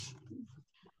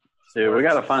Dude, we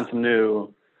gotta find some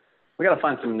new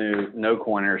no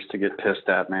coiners to get pissed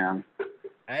at, man.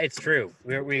 It's true.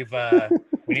 We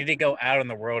need to go out in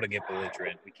the world and get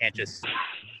belligerent. We can't just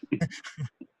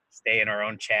stay in our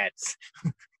own chats.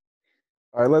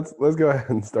 All right, let's go ahead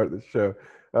and start the show.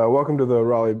 Welcome to the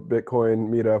Raleigh Bitcoin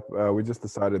meetup. We just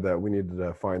decided that we needed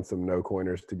to find some no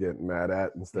coiners to get mad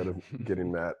at instead of getting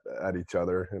mad at each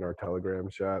other in our Telegram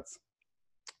chats.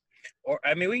 Or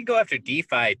I mean, we can go after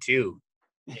DeFi too.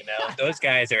 You know, those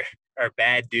guys are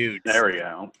bad dudes. There we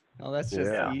go. Oh, that's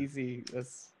just easy.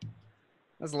 That's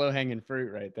low hanging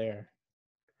fruit right there.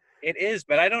 It is,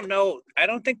 but I don't know. I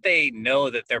don't think they know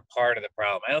that they're part of the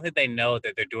problem. I don't think they know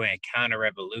that they're doing a counter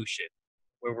revolution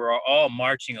where we're all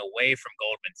marching away from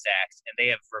Goldman Sachs and they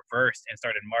have reversed and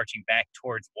started marching back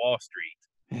towards Wall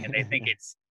Street. And they think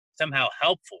it's somehow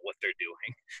helpful what they're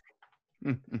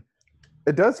doing.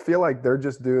 It does feel like they're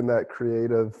just doing that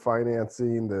creative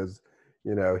financing, those,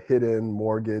 hidden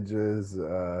mortgages,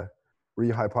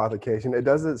 rehypothecation.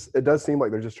 It does seem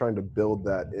like they're just trying to build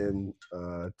that in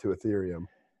to Ethereum,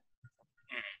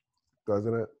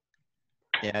 doesn't it?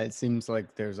 Yeah, it seems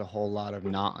like there's a whole lot of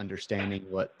not understanding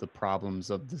what the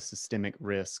problems of the systemic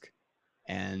risk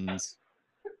and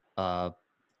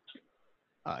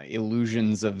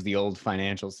illusions of the old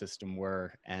financial system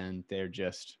were, and they're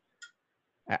just,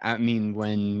 I mean,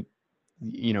 when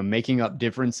making up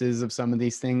differences of some of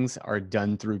these things are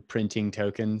done through printing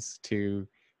tokens to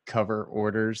cover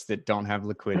orders that don't have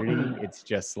liquidity, it's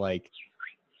just like,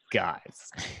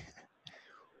 guys,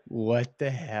 what the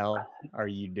hell are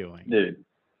you doing? Dude,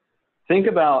 think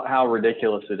about how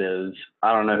ridiculous it is.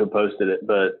 I don't know who posted it,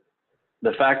 but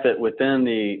the fact that within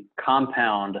the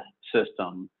compound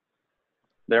system,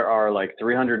 there are like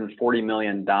 340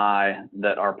 million DAI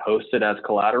that are posted as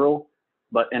collateral,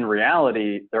 but in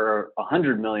reality, there are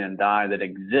 100 million DAI that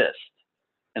exist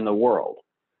in the world.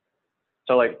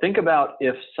 So like, think about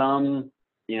if some,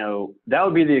 that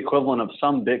would be the equivalent of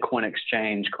some Bitcoin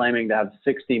exchange claiming to have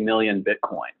 60 million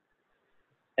Bitcoin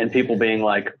and people being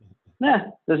like,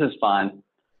 this is fine,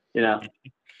 And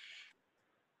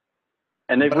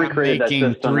they've recreated that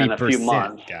system in a few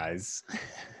months. Guys.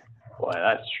 Boy,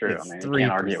 that's true. It's I mean, you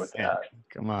can't argue with that.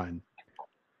 Come on.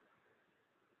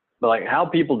 But like how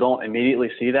people don't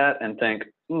immediately see that and think,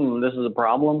 this is a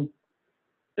problem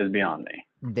is beyond me.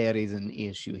 There is an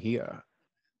issue here,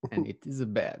 and it is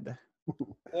bad.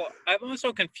 Well, I'm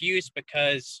also confused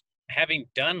because having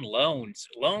done loans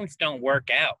don't work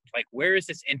out. Like, where is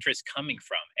this interest coming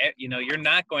from? You're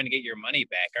not going to get your money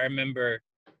back. I remember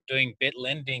doing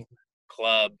BitLending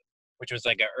Club, which was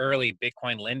like an early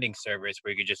Bitcoin lending service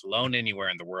where you could just loan anywhere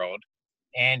in the world,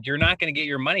 and you're not going to get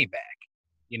your money back.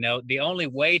 The only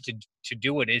way to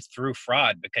do it is through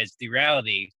fraud, because the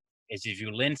reality is if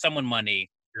you lend someone money,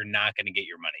 you're not going to get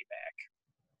your money back.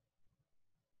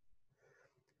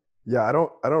 Yeah, I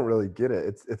don't really get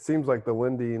it. It seems like the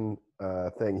lending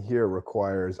thing here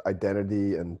requires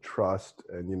identity and trust,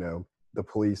 and the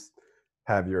police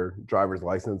have your driver's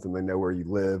license and they know where you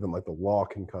live, and like the law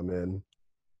can come in.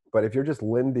 But if you're just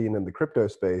lending in the crypto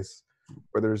space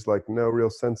where there's like no real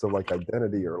sense of like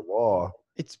identity or law,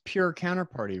 it's pure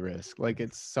counterparty risk. Like,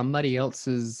 it's somebody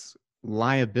else's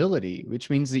liability, which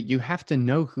means that you have to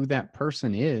know who that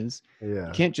person is. Yeah.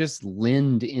 You can't just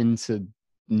lend into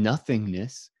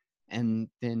nothingness and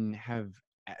then have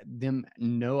them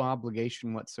no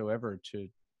obligation whatsoever to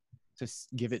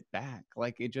give it back.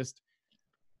 Like, it just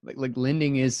like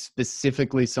lending is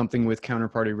specifically something with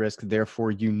counterparty risk.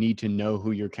 Therefore, you need to know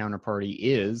who your counterparty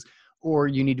is, or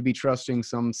you need to be trusting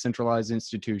some centralized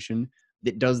institution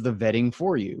that does the vetting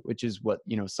for you, which is what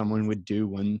someone would do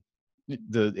when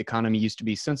the economy used to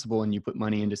be sensible and you put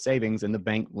money into savings and the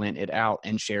bank lent it out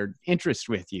and shared interest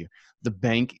with you. The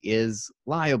bank is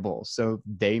liable, so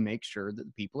they make sure that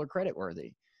the people are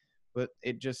creditworthy. But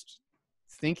it just,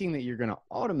 thinking that you're going to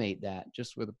automate that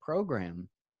just with a program,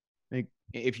 like,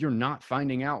 if you're not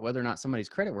finding out whether or not somebody's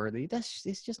creditworthy,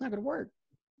 it's just not going to work.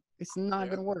 It's not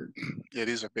going to work. Yeah,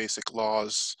 these are basic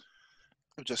laws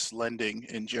of just lending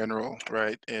in general,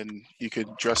 right? And you could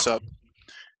dress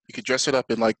it up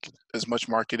in like as much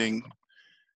marketing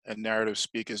and narrative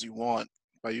speak as you want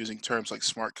by using terms like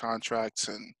smart contracts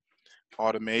and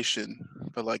automation.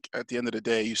 But like at the end of the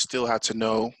day, you still have to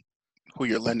know who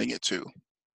you're lending it to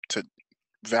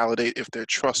validate if they're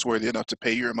trustworthy enough to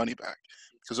pay your money back.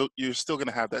 Because you're still going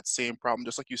to have that same problem,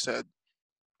 just like you said,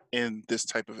 in this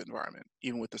type of environment,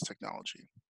 even with this technology.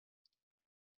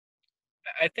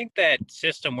 I think that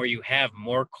system where you have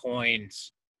more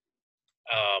coins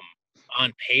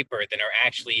on paper than are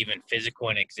actually even physical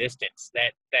in existence,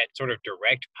 that sort of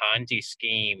direct Ponzi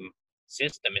scheme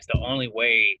system is the only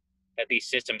way that these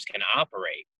systems can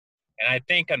operate. And I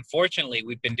think, unfortunately,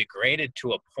 we've been degraded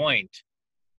to a point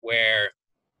where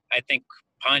I think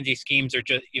Ponzi schemes are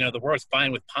just, the world's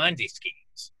fine with Ponzi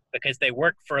schemes because they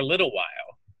work for a little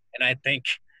while. And I think,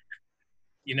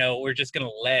 we're just going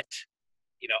to let,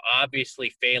 obviously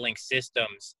failing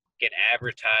systems get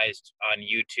advertised on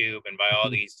YouTube and by all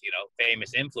these,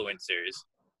 famous influencers,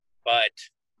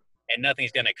 and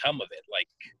nothing's going to come of it. Like,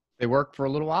 They work for a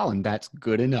little while, and that's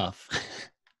good enough.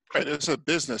 Right, it's a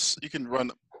business. You can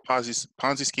run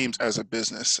Ponzi schemes as a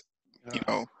business.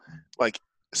 Like,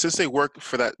 since they work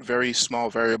for that very small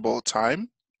variable time,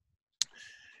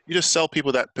 you just sell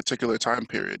people that particular time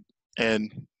period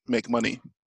and make money,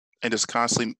 and just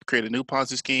constantly create a new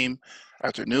Ponzi scheme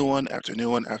after new one, after new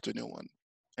one, after new one,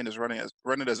 and just run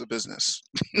it as a business.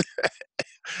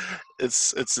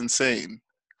 It's insane.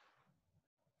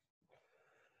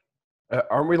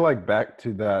 Aren't we like back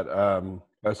to that?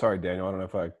 Oh, sorry, Daniel. I don't know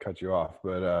if I cut you off,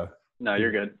 but No,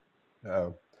 you're good.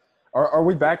 Are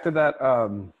we back to that?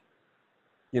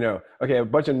 Okay, a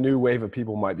bunch of new wave of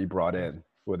people might be brought in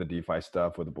with the DeFi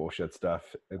stuff, with the bullshit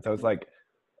stuff, and so it's like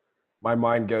my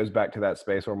mind goes back to that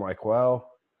space where I'm like,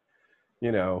 well,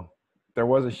 there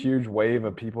was a huge wave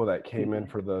of people that came in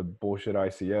for the bullshit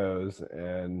ICOs,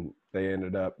 and they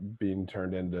ended up being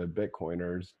turned into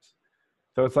Bitcoiners.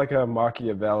 So it's like a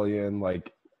Machiavellian,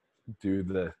 like, do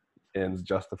the ends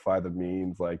justify the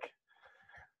means? Like,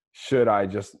 should I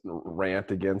just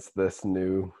rant against this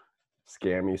new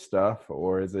scammy stuff,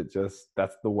 or is it just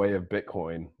that's the way of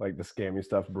Bitcoin? Like, the scammy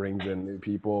stuff brings in new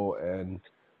people, and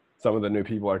some of the new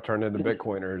people are turned into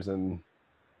Bitcoiners. And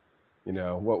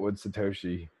what would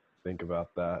Satoshi think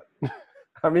about that?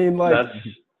 I mean, like,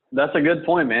 that's a good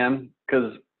point, man,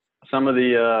 because some of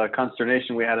the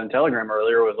consternation we had in Telegram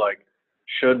earlier was like,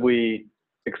 should we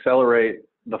accelerate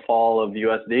the fall of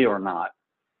USD or not?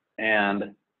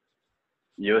 And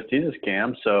USD is a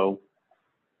scam, so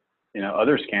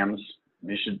other scams,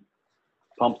 you should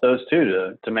pump those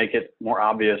too to make it more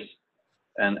obvious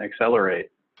and accelerate.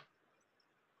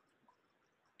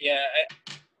 Yeah,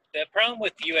 the problem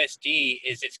with USD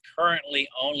is it's currently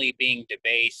only being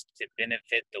debased to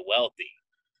benefit the wealthy.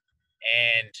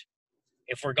 And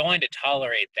if we're going to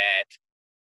tolerate that,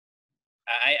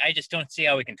 I just don't see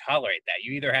how we can tolerate that.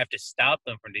 You either have to stop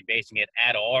them from debasing it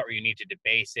at all, or you need to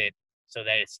debase it so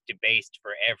that it's debased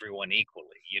for everyone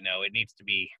equally. It needs to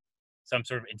be some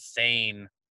sort of insane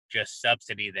just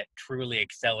subsidy that truly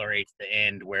accelerates the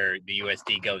end where the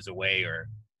USD goes away or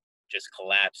just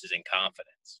collapses in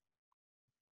confidence.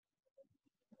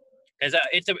 Because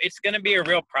it's going to be a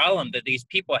real problem that these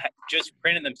people just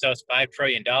printed themselves $5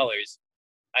 trillion.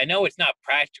 I know it's not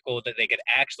practical that they could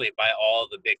actually buy all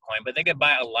the Bitcoin, but they could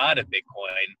buy a lot of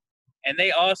Bitcoin. And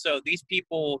they also, these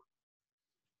people,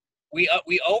 we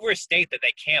overstate that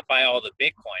they can't buy all the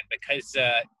Bitcoin because,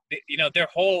 their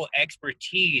whole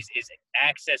expertise is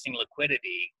accessing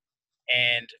liquidity.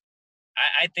 And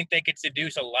I think they could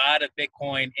seduce a lot of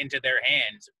Bitcoin into their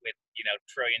hands with,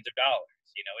 trillions of dollars.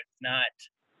 It's not.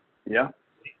 Yeah.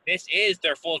 This is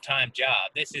their full-time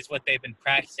job. This is what they've been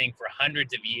practicing for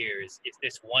hundreds of years. It's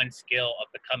this one skill of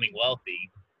becoming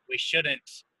wealthy. We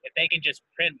shouldn't, if they can just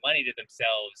print money to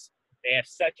themselves, they have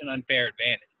such an unfair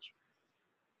advantage.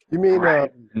 You mean,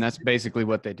 Right. And that's basically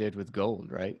what they did with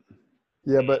gold, right?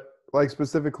 yeah, but like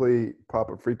specifically,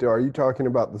 Papa Frito, are you talking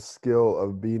about the skill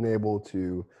of being able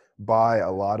to buy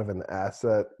a lot of an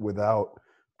asset without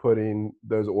putting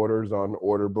those orders on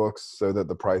order books so that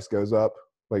the price goes up?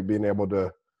 Like being able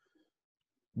to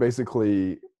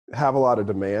basically have a lot of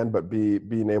demand, but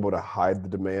being able to hide the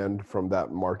demand from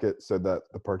that market so that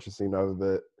the purchasing of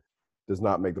it does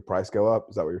not make the price go up?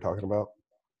 Is that what you're talking about?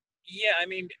 Yeah, I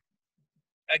mean,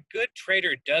 a good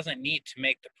trader doesn't need to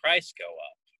make the price go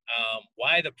up.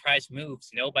 Why the price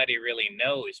moves, nobody really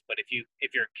knows. But if you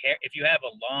have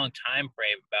a long time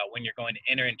frame about when you're going to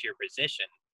enter into your position,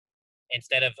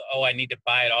 instead of I need to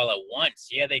buy it all at once,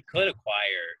 yeah, they could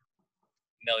acquire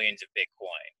millions of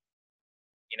Bitcoin.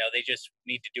 They just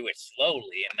need to do it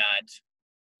slowly and not,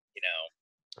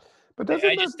 But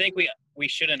I just think we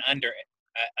shouldn't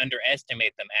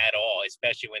underestimate them at all,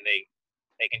 especially when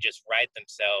they can just write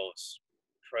themselves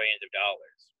trillions of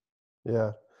dollars.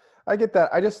 Yeah, I get that.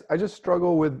 I just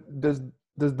struggle with, does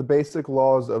the basic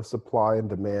laws of supply and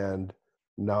demand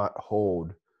not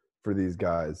hold for these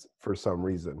guys for some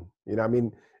reason? I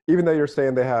mean, even though you're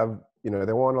saying they have,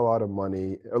 they want a lot of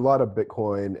money, a lot of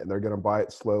Bitcoin, and they're going to buy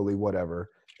it slowly, whatever.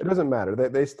 It doesn't matter.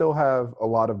 They still have a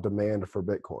lot of demand for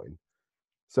Bitcoin.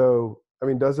 So, I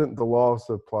mean, doesn't the law of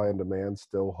supply and demand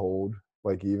still hold?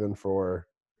 Like, even for,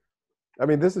 I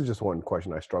mean, this is just one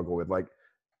question I struggle with. Like,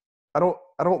 I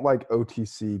don't like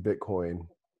OTC Bitcoin.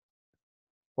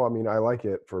 Well, I mean, I like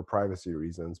it for privacy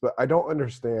reasons, but I don't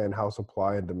understand how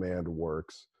supply and demand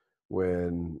works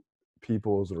when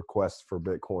people's requests for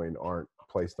Bitcoin aren't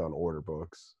placed on order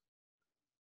books.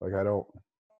 Like, I don't.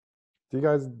 Do you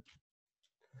guys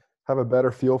have a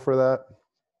better feel for that?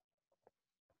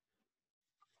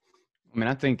 I mean,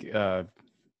 I think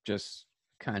just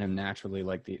kind of naturally,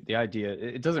 like the idea,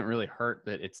 it doesn't really hurt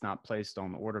that it's not placed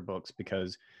on the order books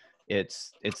because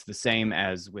it's the same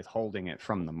as withholding it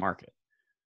from the market.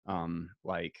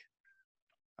 Like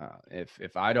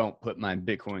if I don't put my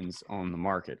Bitcoins on the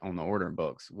market on the order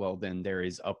books, well, then there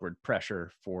is upward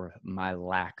pressure for my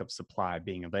lack of supply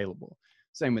being available.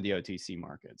 Same with the OTC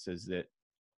markets, is that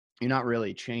you're not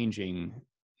really changing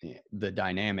the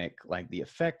dynamic, like the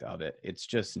effect of it. It's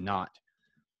just not,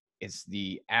 it's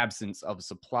the absence of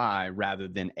supply rather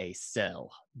than a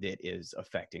sell that is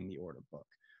affecting the order book.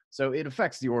 So it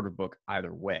affects the order book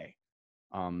either way,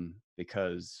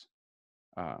 because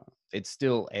it's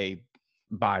still a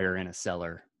buyer and a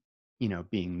seller, you know,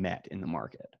 being met in the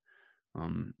market,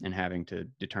 and having to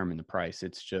determine the price.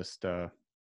 It's just,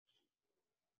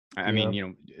 I mean, you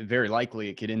know, very likely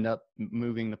it could end up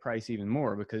moving the price even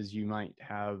more because you might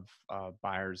have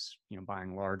buyers, you know,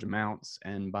 buying large amounts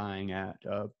and buying at,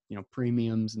 you know,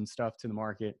 premiums and stuff to the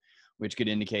market, which could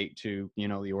indicate to, you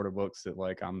know, the order books that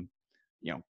like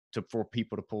you know, for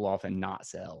people to pull off and not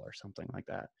sell or something like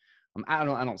that. I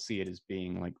don't see it as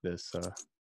being like this,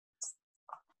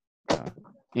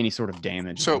 any sort of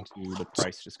damage So to the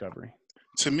price discovery.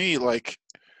 to me, like,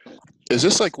 is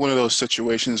this like one of those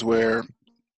situations where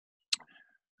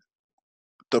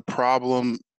the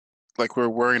problem, like we're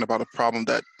worrying about a problem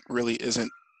that really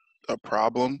isn't a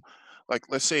problem? Like,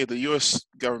 let's say the US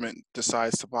government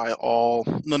decides to buy all,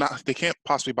 no, not, they can't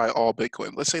possibly buy all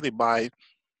Bitcoin. Let's say they buy,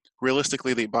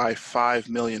 realistically, they buy 5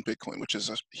 million Bitcoin, which is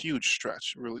a huge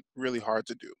stretch, really, really hard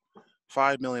to do.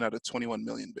 5 million out of 21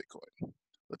 million Bitcoin,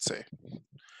 let's say.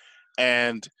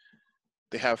 And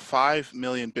they have 5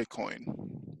 million Bitcoin.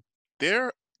 They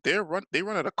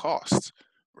run at a cost,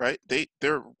 right?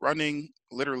 They're running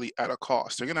literally at a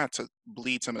cost. They're gonna have to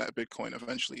bleed some of that Bitcoin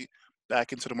eventually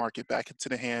back into the market, back into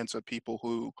the hands of people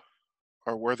who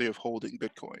are worthy of holding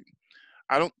Bitcoin.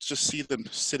 I don't just see them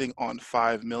sitting on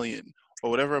 5 million or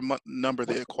whatever number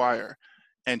they acquire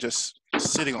and just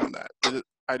sitting on that.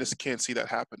 I just can't see that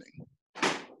happening.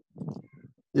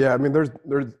 Yeah, I mean,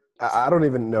 I don't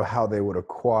even know how they would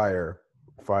acquire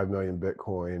 5 million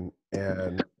Bitcoin,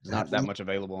 and Not that much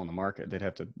available on the market.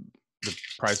 The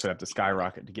price would have to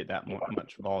skyrocket to get that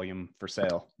much volume for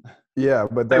sale. Yeah,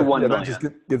 but Say that, 1 yeah, that million.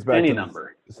 just gets back Any to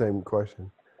number. the same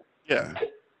question. Yeah.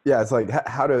 Yeah, it's like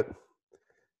how to.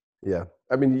 Yeah,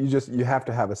 I mean, you have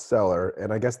to have a seller,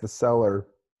 and I guess the seller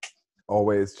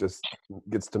always just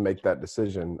gets to make that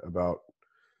decision about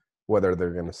whether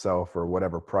they're going to sell for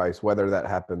whatever price, whether that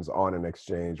happens on an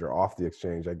exchange or off the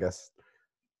exchange. I guess,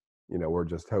 you know, we're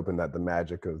just hoping that the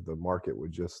magic of the market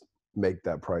would just make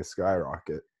that price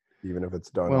skyrocket, even if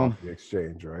it's done off the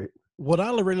exchange, right? What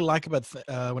I really like about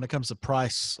when it comes to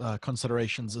price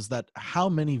considerations is that how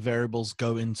many variables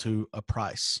go into a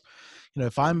price. You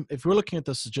know, if we're looking at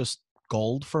this as just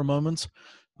gold for a moment,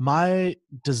 my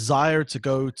desire to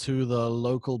go to the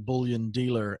local bullion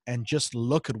dealer and just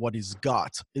look at what he's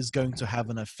got is going to have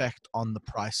an effect on the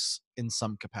price in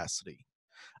some capacity.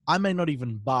 I may not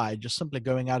even buy, just simply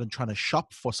going out and trying to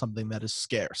shop for something that is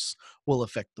scarce will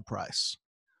affect the price.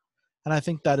 And I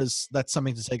think that's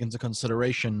something to take into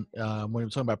consideration when we're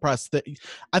talking about price.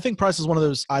 I think price is one of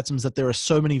those items that there are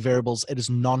so many variables, it is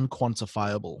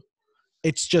non-quantifiable.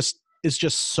 It's just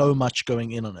so much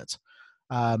going in on it.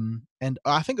 And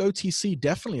I think OTC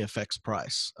definitely affects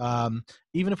price.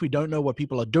 Even if we don't know what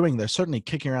people are doing, they're certainly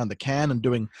kicking around the can and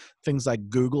doing things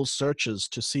like Google searches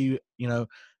to see, you know,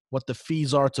 what the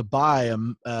fees are to buy,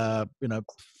 you know,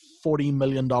 $40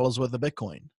 million worth of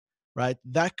Bitcoin, right?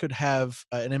 That could have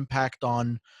an impact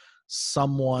on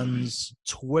someone's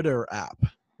Twitter app,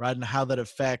 right? And how that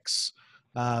affects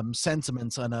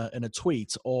sentiments in a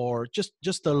tweet, or just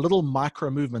the little micro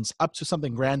movements up to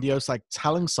something grandiose like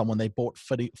telling someone they bought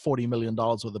 $40 million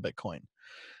worth of Bitcoin.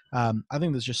 I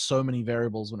think there's just so many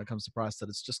variables when it comes to price that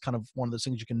it's just kind of one of those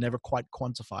things you can never quite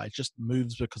quantify. It just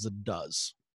moves because it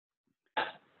does.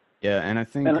 Yeah, and I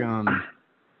think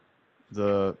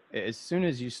as soon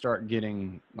as you start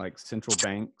getting like central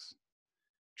banks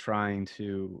trying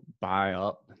to buy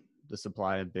up the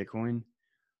supply of Bitcoin,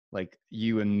 like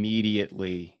you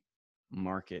immediately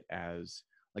mark it as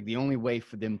like the only way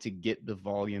for them to get the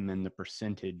volume and the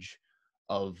percentage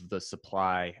of the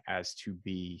supply as to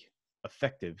be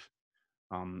effective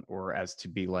or as to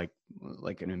be like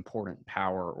an important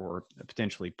power or a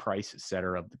potentially price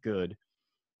setter of the good,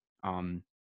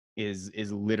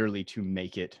 is literally to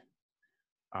make it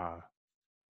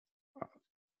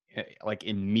like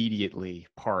immediately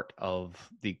part of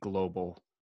the global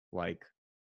like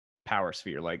power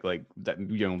sphere, like that,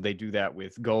 you know, they do that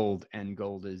with gold, and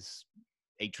gold is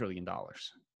 $8 trillion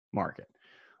market.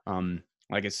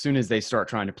 Like as soon as they start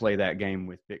trying to play that game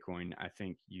with Bitcoin, I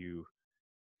think you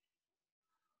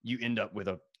end up with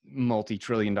a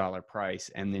multi-trillion-dollar price,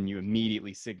 and then you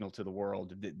immediately signal to the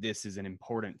world that this is an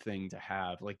important thing to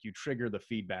have. Like you trigger the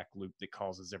feedback loop that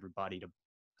causes everybody to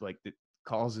like, that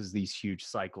causes these huge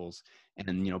cycles,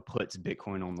 and, you know, puts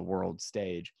Bitcoin on the world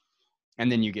stage.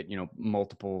 And then you get, you know,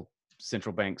 multiple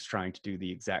central banks trying to do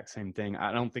the exact same thing.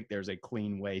 I don't think there's a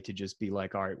clean way to just be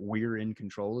like, all right, we're in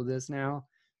control of this now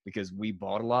because we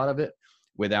bought a lot of it,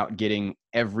 without getting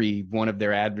every one of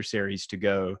their adversaries to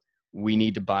go, we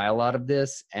need to buy a lot of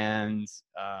this. And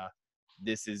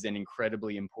this is an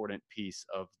incredibly important piece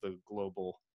of the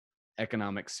global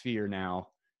economic sphere now.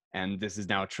 And this is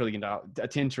now a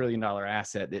 $10 trillion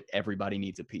asset that everybody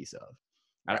needs a piece of.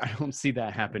 I don't see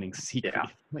that happening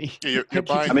secretly. Yeah, you're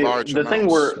buying I mean, large the amounts. thing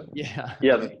we're yeah,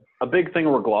 a big thing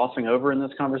we're glossing over in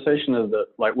this conversation is that,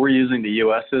 like, we're using the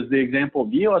U.S. as the example.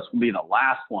 The U.S. will be the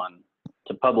last one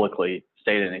to publicly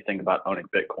state anything about owning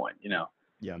Bitcoin. You know,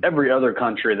 every other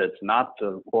country that's not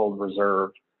the world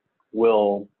reserve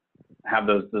will have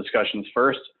those discussions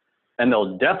first, and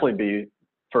they'll definitely be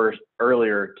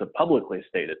earlier to publicly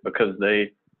state it, because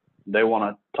they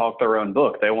want to talk their own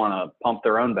book. They want to pump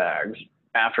their own bags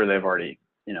after they've already,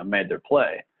 you know, made their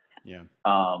play. Yeah.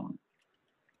 One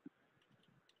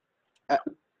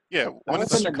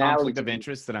it's a conflict of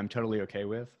interest that I'm totally okay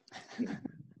with.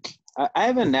 I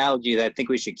have an analogy that I think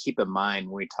we should keep in mind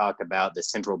when we talk about the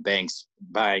central banks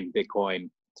buying Bitcoin.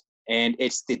 And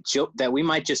it's the joke that we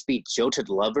might just be jilted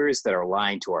lovers that are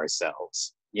lying to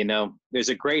ourselves. You know, there's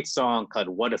a great song called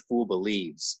What a Fool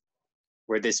Believes,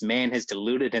 where this man has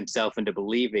deluded himself into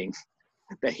believing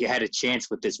that he had a chance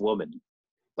with this woman,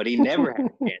 but he never had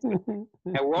a chance. And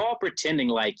we're all pretending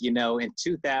like, you know, in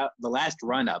 2000, the last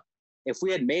run up, if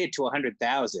we had made it to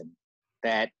 100,000,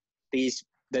 that these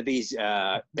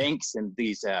banks and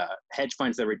these hedge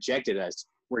funds that rejected us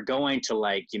were going to,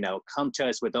 like, you know, come to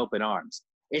us with open arms.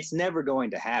 It's never going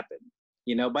to happen.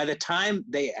 You know, by the time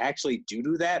they actually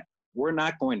do that, we're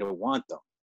not going to want them.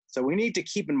 So we need to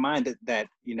keep in mind that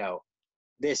you know,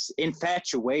 this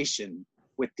infatuation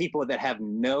with people that have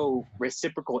no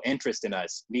reciprocal interest in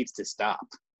us needs to stop.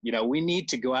 You know, we need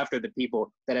to go after the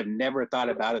people that have never thought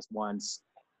about us once.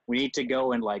 We need to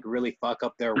go and, like, really fuck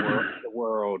up their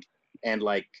world and,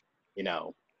 like, you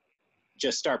know,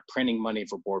 just start printing money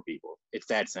for poor people. It's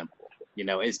that simple. You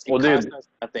know, it costs us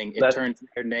nothing. It turns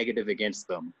their negative against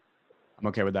them. I'm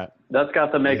okay with that. That's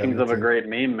got the makings of a great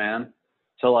meme, man.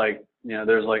 So, like, you know,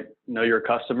 there's like, know your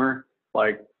customer.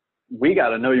 Like, we got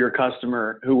to know your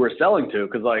customer who we're selling to.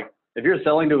 Cause, like, if you're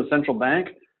selling to a central bank,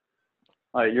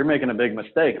 you're making a big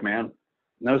mistake, man.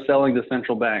 No selling to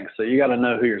central banks. So you got to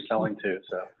know who you're selling to.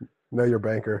 So know your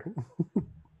banker.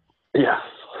 Yeah.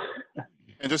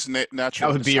 And just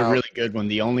naturally. That would be a really good one.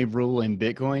 The only rule in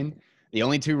Bitcoin, the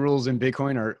only two rules in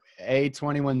Bitcoin are A,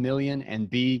 21 million, and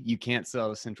B, you can't sell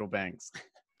to central banks.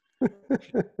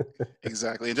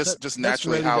 Exactly. And just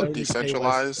naturally how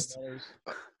decentralized,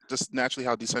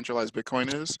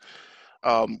 Bitcoin is.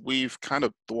 We've kind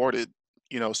of thwarted,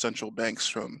 you know, central banks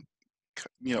from,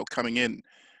 you know, coming in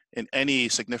any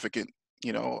significant,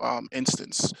 you know,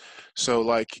 instance. So,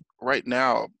 like, right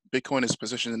now, Bitcoin is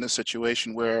positioned in this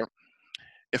situation where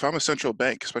if I'm a central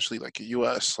bank, especially like a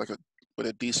US, with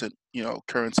a decent, you know,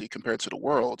 currency compared to the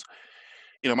world,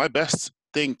 you know, my best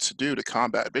thing to do to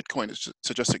combat Bitcoin is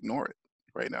to just ignore it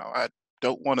right now. I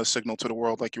don't want to signal to the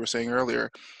world, like you were saying earlier,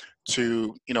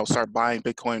 to, you know, start buying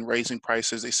Bitcoin, raising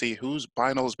prices. They see who's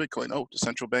buying all this Bitcoin. Oh, the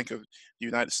Central Bank of the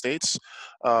United States.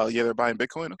 Yeah, they're buying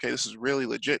Bitcoin. Okay, this is really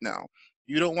legit now.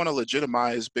 You don't want to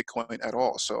legitimize Bitcoin at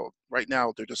all. So right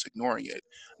now they're just ignoring it.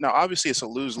 Now, obviously it's a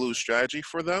lose-lose strategy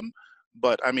for them,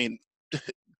 but I mean,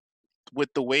 with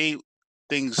the way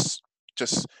things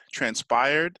just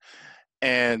transpired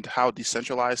and how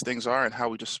decentralized things are and how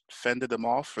we just fended them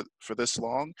off for this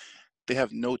long, they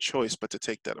have no choice but to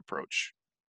take that approach.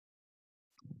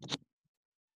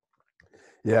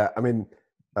 Yeah, I mean,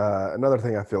 another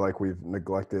thing I feel like we've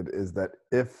neglected is that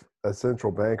if a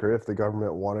central bank or if the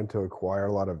government wanted to acquire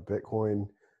a lot of Bitcoin,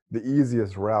 the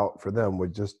easiest route for them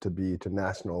would just be to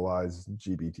nationalize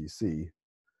GBTC.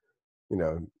 You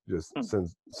know, just send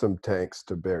some tanks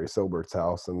to Barry Silbert's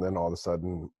house, and then all of a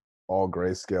sudden, all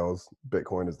grayscale's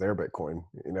Bitcoin is their Bitcoin.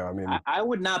 You know, I mean, I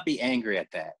would not be angry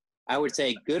at that. I would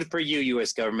say, good for you,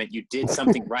 U.S. government. You did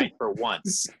something right for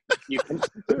once. You saw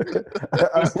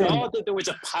that there was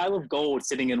a pile of gold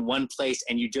sitting in one place,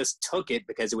 and you just took it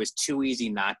because it was too easy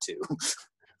not to.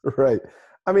 right.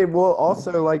 I mean, well,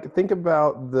 also, like, think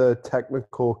about the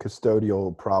technical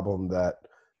custodial problem that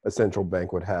a central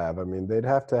bank would have. I mean, they'd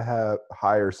have to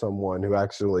hire someone who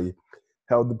actually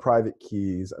held the private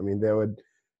keys. I mean,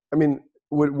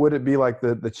 would it be like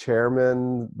the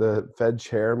chairman, the Fed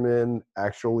chairman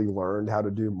actually learned how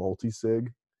to do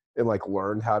multi-sig and like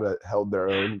learned how to held their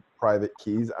own private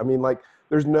keys? I mean, like,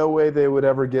 there's no way they would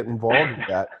ever get involved with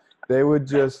that. They would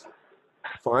just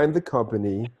find the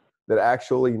company that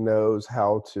actually knows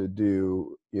how to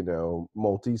do, you know,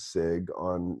 multi-sig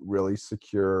on really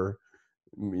secure,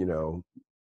 you know,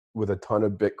 with a ton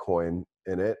of Bitcoin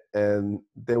in it, and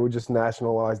they would just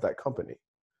nationalize that company.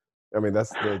 I mean,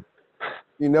 that's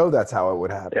how it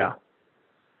would happen. Yeah.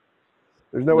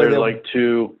 There's no way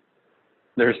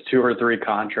there's 2 or 3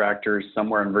 contractors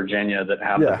somewhere in Virginia that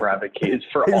have the private keys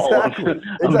for all of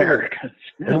America's.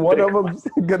 And one of them's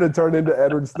going to turn into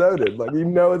Edward Snowden. Like, you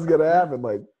know it's going to happen.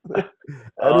 Like,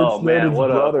 oh man,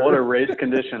 what a race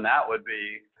condition that would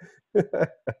be.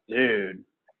 Dude.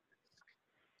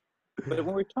 But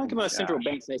when we're talking about central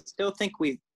banks, I still think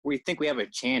we think we have a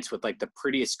chance with like the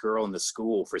prettiest girl in the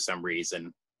school for some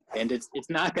reason. And it's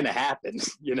not going to happen,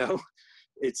 you know.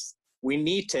 We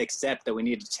need to accept that we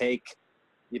need to take,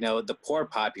 you know, the poor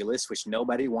populace, which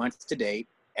nobody wants to date,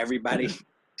 everybody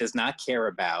does not care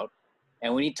about,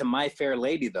 and we need to My Fair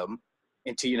Lady them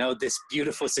into, you know, this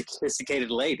beautiful, sophisticated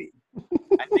lady.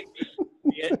 I think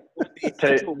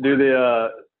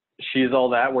she's all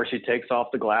that where she takes off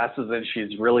the glasses and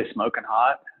she's really smoking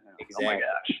hot. Exactly. Oh my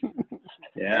gosh.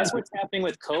 Yeah. That's what's happening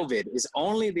with COVID. Is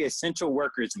only the essential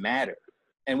workers matter.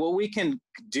 And what we can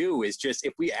do is just,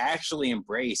 if we actually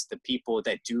embrace the people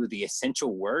that do the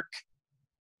essential work,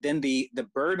 then the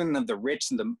burden of the rich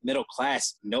and the middle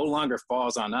class no longer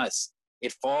falls on us.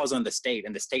 It falls on the state,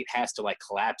 and the state has to like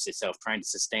collapse itself trying to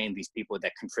sustain these people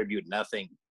that contribute nothing,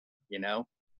 you know?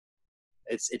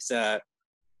 I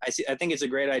think it's a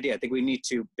great idea. I think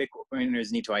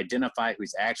Bitcoiners need to identify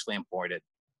who's actually important,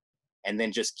 and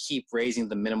then just keep raising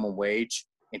the minimum wage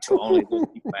until only those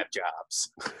people have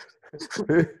jobs.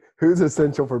 Who's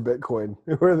essential for Bitcoin?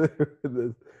 Who are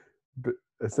the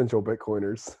essential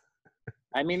Bitcoiners?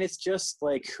 I mean, it's just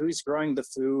like who's growing the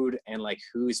food and like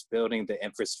who's building the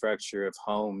infrastructure of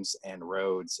homes and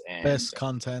roads and best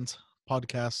content,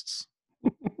 podcasts.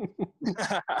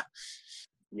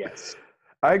 Yes.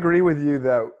 I agree with you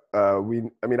that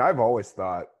I've always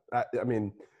thought,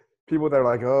 people that are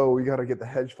like, oh, we got to get the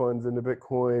hedge funds into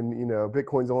Bitcoin. You know,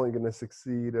 Bitcoin's only going to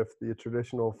succeed if the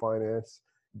traditional finance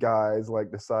guys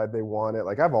like decide they want it.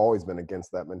 Like, I've always been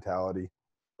against that mentality.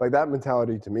 Like, that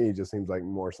mentality to me just seems like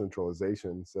more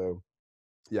centralization. So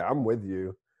yeah, I'm with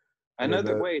you.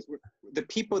 Another way is the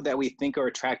people that we think are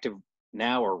attractive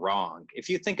now are wrong. If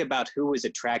you think about who was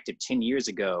attractive 10 years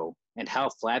ago and how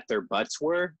flat their butts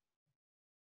were,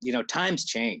 you know, times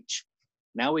change.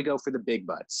 Now we go for the big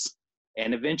butts.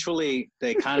 And eventually the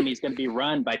economy is going to be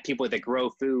run by people that grow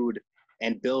food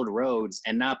and build roads,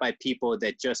 and not by people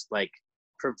that just like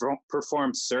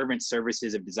perform servant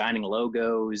services of designing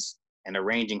logos and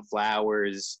arranging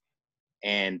flowers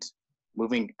and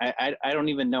moving. I don't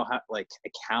even know how, like,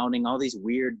 accounting, all these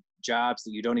weird jobs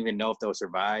that you don't even know if they'll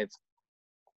survive.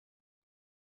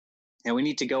 And we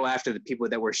need to go after the people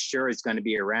that we're sure is going to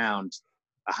be around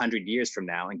 100 years from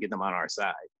now and get them on our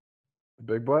side.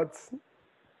 Big butts?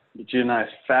 Get you a nice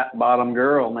fat bottom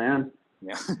girl, man.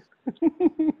 Yeah.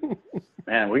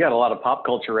 Man, we got a lot of pop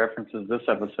culture references this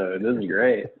episode. This is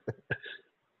great.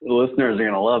 The listeners are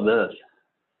going to love this.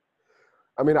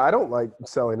 I mean, I don't like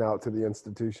selling out to the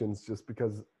institutions just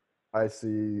because I see,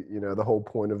 you know, the whole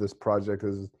point of this project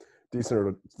is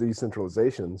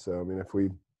decentralization. So, I mean,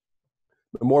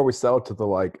 the more we sell to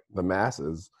the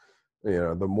masses, you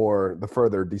know, the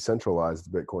further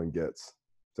decentralized Bitcoin gets.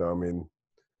 So, I mean,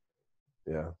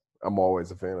 yeah, I'm always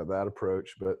a fan of that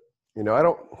approach, but, you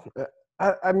know,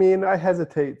 I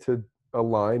hesitate to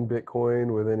align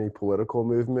Bitcoin with any political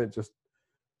movement just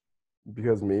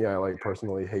because I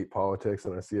personally hate politics,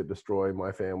 and I see it destroy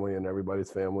my family and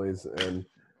everybody's families. And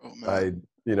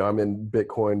I'm in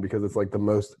Bitcoin because it's like the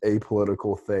most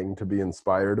apolitical thing to be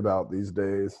inspired about these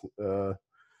days.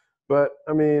 But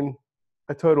I mean,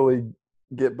 I totally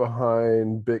get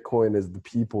behind Bitcoin as the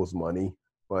people's money.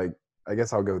 Like, I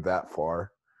guess I'll go that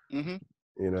far. Mm-hmm.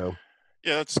 You know?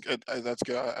 Yeah, that's good. That's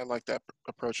good. I like that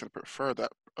approach and prefer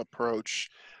that approach.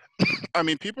 I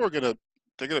mean, people they're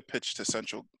gonna pitch to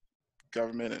central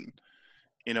government and,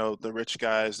 you know, the rich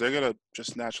guys, they're going to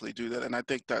just naturally do that. And I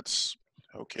think that's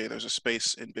okay. There's a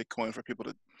space in Bitcoin for people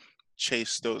to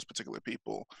chase those particular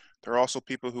people. There are also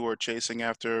people who are chasing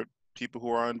after people who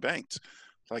are unbanked,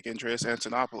 like Andreas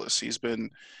Antonopoulos. He's been,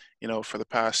 you know, for the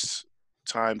past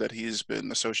time that he's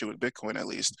been associated with Bitcoin, at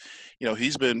least, you know,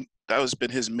 that has been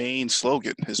his main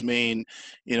slogan, his main,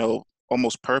 you know,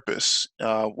 almost purpose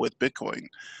with Bitcoin.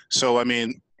 So, I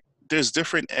mean, there's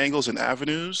different angles and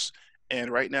avenues. And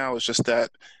right now it's just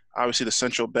that obviously the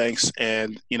central banks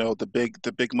and, you know, the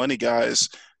big money guys,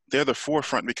 they're the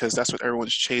forefront because that's what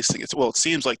everyone's chasing. It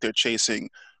seems like they're chasing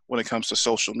when it comes to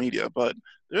social media, but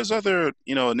there's other,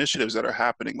 you know, initiatives that are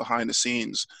happening behind the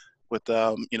scenes with,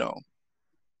 you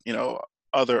know,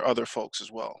 other folks as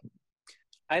well.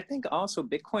 I think also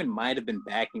Bitcoin might have been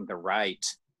backing the right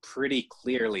pretty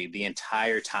clearly the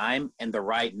entire time, and the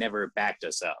right never backed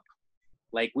us up.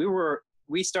 Like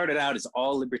we started out as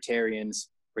all libertarians,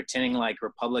 pretending like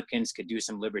Republicans could do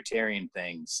some libertarian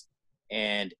things,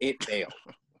 and it failed.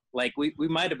 Like we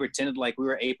might have pretended like we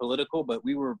were apolitical, but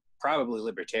we were probably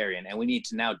libertarian, and we need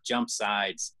to now jump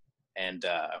sides and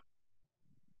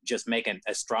just make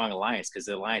a strong alliance, because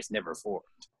the alliance never formed.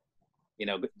 You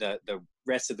know, the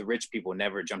rest of the rich people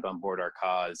never jumped on board our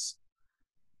cause.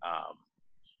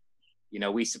 You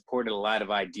know, we supported a lot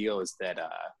of ideals that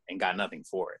and got nothing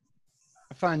for it.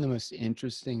 I find the most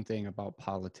interesting thing about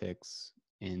politics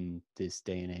in this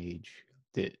day and age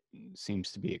that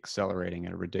seems to be accelerating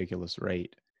at a ridiculous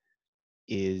rate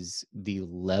is the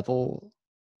level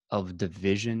of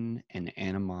division and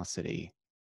animosity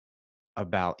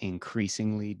about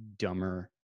increasingly dumber,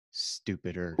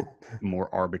 stupider,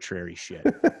 more arbitrary shit.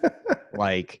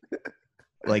 like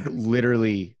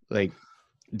literally, like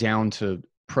down to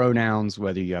pronouns,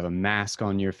 whether you have a mask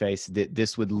on your face, that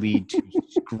this would lead to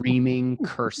screaming,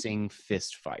 cursing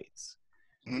fist fights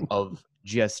of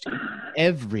just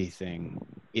everything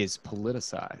is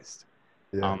politicized.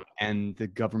 Yeah. And the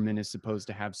government is supposed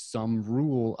to have some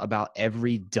rule about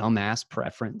every dumbass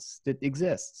preference that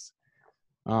exists.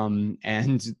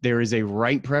 And there is a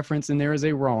right preference and there is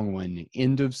a wrong one.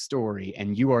 End of story.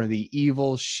 And you are the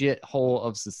evil shithole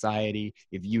of society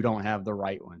if you don't have the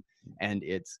right one. And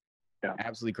it's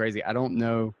absolutely crazy. I don't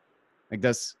know. Like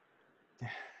that's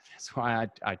why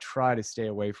I try to stay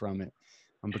away from it,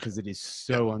 because it is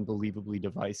so unbelievably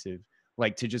divisive.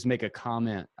 Like to just make a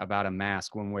comment about a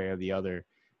mask one way or the other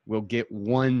will get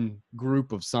one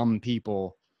group of some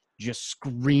people just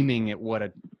screaming at what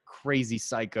a crazy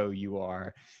psycho you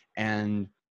are, and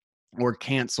or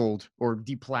canceled or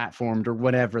deplatformed or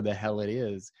whatever the hell it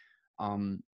is.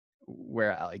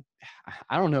 Where like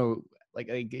I don't know, like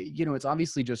you know, it's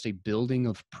obviously just a building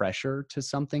of pressure to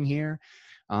something here.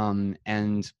 But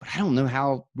I don't know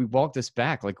how we walk this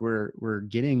back. Like we're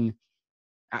getting,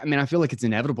 I mean, I feel like it's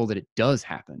inevitable that it does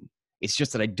happen. It's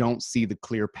just that I don't see the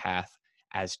clear path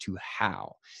as to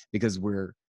how, because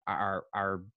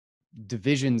our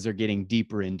divisions are getting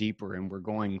deeper and deeper, and we're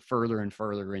going further and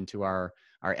further into our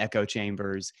echo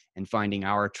chambers and finding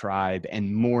our tribe,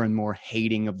 and more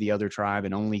hating of the other tribe,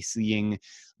 and only seeing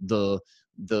the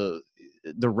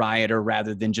rioter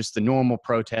rather than just the normal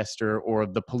protester, or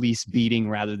the police beating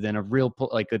rather than a real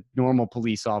like a normal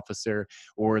police officer,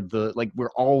 or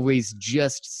we're always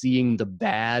just seeing the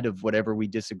bad of whatever we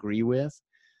disagree with,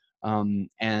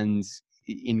 and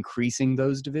increasing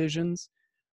those divisions.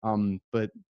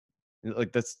 But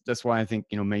like that's why I think,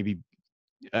 you know, maybe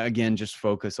again just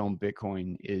focus on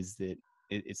Bitcoin is that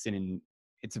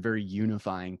it's a very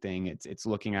unifying thing. It's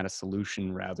looking at a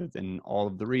solution rather than all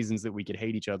of the reasons that we could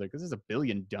hate each other, because there's a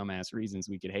billion dumbass reasons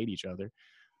we could hate each other,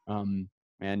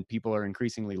 and people are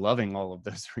increasingly loving all of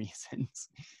those reasons.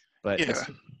 But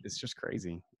it's just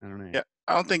crazy. I don't know. Yeah,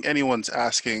 I don't think anyone's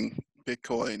asking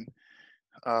Bitcoin,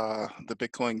 the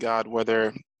Bitcoin God,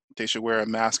 whether they should wear a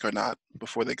mask or not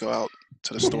before they go out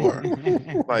to the store.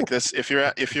 Like this, if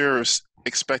you're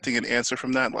expecting an answer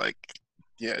from that, like,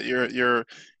 yeah, you're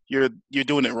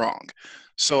doing it wrong.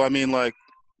 So I mean, like,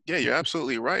 yeah, you're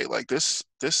absolutely right. Like this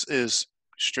is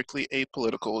strictly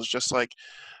apolitical. It's just like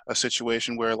a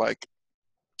situation where like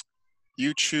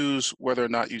you choose whether or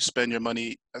not you spend your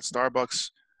money at Starbucks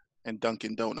and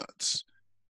Dunkin' Donuts.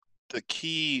 The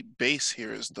key base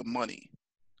here is the money.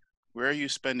 Where are you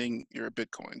spending your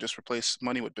Bitcoin? Just replace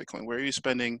money with Bitcoin. Where are you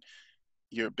spending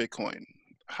your Bitcoin?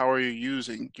 How are you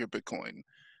using your Bitcoin?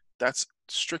 That's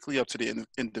strictly up to the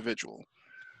individual.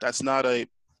 That's not a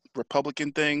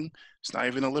Republican thing. It's not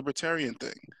even a libertarian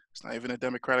thing. It's not even a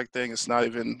Democratic thing. It's not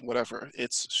even whatever.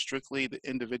 It's strictly the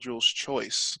individual's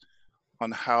choice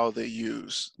on how they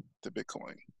use the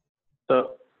Bitcoin.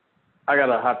 So I got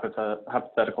a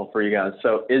hypothetical for you guys.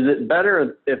 So is it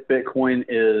better if Bitcoin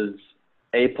is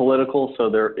apolitical,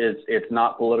 so it's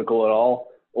not political at all,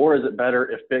 or is it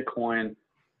better if Bitcoin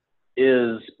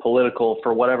is political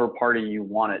for whatever party you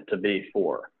want it to be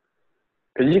for?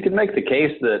 Because you can make the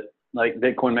case that like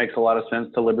Bitcoin makes a lot of sense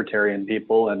to libertarian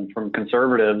people, and from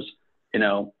conservatives, you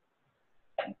know,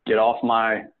 get off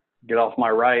my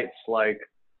rights, like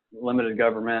limited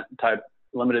government type,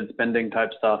 limited spending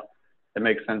type stuff. It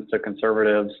makes sense to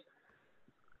conservatives.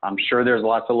 I'm sure there's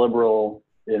lots of liberal,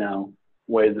 you know,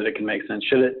 ways that it can make sense.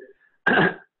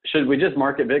 Should we just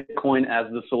market Bitcoin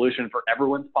as the solution for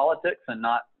everyone's politics and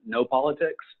not no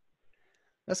politics?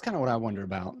 That's kind of what I wonder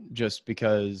about, just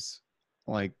because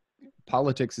like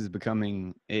politics is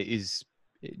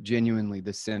genuinely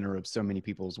the center of so many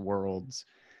people's worlds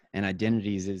and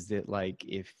identities. Is that like,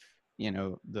 if, you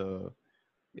know,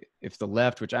 if the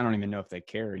left, which I don't even know if they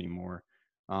care anymore,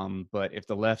 but if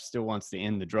the left still wants to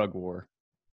end the drug war,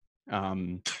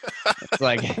 it's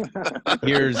like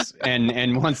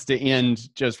and wants to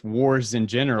end just wars in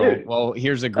general. Dude, well,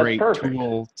 here's a great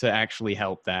tool to actually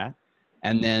help that.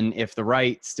 And then if the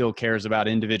right still cares about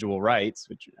individual rights,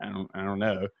 which I don't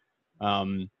know,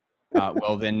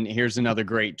 well, then here's another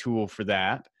great tool for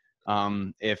that.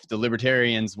 If the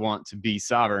libertarians want to be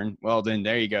sovereign, well, then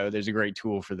there you go. There's a great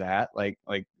tool for that. Like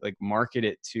market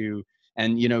it to,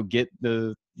 and, you know, get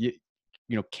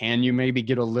can you maybe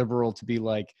get a liberal to be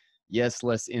like, yes,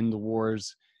 let's end the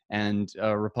wars, and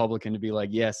a Republican to be like,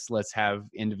 yes, let's have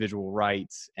individual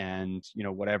rights and, you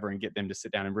know, whatever, and get them to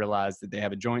sit down and realize that they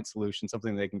have a joint solution,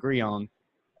 something they can agree on,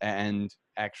 and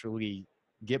actually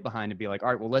get behind and be like, all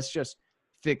right, well, let's just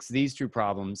fix these two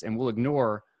problems, and we'll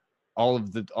ignore all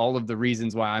of the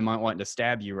reasons why I might want to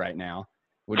stab you right now.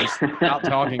 We'll just stop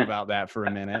talking about that for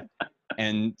a minute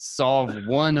and solve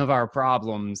one of our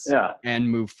problems, and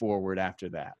move forward after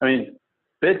that. I mean,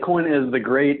 Bitcoin is the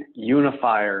great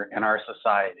unifier in our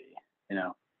society. You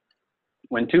know,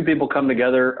 when two people come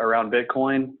together around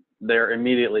Bitcoin, they're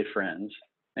immediately friends,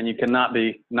 and you cannot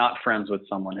be not friends with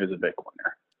someone who's a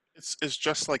Bitcoiner. It's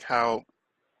just like how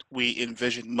we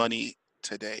envision money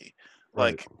today.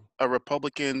 Right. Like a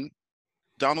Republican,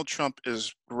 Donald Trump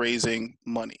is raising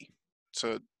money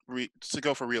to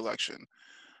go for re-election.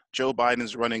 Joe Biden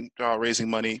is raising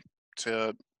money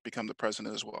to become the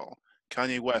president as well.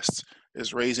 Kanye West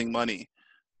is raising money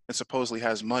and supposedly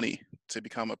has money to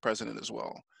become a president as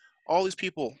well. All these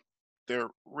people, they're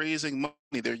raising money.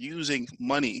 They're using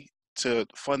money to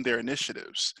fund their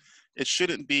initiatives. It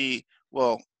shouldn't be,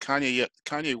 well,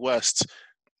 Kanye West,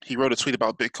 he wrote a tweet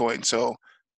about Bitcoin, so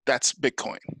that's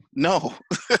Bitcoin. No,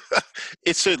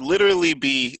 it should literally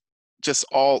be just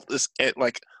all this,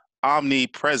 like,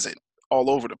 omnipresent, all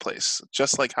over the place,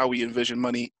 just like how we envision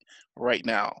money right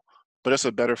now. But it's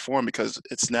a better form because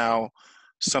it's now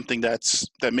something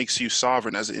that makes you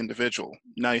sovereign as an individual.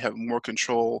 Now you have more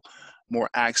control, more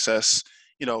access,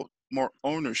 you know, more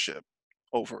ownership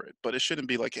over it. But it shouldn't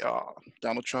be like,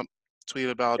 Donald Trump tweeted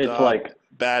about It's like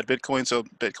bad Bitcoin, so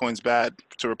Bitcoin's bad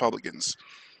to Republicans.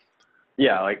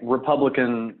 Yeah, like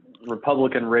Republican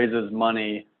raises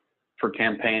money for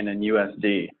campaign in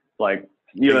USD. Like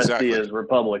USD Exactly. is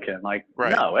Republican. Like,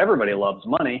 Right. No, everybody loves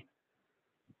money.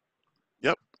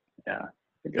 Yep. Yeah,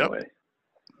 it's a good Yep. way.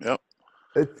 Yep.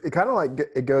 It kind of like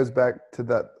it goes back to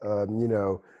that, you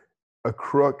know, a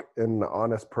crook and an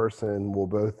honest person will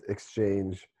both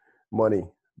exchange money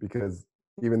because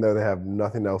even though they have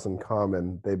nothing else in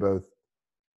common, they both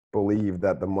believe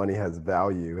that the money has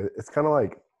value. It's kind of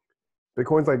like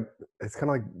Bitcoin's like, it's kind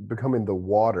of like becoming the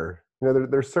water. You know,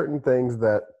 there's certain things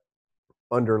that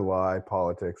underlie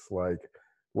politics, like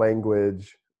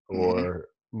language or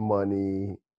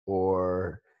money,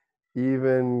 or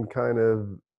even kind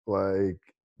of like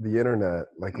the internet,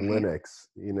 like Linux.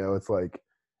 You know, it's like,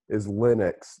 is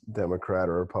Linux Democrat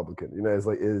or Republican? You know, it's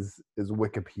like, is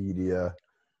Wikipedia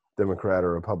Democrat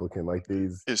or Republican? Like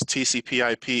these is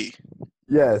TCP/IP.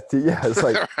 Yeah, it's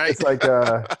like Right. it's like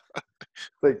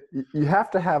like you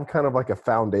have to have kind of like a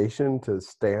foundation to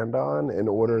stand on in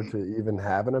order to even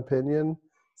have an opinion.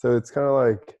 So it's kind of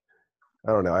like,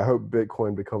 I don't know. I hope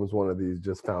Bitcoin becomes one of these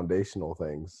just foundational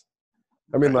things.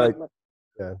 I mean, like,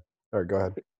 yeah. All right, go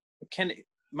ahead.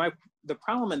 The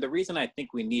problem and the reason I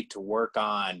think we need to work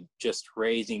on just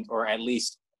raising, or at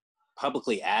least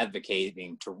publicly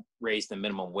advocating to raise the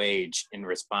minimum wage in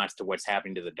response to what's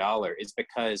happening to the dollar, is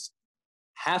because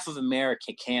half of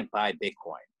America can't buy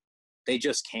Bitcoin. They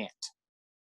just can't.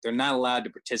 They're not allowed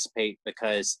to participate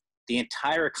because the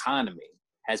entire economy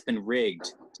has been rigged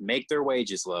to make their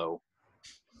wages low,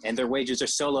 and their wages are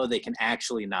so low they can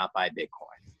actually not buy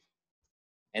Bitcoin.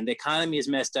 And the economy is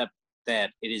messed up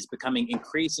that it is becoming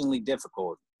increasingly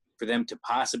difficult for them to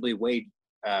possibly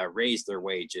raise their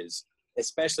wages,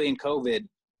 especially in COVID.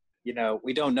 You know,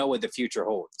 we don't know what the future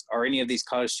holds. Are any of these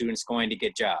college students going to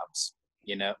get jobs?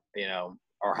 You know,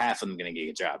 or half of them going to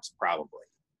get jobs probably.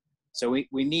 So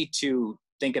we need to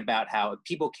think about how if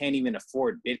people can't even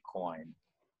afford Bitcoin,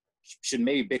 should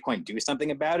maybe Bitcoin do something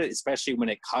about it, especially when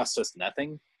it costs us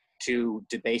nothing to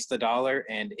debase the dollar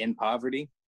and end poverty,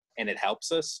 and it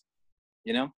helps us,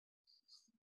 you know?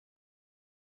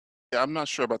 Yeah, I'm not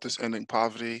sure about this ending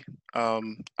poverty. I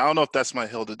don't know if that's my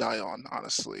hill to die on,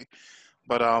 honestly.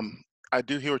 But I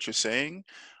do hear what you're saying.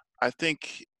 I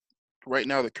think right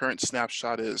now the current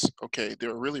snapshot is okay.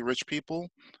 There are really rich people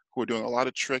who are doing a lot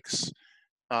of tricks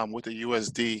with the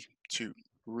USD to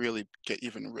really get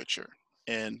even richer,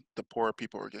 and the poorer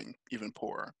people are getting even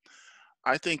poorer.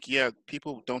 I think yeah, the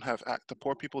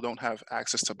poor people don't have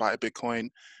access to buy Bitcoin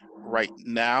right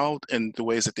now in the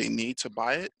ways that they need to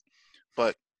buy it.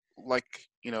 But like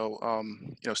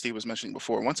Steve was mentioning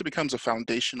before, once it becomes a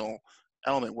foundational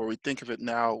element where we think of it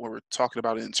now, where we're talking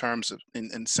about it in terms of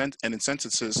in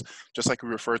sentences, just like we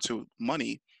refer to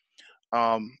money,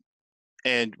 um,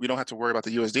 and we don't have to worry about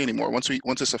the USD anymore. Once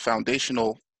it's a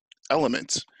foundational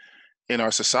element in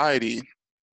our society,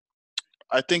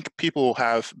 I think people will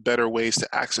have better ways to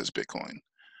access Bitcoin.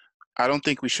 I don't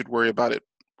think we should worry about it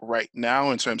right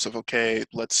now in terms of okay,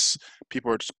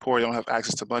 people are just poor, they don't have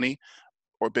access to money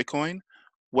or Bitcoin.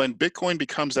 When Bitcoin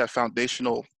becomes that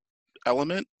foundational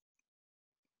element,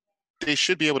 they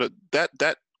should be able to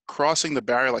that crossing the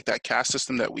barrier like that caste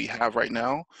system that we have right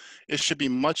now, it should be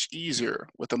much easier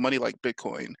with a money like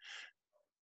Bitcoin,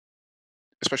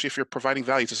 especially if you're providing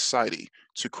value to society,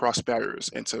 to cross barriers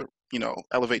and to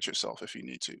elevate yourself if you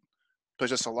need to. But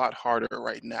it's just a lot harder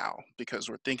right now because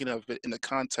we're thinking of it in the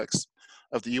context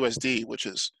of the USD, which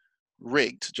is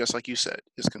rigged, just like you said,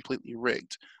 is completely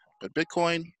rigged. But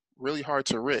Bitcoin, really hard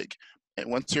to rig. And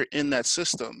once you're in that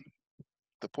system,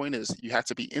 the point is you have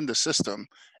to be in the system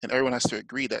and everyone has to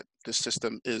agree that this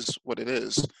system is what it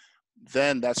is.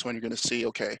 Then that's when you're going to see,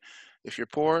 okay, if you're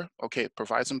poor, okay,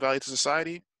 provide some value to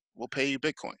society, we'll pay you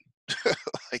Bitcoin.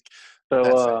 Like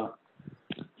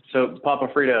so Papa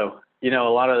Frito,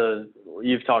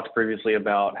 you've talked previously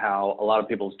about how a lot of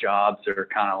people's jobs are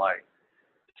kind of like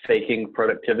faking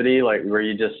productivity, like where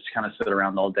you just kind of sit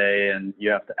around all day and you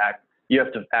have to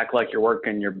act like you're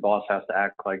working, your boss has to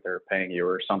act like they're paying you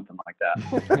or something like that.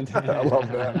 I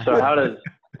love that. So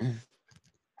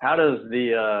how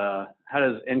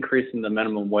does increasing the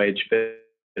minimum wage fit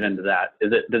into that?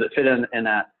 Does it fit in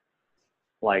that,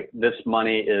 like, this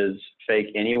money is fake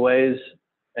anyways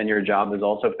and your job is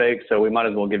also fake, so we might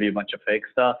as well give you a bunch of fake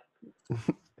stuff?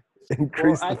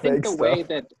 Increase I the think fake the stuff. way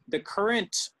that the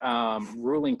current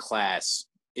ruling class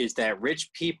is that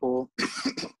rich people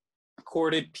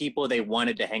courted people they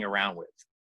wanted to hang around with.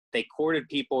 They courted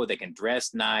people that can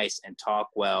dress nice and talk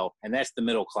well, and that's the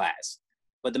middle class.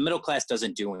 But the middle class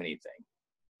doesn't do anything.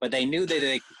 But they knew that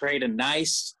they could create a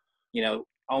nice,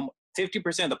 50%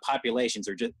 of the populations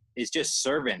is just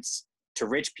servants to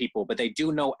rich people, but they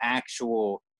do no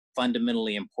actual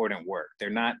fundamentally important work. They're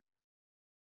not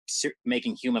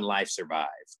making human life survive.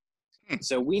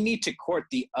 So we need to court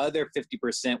the other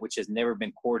 50%, which has never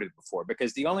been courted before,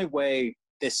 because the only way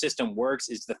this system works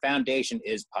is the foundation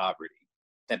is poverty.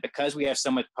 That because we have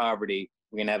so much poverty,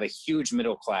 we're going to have a huge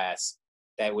middle class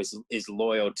that is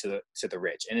loyal to the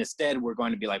rich. And instead, we're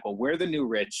going to be like, well, we're the new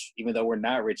rich, even though we're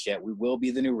not rich yet. We will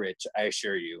be the new rich, I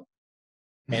assure you.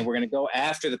 And we're going to go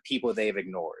after the people they've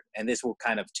ignored. And this will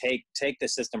kind of take the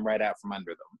system right out from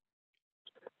under them.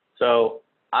 So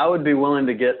I would be willing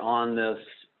to get on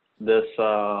this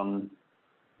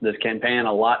campaign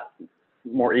a lot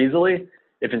more easily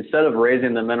if instead of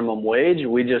raising the minimum wage,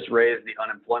 we just raise the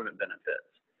unemployment benefits.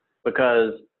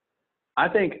 Because I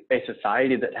think a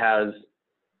society that has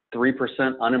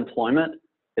 3% unemployment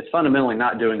is fundamentally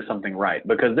not doing something right,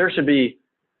 because there should be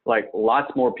like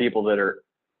lots more people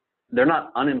they're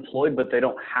not unemployed, but they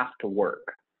don't have to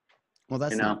work. Well,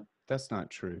 that's not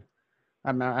true.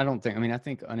 I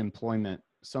think unemployment,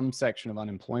 some section of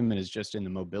unemployment is just in the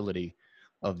mobility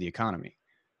of the economy.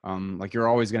 Like you're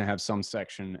always going to have some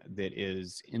section that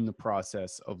is in the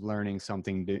process of learning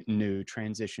something new,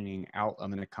 transitioning out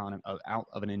of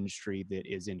an industry that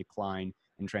is in decline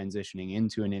and transitioning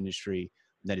into an industry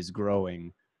that is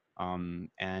growing.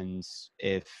 And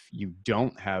if you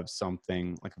don't have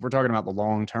something, like if we're talking about the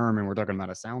long term and we're talking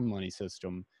about a sound money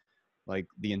system, like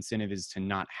the incentive is to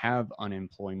not have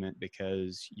unemployment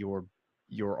because you're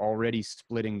you're already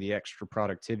splitting the extra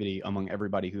productivity among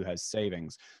everybody who has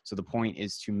savings. So the point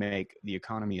is to make the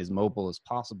economy as mobile as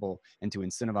possible and to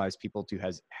incentivize people to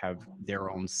have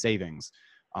their own savings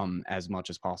as much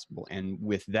as possible. And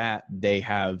with that, they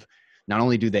have, not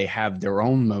only do they have their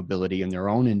own mobility and their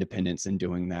own independence in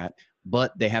doing that,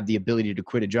 but they have the ability to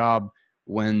quit a job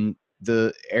when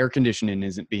the air conditioning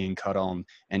isn't being cut on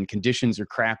and conditions are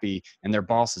crappy and their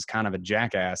boss is kind of a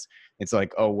jackass. It's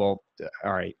like, oh, well,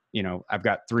 all right, you know, I've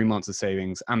got 3 months of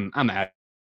savings. I'm out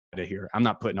of here. I'm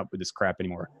not putting up with this crap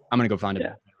anymore. I'm going to go find a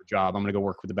better job. I'm going to go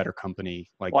work with a better company.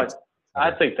 Like, well,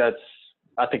 I think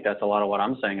that's a lot of what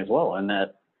I'm saying as well. And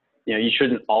that, you know, you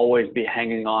shouldn't always be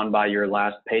hanging on by your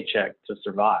last paycheck to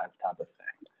survive type of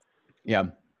thing. Yeah.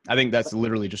 I think that's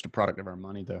literally just a product of our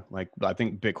money though. Like, I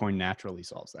think Bitcoin naturally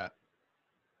solves that.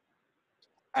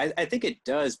 I think it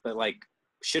does, but like,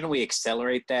 shouldn't we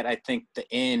accelerate that? I think the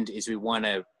end is we want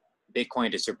Bitcoin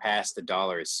to surpass the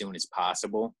dollar as soon as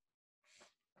possible.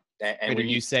 And are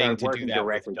you saying to do that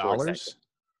with dollars?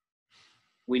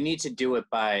 We need to do it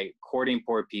by courting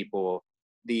poor people.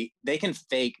 They can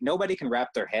fake. Nobody can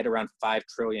wrap their head around $5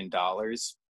 trillion.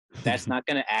 That's not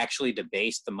going to actually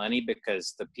debase the money,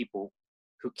 because the people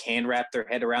who can wrap their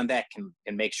head around that can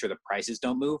make sure the prices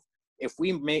don't move. If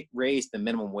we raise the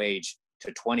minimum wage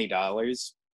to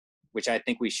 $20, which I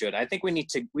think we should, I think we need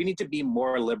to be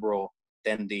more liberal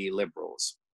than the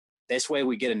liberals. This way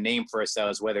we get a name for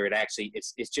ourselves, whether it actually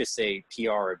it's just a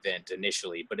PR event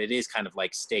initially, but it is kind of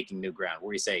like staking new ground,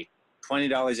 where you say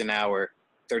 $20 an hour,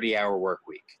 30-hour work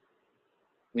week.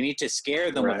 We need to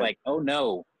scare them with like, oh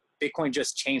no, Bitcoin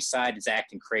just changed sides, it's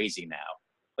acting crazy now.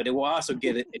 But it will also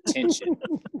get attention,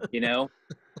 you know?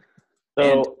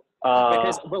 So,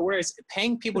 but whereas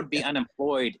paying people to be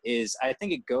unemployed is, I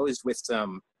think it goes with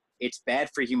it's bad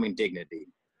for human dignity.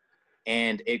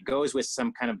 And it goes with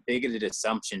some kind of bigoted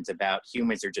assumptions about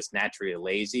humans are just naturally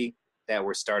lazy that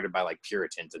were started by like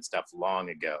Puritans and stuff long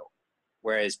ago.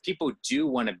 Whereas people do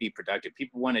want to be productive.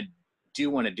 People do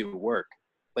want to do work,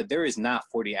 but there's not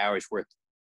 40 hours worth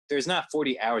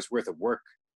of work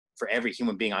for every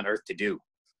human being on earth to do.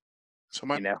 So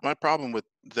my problem with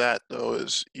that though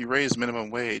is you raise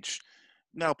minimum wage.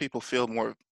 Now people feel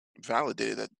more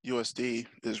validated that USD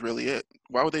is really it.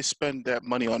 Why would they spend that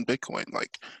money on Bitcoin?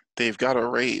 Like, they've got a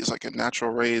raise, like a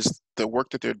natural raise. The work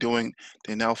that they're doing,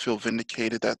 they now feel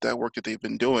vindicated that that work that they've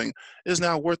been doing is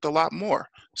now worth a lot more.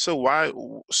 So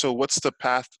what's the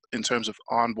path in terms of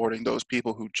onboarding those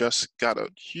people who just got a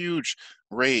huge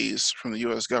raise from the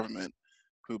US government,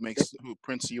 who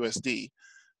prints USD,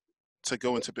 to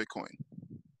go into Bitcoin?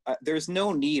 There's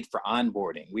no need for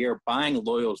onboarding. We are buying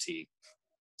loyalty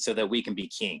so that we can be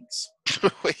kings.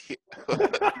 Wait. You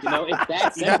know, it's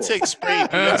that simple. You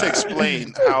have to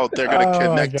explain how they're going to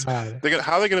connect.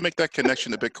 How they're going to make that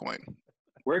connection to Bitcoin.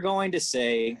 We're going to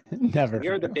say, Never. We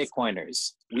are the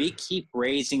Bitcoiners. We keep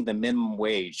raising the minimum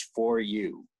wage for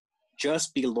you.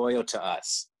 Just be loyal to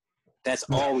us. That's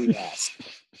all we ask.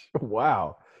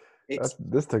 Wow.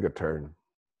 This took a turn.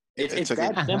 It's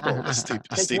that simple.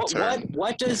 A steep turn.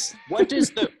 What do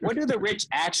the rich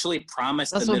actually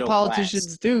promise That's the middle what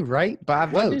politicians do, right? Buy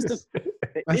votes.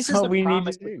 This is the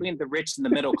promise between the rich and the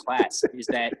middle class, is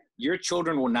that your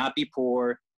children will not be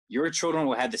poor. Your children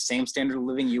will have the same standard of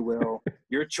living you will.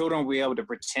 Your children will be able to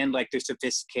pretend like they're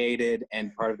sophisticated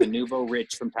and part of the nouveau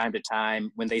rich from time to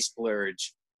time when they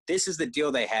splurge. This is the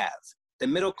deal they have. The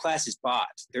middle class is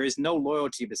bought. There is no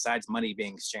loyalty besides money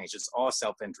being exchanged. It's all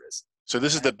self-interest. So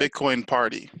this is the Bitcoin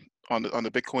party. On the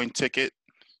Bitcoin ticket,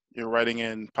 you're writing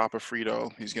in Papa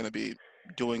Frito. He's going to be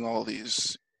doing all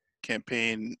these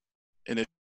campaign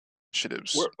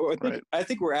initiatives. I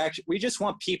think we just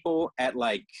want people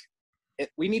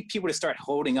we need people to start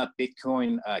holding up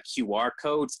Bitcoin QR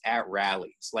codes at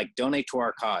rallies, like donate to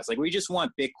our cause. Like, we just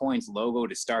want Bitcoin's logo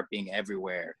to start being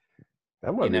everywhere.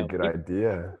 That might be a good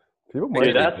idea. People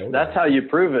might. That's how you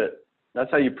prove it. That's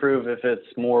how you prove if it's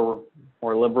more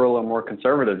liberal or more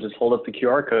conservative. Just hold up the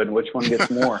QR code. Which one gets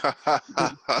more?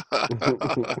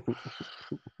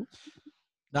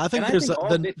 Now, I think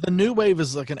the new wave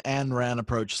is like an Ayn Rand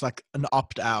approach. It's like an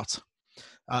opt-out.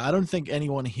 I don't think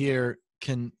anyone here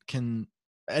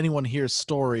anyone here's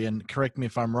story, and correct me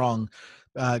if I'm wrong,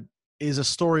 is a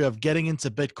story of getting into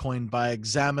Bitcoin by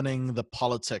examining the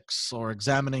politics or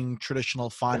examining traditional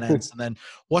finance, and then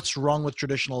what's wrong with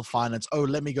traditional finance? Oh,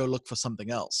 let me go look for something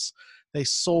else. They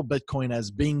saw Bitcoin as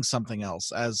being something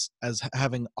else, as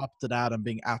having opted out and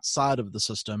being outside of the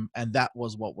system, and that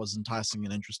was what was enticing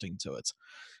and interesting to it.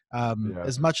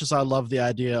 As much as I love the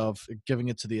idea of giving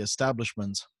it to the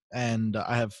establishment, and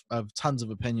I have tons of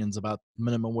opinions about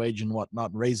minimum wage and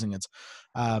whatnot, raising it.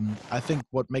 I think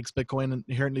what makes Bitcoin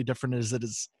inherently different is that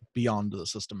it's beyond the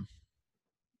system.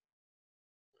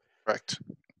 Correct.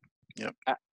 Yep.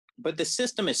 But the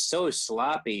system is so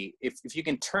sloppy. If you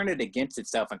can turn it against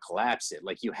itself and collapse it,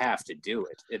 like, you have to do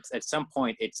it. It's at some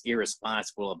point it's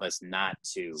irresponsible of us not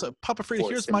to. So, Papa Frida,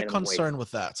 force here's the my minimum wage. concern with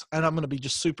that, and I'm going to be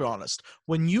just super honest.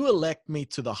 When you elect me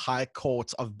to the High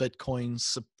Court of Bitcoin's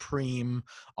supreme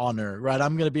honor, right?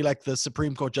 I'm going to be like the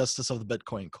Supreme Court Justice of the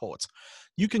Bitcoin Court.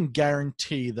 You can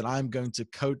guarantee that I'm going to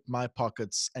coat my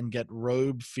pockets and get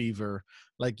robe fever,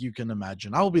 like you can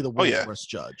imagine. I will be the world's worst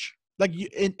judge. Like,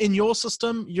 in your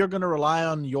system, you're going to rely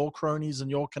on your cronies and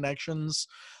your connections.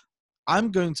 I'm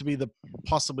going to be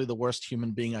possibly the worst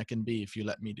human being I can be if you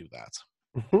let me do that.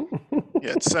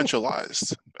 Yeah, it's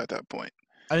centralized at that point.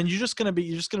 I mean, you're just gonna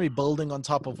be building on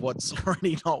top of what's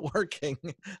already not working.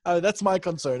 That's my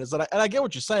concern. Is that I get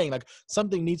what you're saying. Like,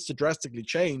 something needs to drastically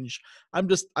change. I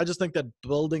just think that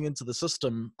building into the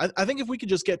system. I think if we could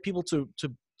just get people to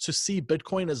see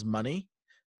Bitcoin as money,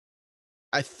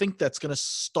 I think that's going to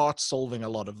start solving a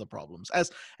lot of the problems.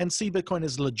 And see Bitcoin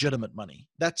as legitimate money.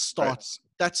 That starts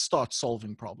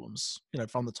solving problems,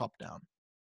 from the top down.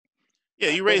 Yeah,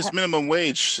 you raise minimum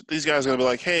wage, these guys are gonna be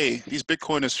like, "Hey, these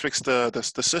Bitcoiners fixed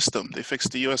the system. They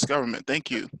fixed the U.S. government. Thank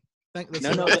you."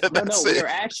 No. We are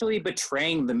actually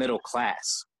betraying the middle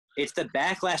class. It's the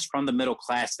backlash from the middle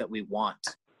class that we want.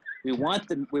 We want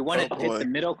to pit the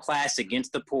middle class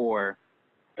against the poor.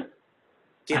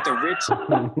 Get the rich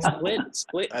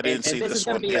split. I didn't see this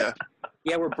one. Yeah,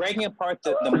 we're breaking apart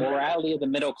the morality of the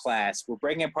middle class. We're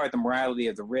breaking apart the morality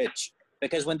of the rich,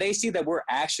 because when they see that we're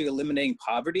actually eliminating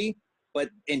poverty, but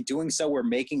in doing so we're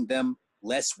making them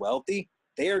less wealthy,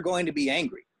 they are going to be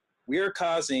angry. We are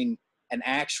causing an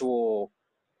actual,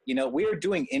 we are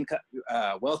doing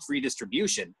wealth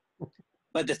redistribution.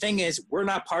 But the thing is, we're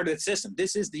not part of the system.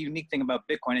 This is the unique thing about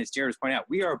Bitcoin, as Jared was pointing out.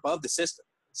 We are above the system,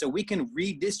 so we can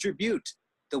redistribute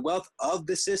the wealth of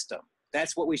the system.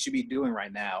 That's what we should be doing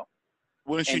right now.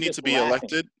 Wouldn't you need to be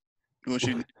elected? You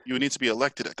would need to be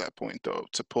elected at that point, though,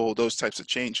 to pull those types of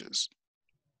changes.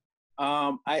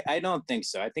 I don't think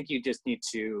so. I think you just need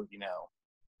to,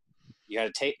 you got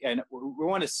to take, and we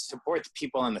want to support the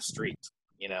people on the street,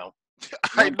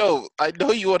 I know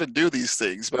you want to do these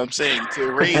things, but I'm saying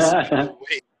to raise minimum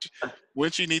wage,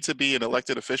 wouldn't you need to be an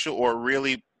elected official or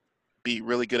really be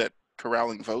really good at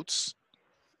corralling votes?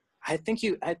 I think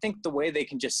the way they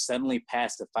can just suddenly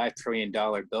pass the $5 trillion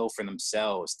bill for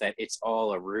themselves, that it's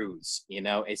all a ruse.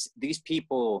 It's these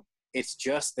people, it's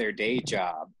just their day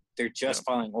job. They're just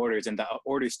following orders, and the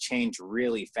orders change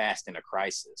really fast in a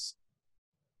crisis.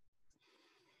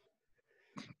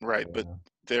 Right, but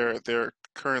they're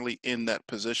currently in that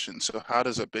position. So how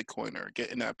does a Bitcoiner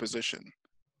get in that position?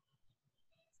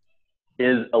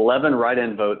 Is 11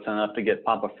 write-in votes enough to get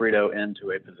Papa Frito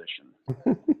into a position?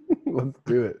 Let's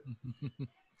do it.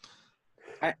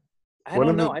 I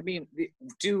don't know. I mean,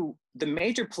 the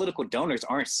major political donors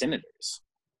aren't senators.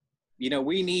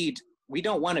 We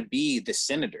don't want to be the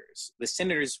senators. The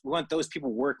senators, we want those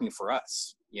people working for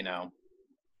us.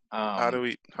 How do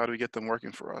we get them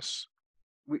working for us?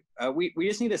 We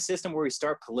just need a system where we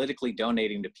start politically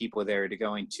donating to people that are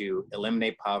going to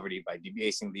eliminate poverty by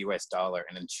debasing the U.S. dollar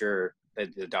and ensure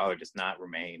that the dollar does not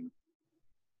remain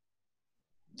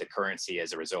the currency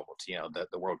as a result,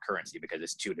 the world currency, because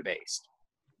it's too debased.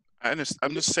 I'm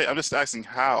just asking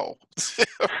how.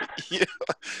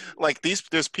 Like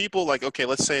there's people like, okay,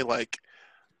 let's say like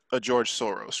a George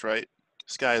Soros, right?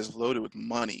 This guy is loaded with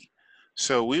money.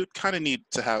 So we would kind of need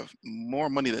to have more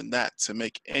money than that to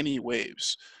make any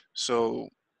waves. So,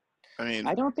 I mean,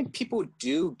 I don't think people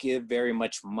do give very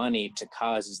much money to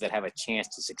causes that have a chance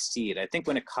to succeed. I think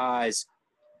when a cause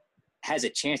has a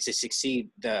chance to succeed,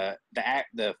 the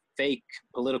fake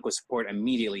political support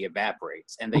immediately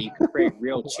evaporates, and that you can create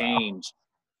real change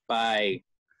by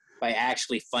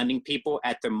actually funding people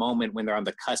at the moment when they're on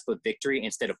the cusp of victory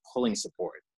instead of pulling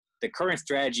support. The current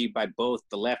strategy by both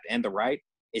the left and the right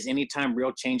is anytime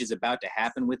real change is about to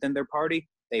happen within their party,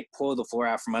 they pull the floor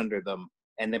out from under them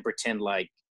and then pretend like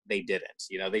they didn't.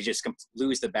 They just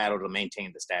lose the battle to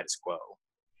maintain the status quo.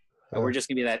 But we're just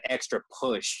gonna be that extra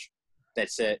push that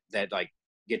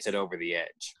gets it over the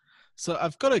edge. So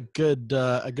I've got a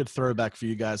good throwback for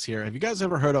you guys here. Have you guys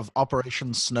ever heard of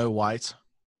Operation Snow White?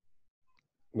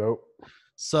 Nope.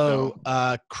 So,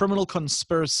 criminal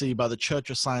conspiracy by the Church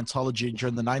of Scientology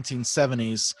during the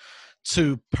 1970s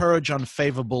to purge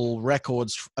unfavorable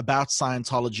records about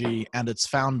Scientology and its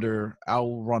founder,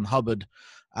 L. Ron Hubbard,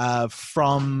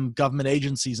 from government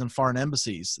agencies and foreign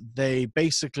embassies. They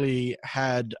basically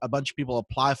had a bunch of people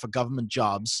apply for government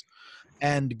jobs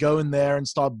and go in there and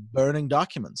start burning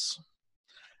documents.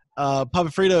 Papa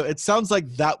Frito, it sounds like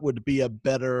that would be a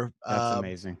better That's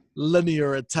amazing.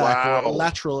 linear attack or Wow.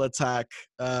 lateral attack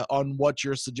on what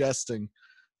you're suggesting.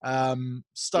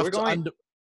 Stuff We're to going-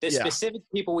 The yeah. specific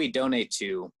people we donate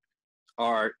to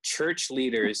are church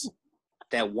leaders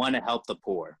that want to help the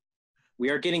poor.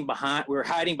 We're hiding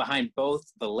behind both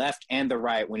the left and the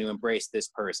right when you embrace this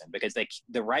person, because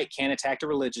the right can't attack a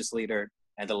religious leader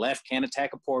and the left can't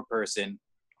attack a poor person,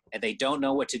 and they don't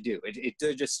know what to do.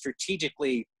 They're just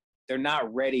strategically, they're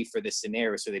not ready for this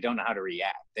scenario, so they don't know how to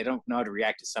react. They don't know how to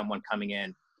react to someone coming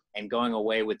in and going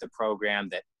away with the program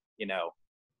that,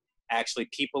 actually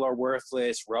people are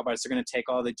worthless, robots are going to take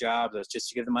all the jobs, let's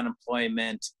just give them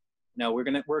unemployment. No, we're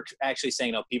actually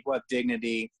saying, no, people have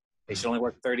dignity. They should only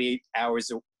work 38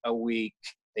 hours a week.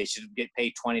 They should get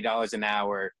paid $20 an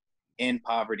hour in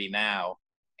poverty now.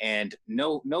 And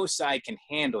no side can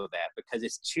handle that because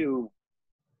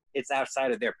it's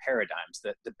outside of their paradigms.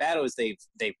 The battles they've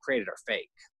created are fake.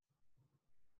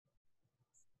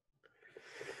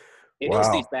 It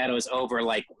is these battles over,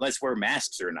 like, let's wear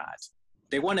masks or not.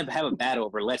 They want to have a battle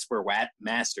over let's wear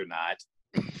masks or not.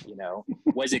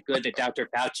 Was it good that Dr.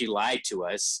 Fauci lied to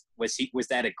us? Was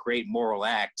that a great moral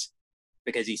act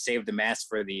because he saved the mask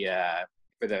for the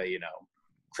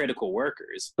critical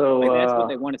workers? So that's what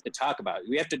they want us to talk about.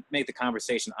 We have to make the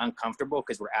conversation uncomfortable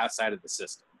because we're outside of the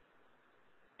system.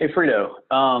 Hey, Frito,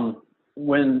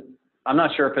 when I'm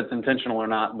not sure if it's intentional or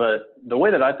not, but the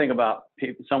way that I think about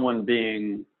someone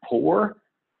being poor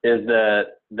is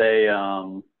that they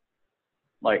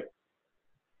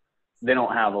they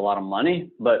don't have a lot of money,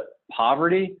 but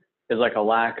poverty is like a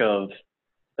lack of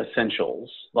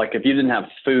essentials. Like if you didn't have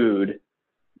food,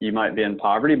 you might be in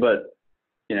poverty, but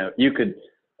you could,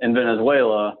 in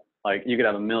Venezuela, like you could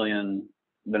have $1 million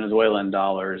Venezuelan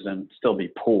dollars and still be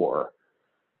poor.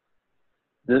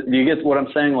 Do you get what I'm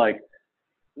saying? Like,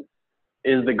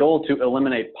 is the goal to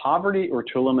eliminate poverty or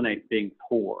to eliminate being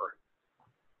poor?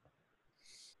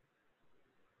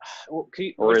 Well,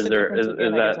 or is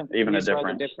that even a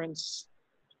difference?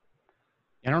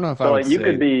 I don't know if so I would you say...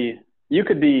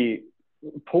 could be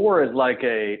poor is like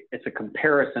it's a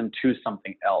comparison to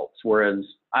something else, whereas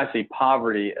I see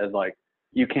poverty as like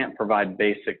you can't provide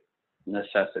basic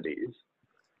necessities.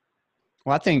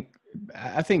 Well,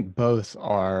 I think both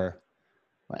are,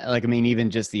 like, I mean, even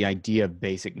just the idea of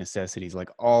basic necessities, like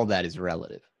all that is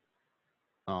relative.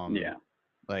 Yeah.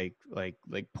 Like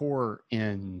poor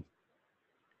in,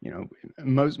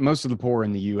 most of the poor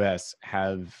in the U.S.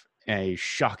 have a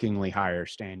shockingly higher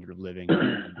standard of living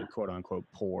than the quote unquote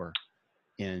poor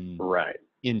in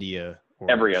India or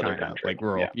every China, other country, like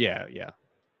rural. Yeah.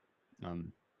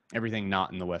 Everything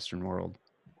not in the Western world.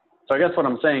 So I guess what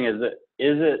I'm saying is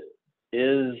that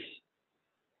is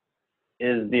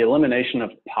the elimination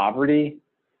of poverty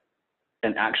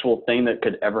an actual thing that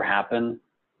could ever happen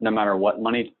no matter what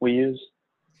money we use?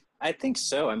 I think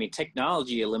so. I mean,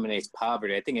 technology eliminates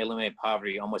poverty. I think it eliminated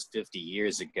poverty almost 50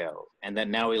 years ago. And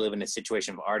then now we live in a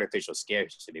situation of artificial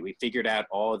scarcity. We figured out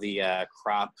all the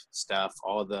crop stuff,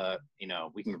 all the,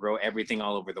 we can grow everything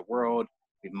all over the world.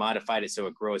 We've modified it so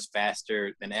it grows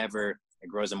faster than ever. It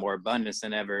grows in more abundance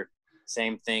than ever.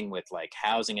 Same thing with like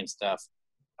housing and stuff.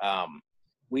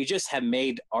 We just have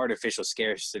made artificial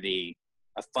scarcity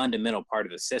a fundamental part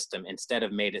of the system instead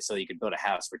of made it so you could build a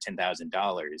house for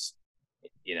 $10,000.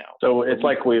 So it's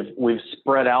like we've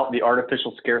spread out the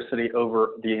artificial scarcity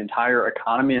over the entire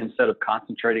economy instead of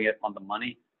concentrating it on the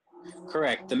money.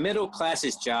 Correct. The middle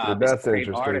class's job is to create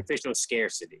artificial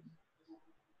scarcity.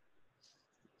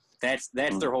 That's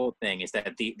their whole thing, is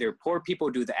that their poor people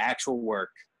do the actual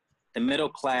work. The middle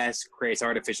class creates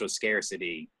artificial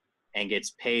scarcity and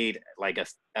gets paid like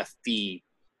a fee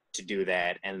to do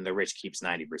that, and the rich keeps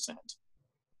 90%.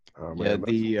 Oh,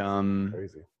 man,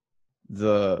 crazy.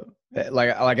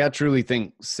 I truly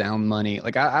think sound money,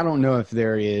 like I don't know if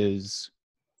there is,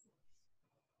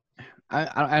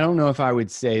 I don't know if I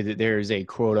would say that there is a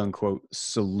quote unquote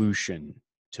solution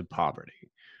to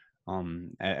poverty,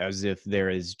 as if there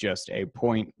is just a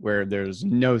point where there's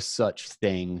no such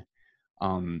thing.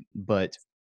 But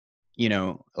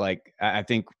I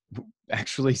think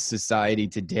actually society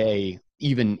today,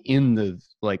 even in the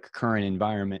current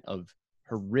environment of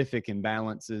horrific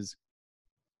imbalances,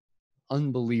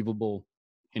 unbelievable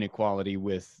inequality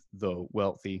with the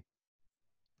wealthy,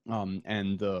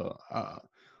 and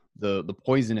the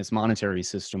poisonous monetary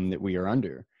system that we are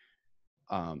under.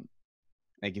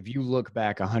 If you look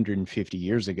back 150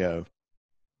 years ago,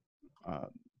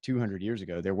 200 years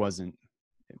ago, there wasn't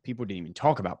people didn't even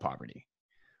talk about poverty.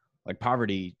 Like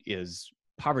poverty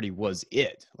was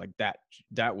it. Like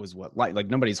that was what, like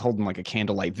nobody's holding like a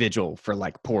candlelight vigil for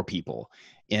like poor people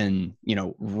in, you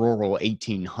know, rural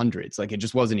 1800s. Like it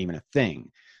just wasn't even a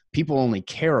thing. People only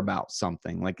care about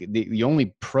something. Like you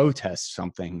only protest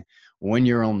something when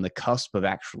you're on the cusp of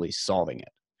actually solving it.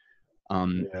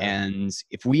 And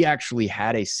if we actually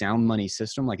had a sound money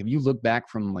system, like if you look back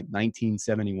from like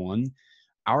 1971,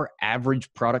 our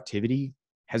average productivity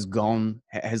has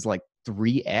like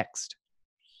 3x'd.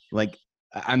 Like,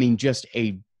 I mean, just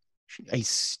a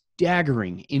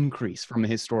staggering increase from a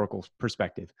historical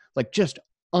perspective, like just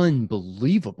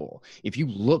unbelievable. If you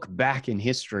look back in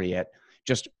history at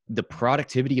just the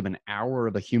productivity of an hour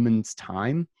of a human's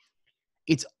time,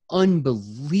 it's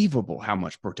unbelievable how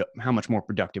much more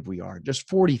productive we are just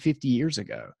 40, 50 years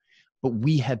ago. But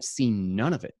we have seen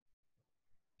none of it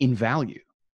in value.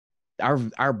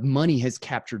 Our money has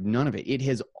captured none of it. It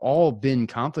has all been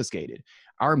confiscated.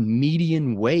 Our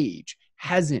median wage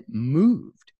hasn't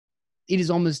moved. It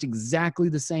is almost exactly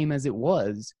the same as it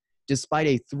was, despite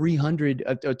a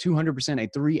 200%, a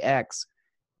 3x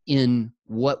in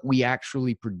what we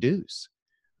actually produce.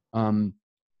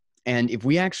 And if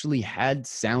we actually had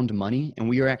sound money and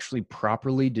we are actually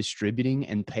properly distributing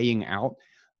and paying out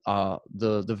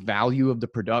the value of the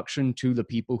production to the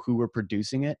people who were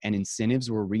producing it, and incentives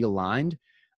were realigned,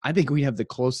 I think we have the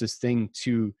closest thing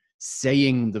to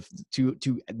saying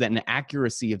to an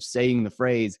accuracy of saying the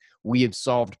phrase "we have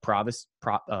solved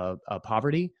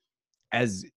poverty"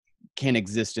 as can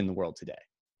exist in the world today.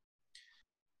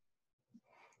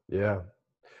 Yeah.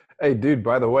 Hey, dude,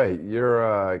 by the way,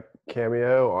 your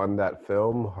cameo on that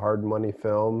film,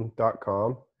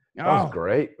 hardmoneyfilm.com. That was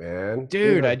great, man.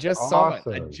 Dude, I just saw it.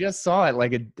 I just saw it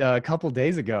like a couple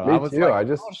days ago. Me I was too. like, I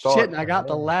just oh saw shit, it and I got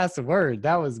the today. last word.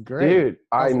 That was great. Dude,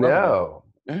 I know.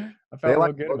 I felt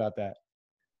real good about that.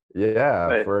 Yeah.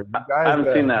 Wait, for you guys I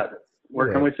haven't seen that.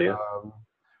 Where can we see it?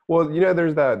 Well, you know,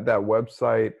 there's that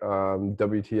website,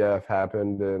 WTF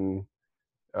happened in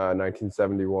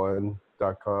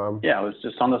 1971.com. Yeah, it was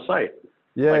just on the site.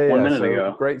 Yeah, like 1 minute so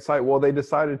ago. Great site. Well, they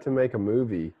decided to make a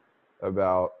movie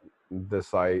about the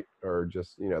site, or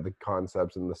just, you know, the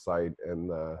concepts in the site, and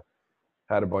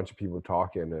had a bunch of people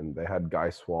talking, and they had Guy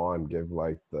Swan give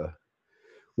like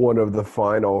one of the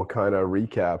final kind of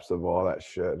recaps of all that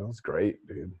shit. It was great,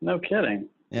 dude. No kidding.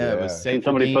 Yeah, it was Can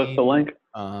somebody post the link?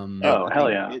 Oh, hell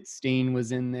yeah. Bitstein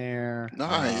was in there.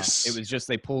 Nice. It was just,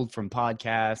 they pulled from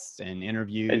podcasts and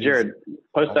interviews. Hey, Jared,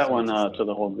 post all that one sorts of to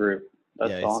the whole group.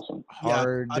 That's it's awesome.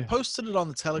 Yeah, I posted it on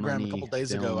the Telegram a couple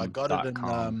days ago. I got it in.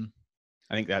 hardmoneyfilm.com.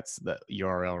 I think that's the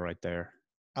URL right there.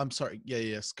 I'm sorry. Yeah,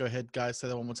 yes. Go ahead, guys. Say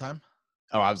that one more time.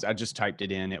 Oh, I just typed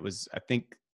it in. It was, I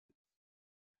think.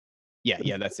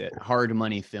 Yeah, that's it.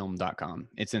 hardmoneyfilm.com.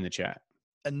 It's in the chat.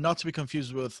 And not to be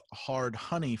confused with Hard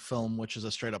Honey Film, which is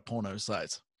a straight up porno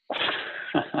site.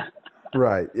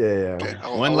 Right. Yeah. Okay, One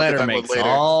I'll look at letter that makes one later.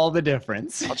 all the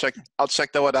difference. I'll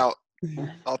check that one out.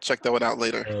 I'll check that one out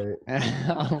later.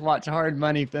 I'll watch Hard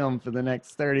Money Film for the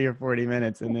next 30 or 40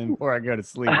 minutes, and then before I go to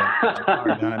sleep, I'll watch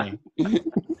Hard Honey.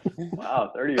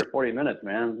 Wow, 30 or 40 minutes,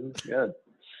 man. That's good.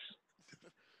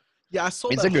 Yeah, I saw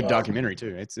it's that a good documentary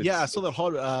too. It's I saw that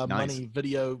Hard nice. Money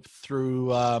video through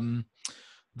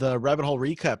the Rabbit Hole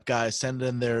Recap guys send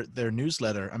in their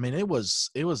newsletter. I mean, it was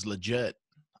legit.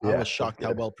 I was shocked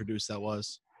how well produced that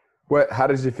was. How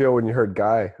did you feel when you heard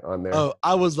Guy on there? Oh,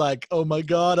 I was like, oh my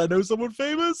God, I know someone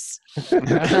famous. It's like,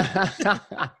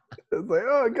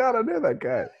 oh God, I know that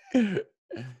guy.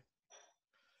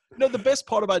 No, the best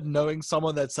part about knowing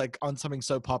someone that's like on something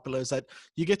so popular is that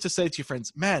you get to say to your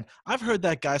friends, man, I've heard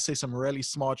that guy say some really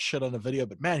smart shit on a video,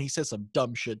 but man, he says some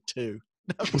dumb shit too.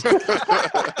 Just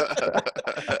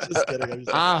kidding.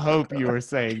 I hope you were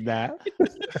saying that.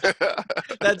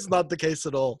 That's not the case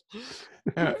at all.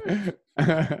 Yeah,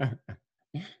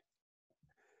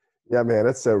 man,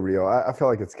 it's so real. I feel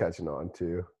like it's catching on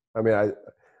too. I mean,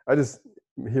 I just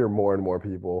hear more and more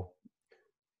people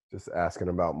just asking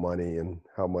about money and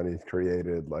how money's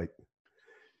created. Like,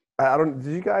 did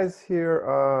you guys hear,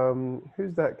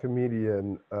 who's that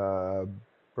comedian?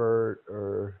 Bert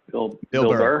or Bill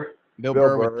Burr? Bill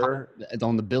Burr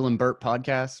on the Bill and Bert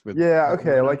podcast.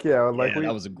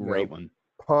 That was a great one.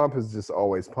 Pomp is just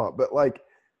always pomp, but like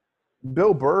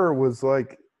Bill Burr was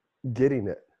like getting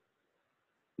it,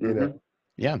 you know?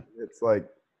 Yeah, it's like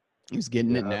he was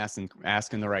getting it and asking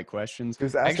the right questions. He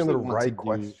was asking the right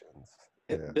questions.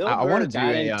 Yeah. I want to do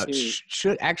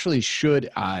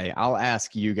I'll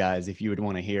ask you guys if you would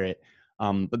want to hear it.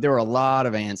 But there were a lot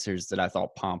of answers that I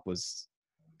thought Pomp was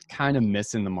kind of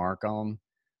missing the mark on.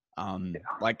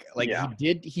 Like Yeah.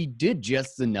 he did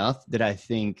just enough that I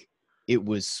think it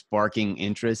was sparking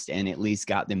interest and at least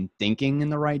got them thinking in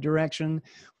the right direction.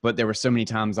 But there were so many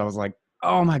times I was like,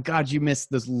 oh my God, you missed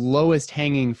this lowest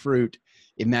hanging fruit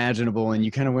imaginable. And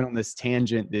you kind of went on this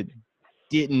tangent that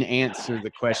didn't answer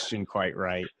the question quite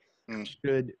right. Mm.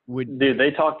 Dude,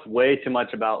 they talked way too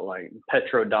much about like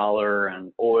petrodollar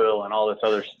and oil and all this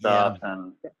other stuff.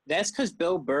 And That's because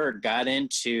Bill Burr got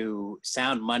into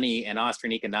sound money and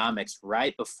Austrian economics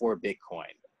right before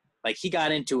Bitcoin. Like he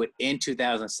got into it in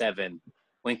 2007,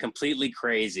 went completely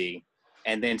crazy,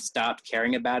 and then stopped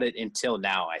caring about it until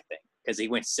now, I think, because he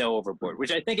went so overboard,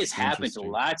 which I think has happened to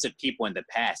Interesting. lots of people in the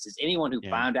past. Is anyone who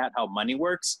Yeah. found out how money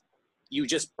works, you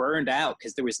just burned out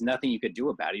because there was nothing you could do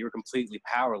about it. You were completely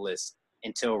powerless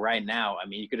until right now. I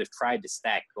mean, you could have tried to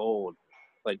stack gold,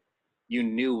 but you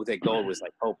knew that gold was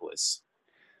like hopeless.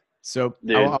 So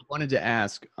Dude. I wanted to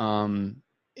ask,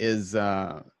 is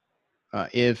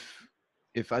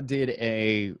if I did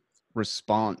a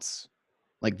response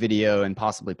like video and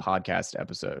possibly podcast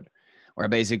episode, where I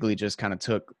basically just kind of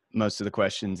took most of the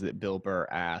questions that Bill Burr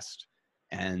asked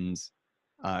and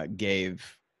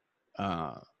gave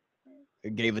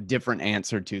a different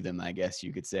answer to them, I guess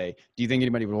you could say. Do you think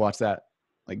anybody would watch that?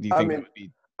 Like, do you I think mean, that would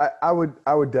be?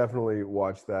 I would definitely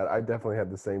watch that. I definitely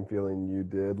had the same feeling you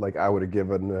did. Like I would have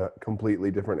given a completely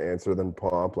different answer than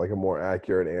Pomp, like a more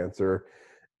accurate answer.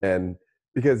 And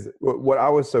because what I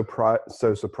was so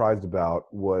surprised about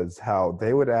was how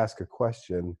they would ask a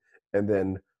question and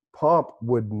then Pomp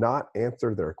would not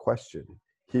answer their question.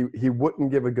 He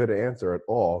wouldn't give a good answer at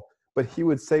all, but he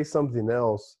would say something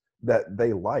else that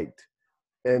they liked.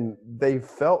 And they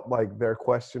felt like their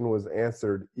question was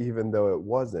answered even though it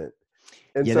wasn't.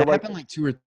 And Yeah, so that like happened like 2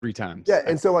 or 3 times. yeah,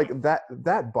 and so like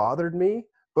that bothered me,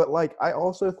 but like I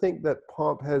also think that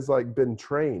Pomp has like been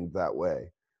trained that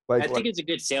way. I think it's a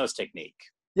good sales technique.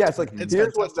 yeah, it's like It's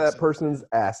here's what fantastic that sales. person's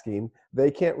asking. They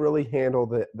can't really handle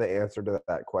the answer to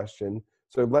that question.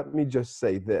 So let me just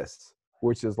say this,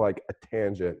 which is like a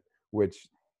tangent, which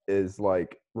is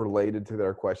like related to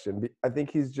their question. I think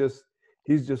he's just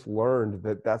learned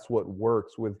that that's what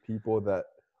works with people that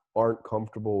aren't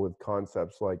comfortable with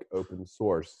concepts like open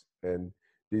source and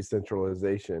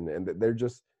decentralization, and that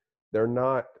they're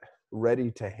not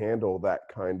ready to handle that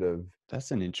kind of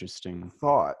That's an interesting.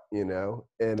 thought, you know.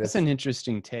 And That's it's an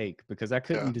interesting take because I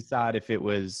couldn't Yeah. decide if it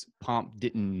was Pomp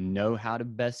didn't know how to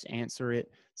best answer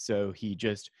it, so he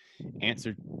just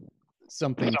answered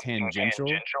something tangential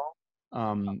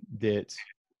that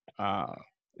uh,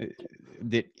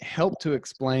 that helped to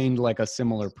explain like a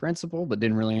similar principle, but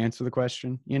didn't really answer the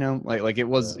question. You know, like it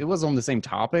was on the same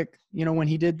topic. You know, when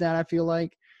he did that, I feel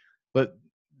like, but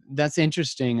that's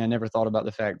interesting. I never thought about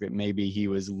the fact that maybe he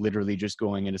was literally just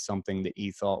going into something that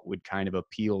he thought would kind of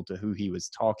appeal to who he was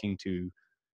talking to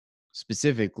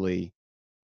specifically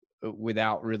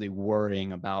without really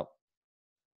worrying about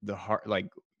the heart, like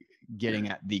getting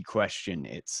at the question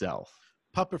itself.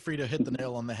 Papa Frida hit the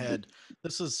nail on the head.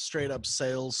 This is straight up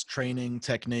sales training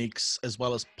techniques as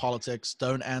well as politics.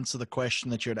 Don't answer the question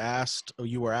that you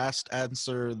were asked.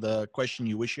 Answer the question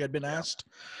you wish you had been asked.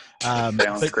 Stay on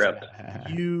But script.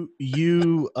 you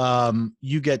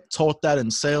get taught that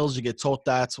in sales. You get taught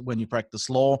that when you practice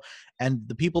law. And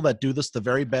the people that do this the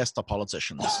very best are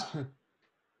politicians.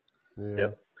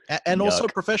 yeah. And also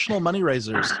Yuck. professional money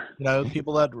raisers. You know,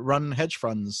 people that run hedge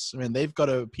funds. I mean, they've got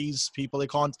to appease people. They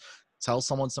can't tell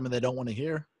someone something they don't want to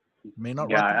hear. May not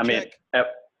Yeah, write them I a mean, check.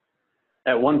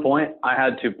 at one point I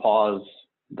had to pause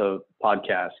the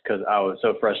podcast because I was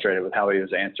so frustrated with how he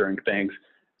was answering things.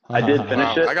 I did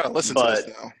finish Wow, it, I gotta listen to but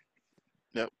this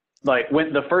now. like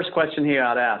when the first question he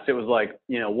got asked, it was like,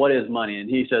 you know, what is money? And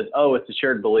he says, oh, it's a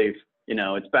shared belief. You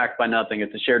know, it's backed by nothing.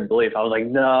 It's a shared belief. I was like,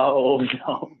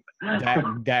 no.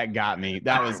 That got me.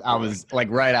 I was like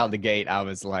right out the gate. I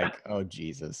was like, oh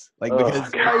Jesus! Like Oh,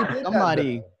 because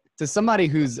God. to somebody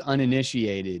who's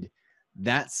uninitiated,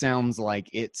 that sounds like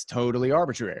it's totally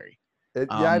arbitrary. Yeah,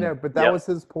 I know, but that Yep. was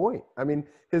his point. I mean,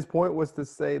 his point was to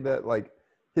say that like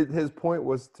his point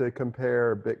was to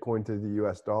compare Bitcoin to the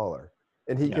US dollar.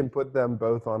 And he Yeah. can put them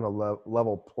both on a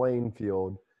level playing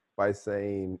field by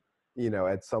saying, you know,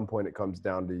 at some point it comes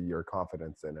down to your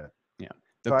confidence in it. Yeah.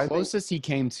 So The I think- closest he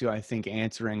came to, I think,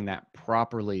 answering that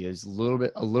properly is a little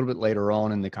bit later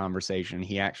on in the conversation.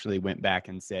 He actually went back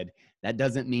and said, that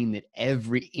doesn't mean that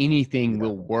anything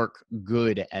will work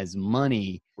good as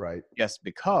money Right. just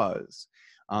because,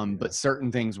 but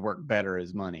certain things work better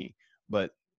as money.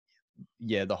 But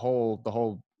yeah, the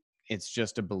whole, it's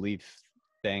just a belief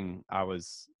thing. I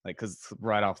was like, cause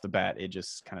right off the bat, it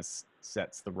just kind of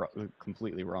sets the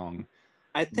completely wrong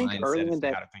I think mindset early as in to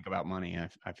that how to think about money.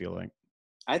 I feel like.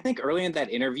 I think early in that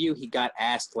interview, he got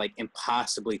asked like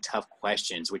impossibly tough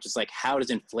questions, which is like, how does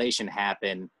inflation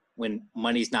happen when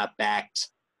money's not backed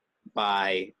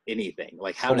by anything?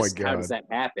 Like, Oh my how does God. that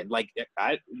happen? Like,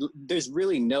 there's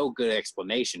really no good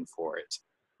explanation for it.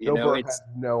 You Bill know, Burr it's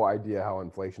had no idea how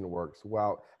inflation works.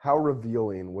 Wow, how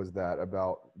revealing was that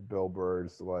about Bill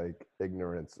Burr's like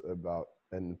ignorance about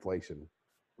inflation?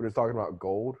 We're just talking about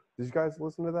gold. Did you guys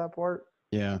listen to that part?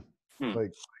 Yeah,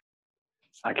 Like,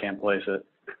 I can't place it.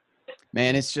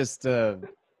 man, it's just. I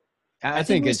think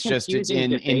think he was it's just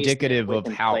confusing debasement indicative with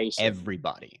of how inflation.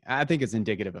 everybody. I think it's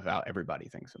indicative of how everybody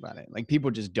thinks about it. Like people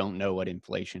just don't know what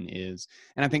inflation is,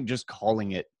 and I think just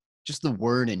calling it, just the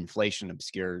word inflation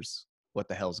obscures what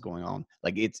the hell's going on.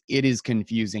 Like it is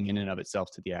confusing in and of itself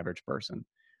to the average person.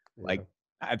 yeah. Like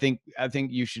I think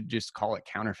you should just call it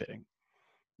counterfeiting.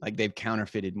 Like they've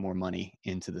counterfeited more money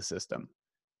into the system.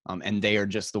 And they are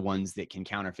just the ones that can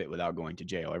counterfeit without going to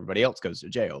jail. Everybody else goes to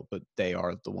jail, but they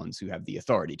are the ones who have the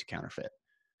authority to counterfeit.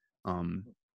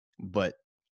 But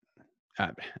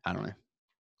I don't know.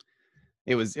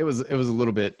 It was a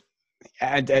little bit.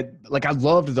 Like I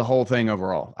loved the whole thing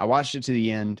overall. I watched it to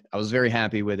the end. I was very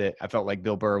happy with it. I felt like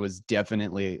Bill Burr was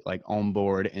definitely like on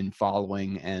board and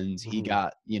following, and he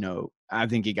got, I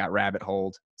think he got rabbit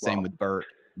holed. Same Wow. with Bert.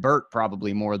 Bert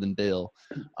probably more than Bill.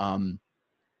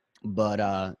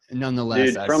 But nonetheless,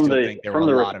 Dude, I from still the- think there from were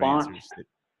a the lot response- of answers that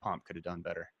Pomp could have done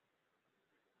better.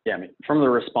 Yeah, I mean, from the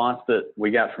response that we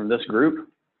got from this group,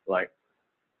 like,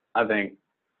 I think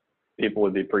people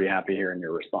would be pretty happy hearing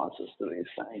your responses to these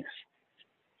things.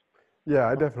 Yeah,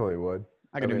 I definitely would.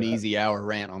 I could do an mean, easy hour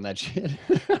rant on that shit.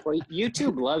 well,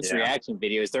 YouTube loves Yeah. reaction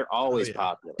videos. They're always yeah.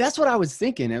 popular. That's what I was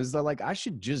thinking. It was like I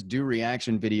should just do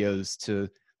reaction videos to,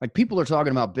 like, people are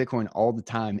talking about Bitcoin all the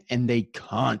time and they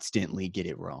constantly get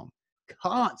it wrong.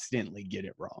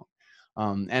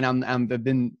 And I've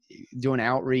been doing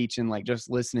outreach and like just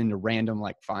listening to random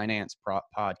like finance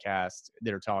podcasts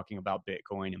that are talking about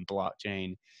Bitcoin and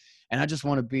blockchain. And I just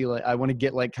want to be like, I want to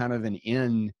get like kind of an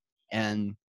in,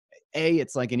 and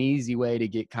it's like an easy way to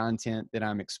get content that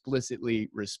I'm explicitly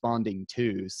responding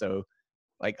to. So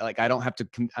like I don't have to,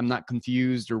 I'm not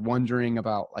confused or wondering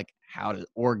about like how to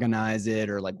organize it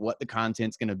or like what the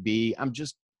content's going to be. I'm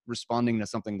just responding to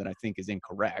something that I think is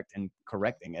incorrect and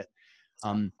correcting it.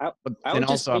 But I then would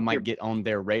just also I pick might your- get on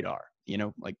their radar,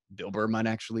 like Bill Burr might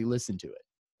actually listen to it.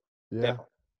 yeah.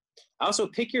 Also,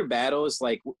 pick your battles.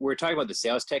 Like we're talking about the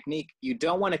sales technique. You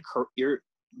don't want to.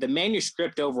 The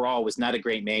manuscript overall was not a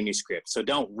great manuscript, so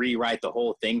don't rewrite the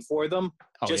whole thing for them.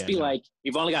 Oh, Just yeah, be no. like,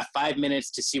 you've only got 5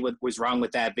 minutes to see what was wrong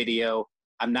with that video.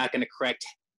 I'm not going to correct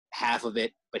half of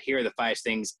it, but here are the 5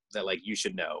 things that like you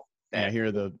should know. Yeah, here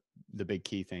are the big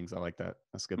key things. I like that.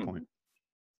 That's a good point.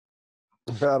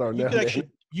 I don't know. man.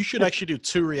 You should actually do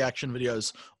 2 reaction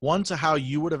videos. One to how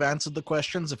you would have answered the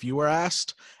questions if you were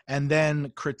asked, and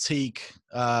then critique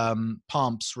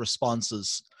Pomp's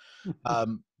responses.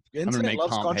 I'm gonna Internet make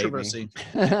loves Pomp hate me. controversy.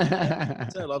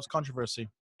 Internet loves controversy.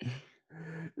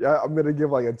 Yeah, I'm gonna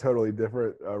give like a totally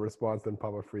different response than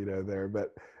Papa Frito there,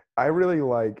 but I really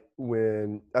like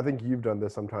when, I think you've done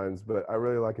this sometimes, but I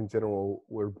really like in general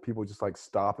where people just like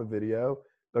stop a video.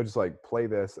 They'll just like play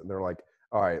this and they're like,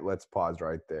 all right, let's pause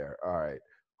right there. All right,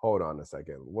 hold on a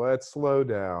second. Let's slow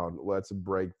down. Let's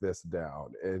break this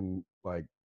down. And like,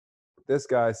 this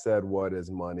guy said, what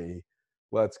is money?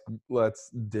 Let's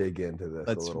dig into this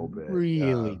Let's a little bit.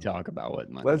 really talk about what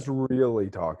money. Let's really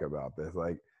talk about this.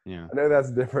 Like, Yeah. I know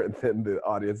that's different than the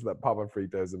audience that Papa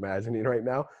Frito is imagining right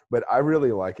now, but I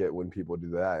really like it when people do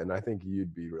that, and I think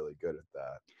you'd be really good at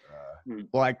that.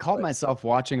 Well, I caught myself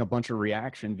watching a bunch of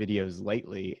reaction videos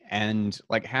lately, and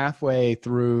like halfway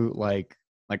through like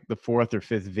the 4th or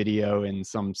 5th video in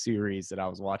some series that I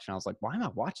was watching, I was like, why am I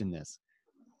watching this?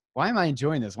 Why am I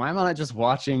enjoying this? Why am I not just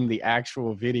watching the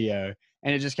actual video?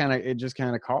 And it just kind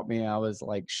of caught me. I was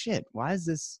like, shit, why is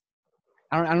this?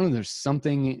 I don't know. There's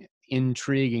something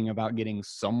intriguing about getting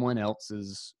someone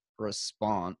else's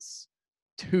response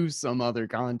to some other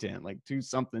content, like to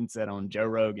something said on Joe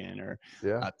Rogan or,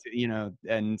 Yeah.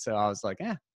 and so I was like,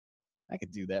 I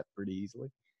could do that pretty easily.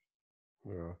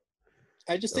 Yeah.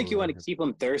 I just think you want to keep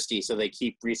them thirsty so they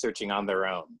keep researching on their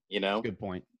own, Good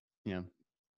point. Yeah.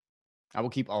 I will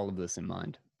keep all of this in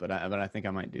mind, but I think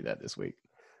I might do that this week.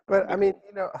 But I mean,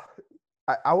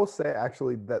 I will say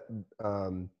actually that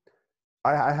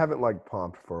I haven't liked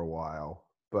Pomp for a while,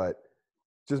 but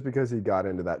just because he got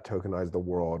into that tokenize the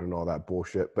world and all that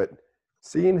bullshit. But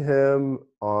seeing him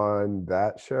on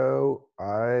that show,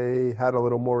 I had a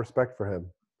little more respect for him.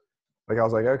 Like I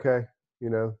was like, okay,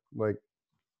 like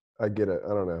I get it. I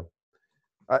don't know.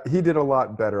 He did a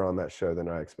lot better on that show than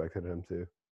I expected him to.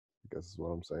 I guess is what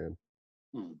I'm saying.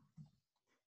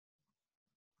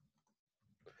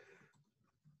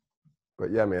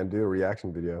 But yeah, man, do a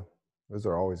reaction video. Those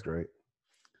are always great.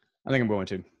 I think I'm going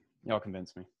to. Y'all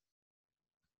convince me.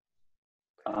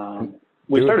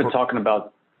 We Do it started for- talking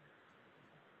about.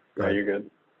 Go No, ahead. you're good.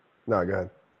 No, go ahead.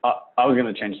 I was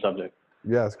going to change subject.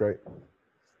 Yeah, that's great.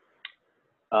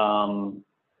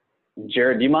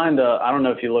 Jared, do you mind? I don't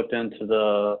know if you looked into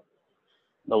the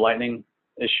lightning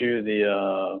issue,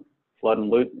 the flood and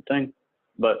loot thing,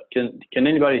 but can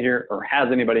anybody here, or has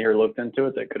anybody here looked into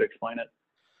it that could explain it?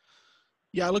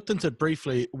 Yeah, I looked into it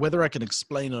briefly. Whether I can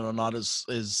explain it or not is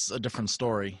a different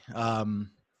story.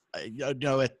 You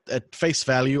know, at face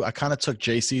value, I kind of took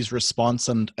JC's response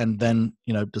and then,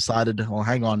 you know, decided, well,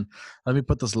 hang on, let me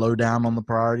put this low down on the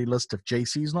priority list. If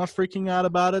JC's not freaking out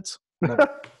about it,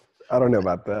 I don't know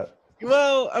about that.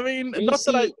 well, I mean,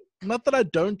 JC not that I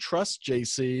don't trust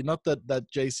JC, not that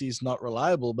JC is not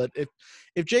reliable, but if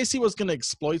JC was going to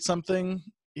exploit something,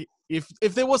 if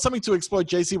there was something to exploit,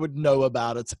 JC would know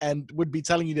about it and would be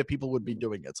telling you that people would be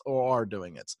doing it or are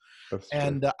doing it. That's true.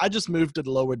 And I just moved it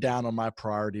lower down on my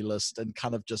priority list and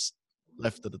kind of just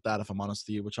left it at that, if I'm honest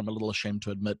with you, which I'm a little ashamed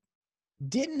to admit.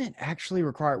 Didn't it actually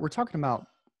require? We're talking about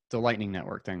the Lightning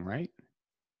Network thing, right?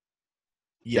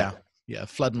 Yeah,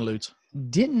 flood and loot.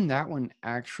 Didn't that one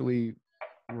actually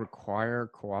require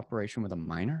cooperation with a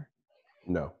minor?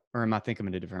 No. Or am I thinking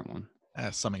of a different one?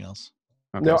 Something else.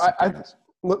 Okay, No, something else.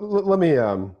 let me,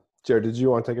 Jared, did you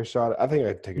want to take a shot? I think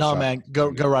I'd take a No, shot. man, go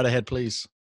right ahead, please.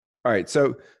 All right.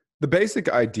 So the basic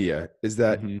idea is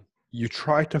that Mhm. you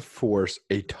try to force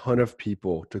a ton of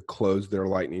people to close their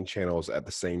Lightning channels at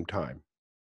the same time.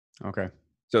 Okay.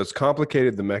 So it's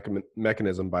complicated, the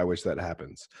mechanism by which that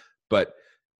happens. But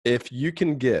if you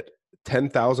can get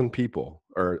 10,000 people,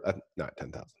 or not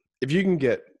 10,000, if you can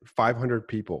get 500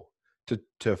 people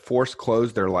to force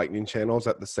close their Lightning channels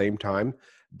at the same time,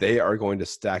 they are going to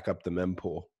stack up the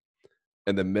mempool.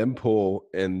 And the mempool,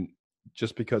 and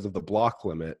just because of the block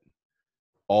limit,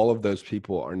 all of those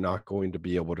people are not going to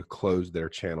be able to close their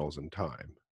channels in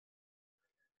time.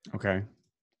 Okay.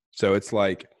 So it's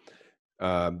like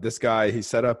this guy, he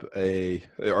set up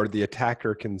the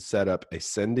attacker can set up a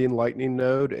sending Lightning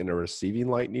node and a receiving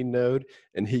Lightning node,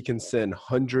 and he can send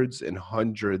hundreds and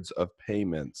hundreds of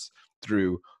payments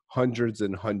through hundreds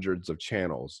and hundreds of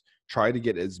channels. Try to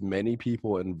get as many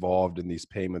people involved in these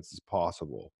payments as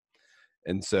possible.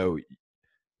 And so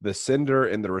the sender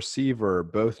and the receiver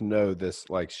both know this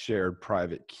like shared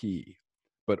private key,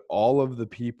 but all of the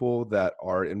people that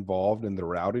are involved in the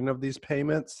routing of these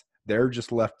payments, they're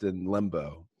just left in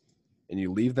limbo, and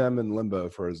you leave them in limbo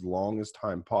for as long as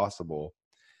time possible.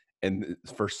 And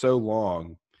for so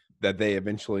long that they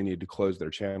eventually need to close their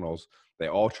channels. They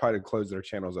all try to close their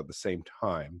channels at the same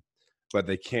time, but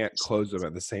they can't close them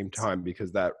at the same time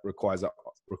because that requires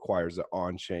an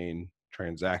on-chain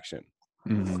transaction.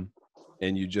 Mm-hmm.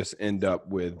 And you just end up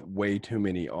with way too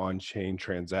many on-chain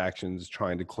transactions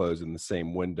trying to close in the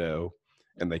same window,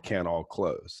 and they can't all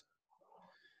close.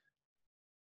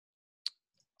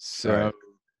 So, Right.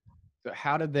 so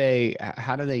how do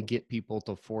they get people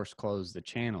to force close the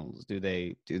channels? Do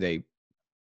they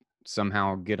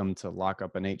somehow get them to lock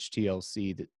up an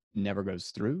HTLC that never goes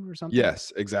through or something?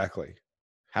 Yes, exactly.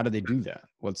 How do they do that?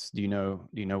 Do you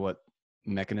know what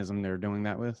mechanism they're doing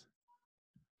that with?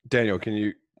 Daniel, can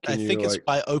you I think it's like,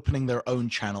 by opening their own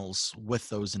channels with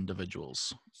those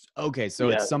individuals. Okay, so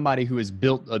Yeah. it's somebody who has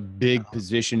built a big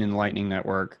position in Lightning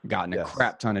Network, gotten a Yes.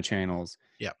 crap ton of channels.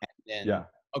 Yep. And then, yeah.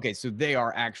 okay, so they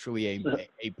are actually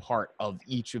a part of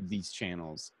each of these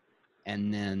channels,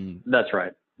 and then That's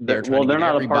right. they're trying to they're get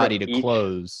not a part everybody of to each.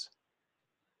 close.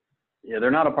 Yeah,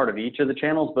 they're not a part of each of the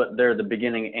channels, but they're the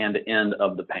beginning and end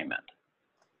of the payment.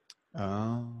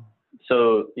 Oh,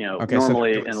 So, okay. So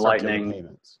normally they're doing in circular Lightning,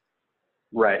 payments.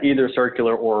 right, either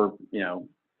circular or,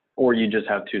 or you just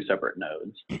have two separate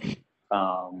nodes.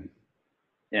 And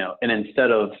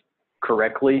instead of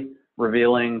correctly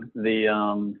revealing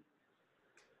the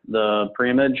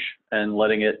preimage and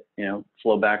letting it,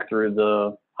 flow back through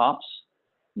the hops,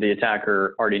 the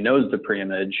attacker already knows the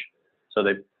preimage, so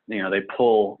they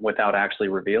pull without actually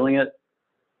revealing it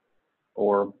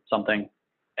or something,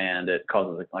 and it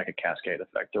causes like a cascade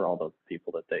effect through all the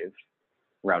people that they've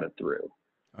routed through.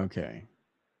 Okay.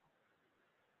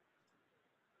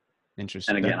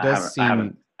 Interesting. And again, That I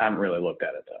haven't really looked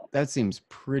at it though. That seems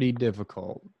pretty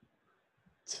difficult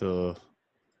to.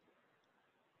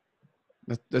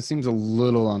 That seems a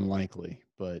little unlikely,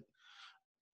 but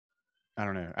I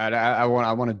don't know. I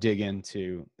want to dig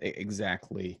into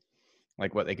exactly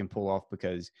like what they can pull off,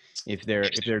 because if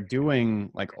they're doing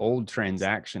like old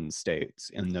transaction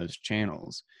states in those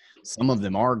channels, some of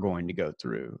them are going to go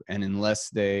through, and unless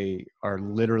they are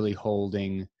literally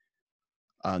holding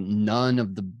none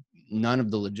of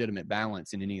the legitimate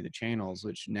balance in any of the channels,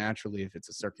 which naturally, if it's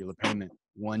a circular payment,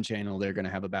 one channel they're going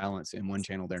to have a balance and one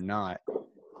channel they're not.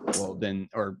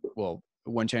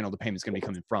 One channel the payment's going to be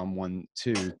coming from, one,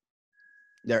 two,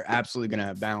 they're absolutely going to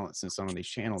have balance in some of these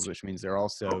channels, which means they're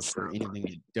also, for anything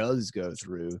that does go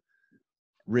through,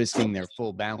 risking their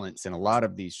full balance in a lot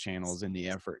of these channels in the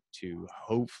effort to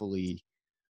hopefully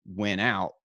win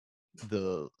out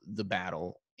the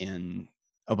battle in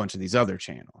a bunch of these other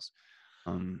channels.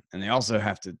 And they also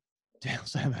have a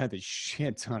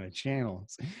shit ton of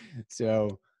channels.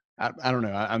 So I don't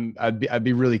know. I'd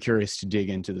be really curious to dig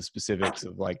into the specifics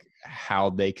of like how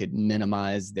they could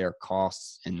minimize their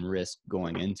costs and risk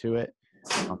going into it,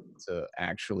 to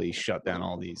actually shut down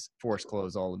force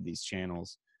close all of these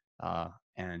channels,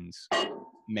 and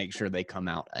make sure they come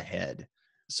out ahead.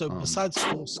 So besides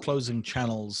force closing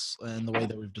channels in the way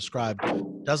that we've described,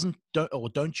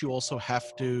 don't you also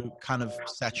have to kind of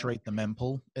saturate the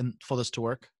mempool for this to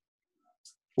work?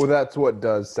 Well, that's what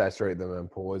does saturate the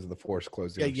mempool, is the force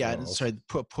closing. Yeah. Sorry,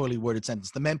 poorly worded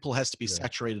sentence. The mempool has to be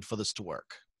saturated for this to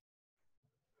work.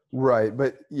 Right,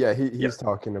 but yeah, he's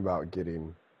talking about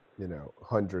getting,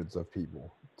 hundreds of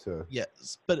people to.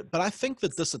 Yes, but I think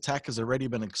that this attack has already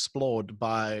been explored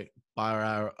by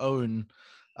our own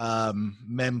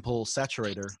mempool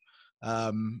saturator.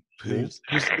 I mean, this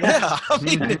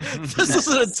is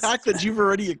an attack that you've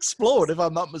already explored, if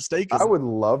I'm not mistaken. I would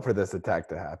love for this attack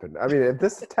to happen. I mean, if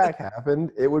this attack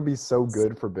happened, it would be so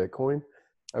good for Bitcoin.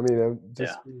 I mean,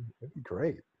 it'd be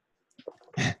great.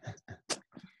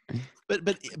 But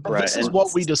this is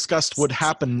what we discussed would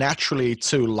happen naturally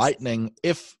to Lightning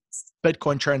if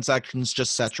Bitcoin transactions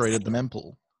just saturated the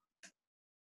mempool.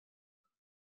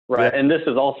 Right, and this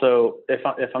is also, if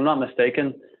I'm not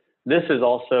mistaken, this is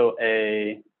also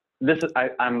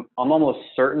I'm almost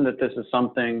certain that this is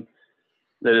something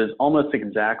that is almost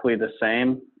exactly the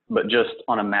same, but just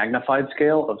on a magnified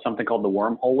scale, of something called the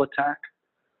wormhole attack,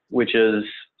 which is,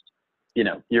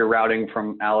 you're routing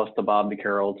from Alice to Bob to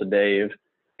Carol to Dave,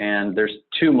 and there's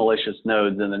two malicious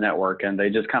nodes in the network, and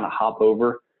they just kind of hop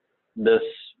over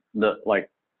like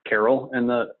Carol in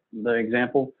the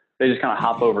example. They just kind of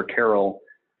hop over Carol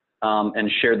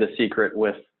and share the secret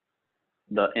with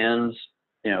the ends,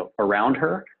 around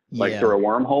her, like through a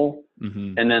wormhole,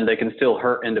 and then they can still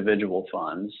hurt individual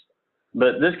funds.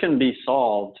 But this can be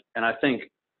solved, and I think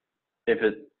I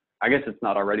guess it's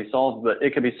not already solved, but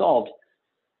it could be solved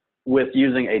with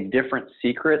using a different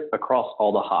secret across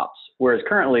all the hops. Whereas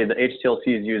currently the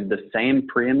HTLCs use the same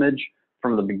preimage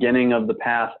from the beginning of the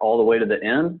path all the way to the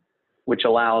end, which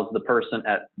allows the person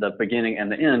at the beginning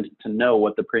and the end to know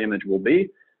what the preimage will be.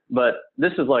 But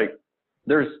this is like,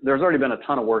 there's already been a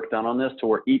ton of work done on this to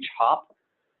where each hop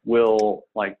will,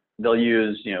 like, they'll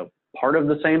use, part of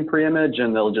the same preimage,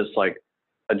 and they'll just like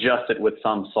adjust it with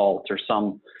some salt or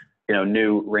some,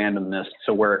 new randomness,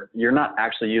 so where you're not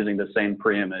actually using the same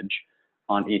preimage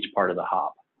on each part of the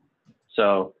hop.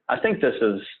 So I think this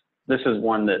is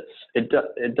one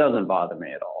it doesn't bother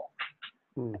me at all.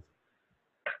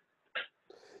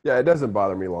 Yeah, it doesn't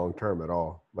bother me long term at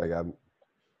all. Like I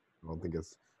don't think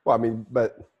it's, well, I mean,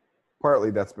 but partly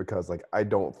that's because like I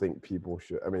don't think people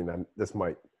should. I mean, this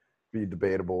might be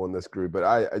debatable in this group, but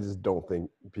I just don't think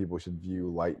people should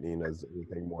view Lightning as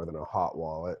anything more than a hot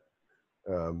wallet.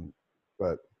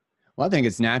 But well, I think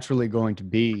it's naturally going to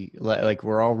be like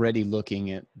we're already looking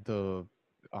at the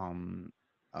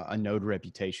node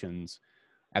reputations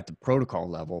at the protocol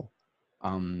level.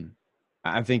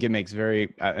 I think it makes very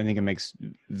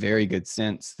good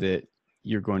sense that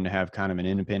you're going to have kind of an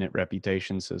independent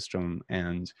reputation system,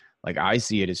 and like I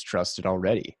see it as trusted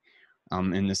already,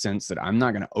 in the sense that I'm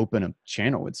not going to open a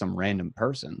channel with some random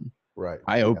person. Right.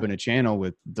 I open a channel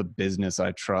with the business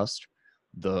I trust,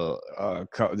 the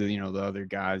other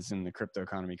guys in the crypto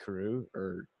economy crew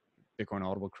or Bitcoin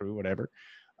Audible crew, whatever.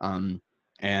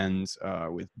 And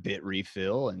with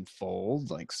Bitrefill and Fold,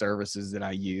 like services that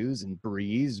I use, and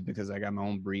Breeze, because I got my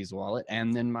own Breeze wallet,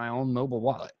 and then my own mobile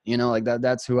wallet, like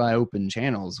that's who I open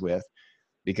channels with,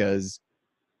 because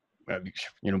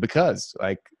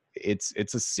like it's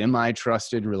a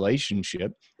semi-trusted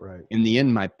relationship. Right. In the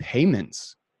end, my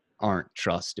payments aren't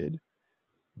trusted,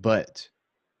 but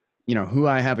who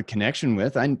I have a connection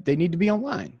with, they need to be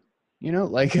online.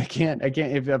 Like I can't,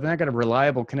 if I've not got a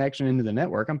reliable connection into the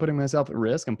network, I'm putting myself at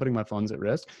risk. I'm putting my funds at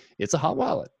risk. It's a hot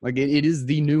wallet. Like it is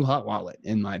the new hot wallet,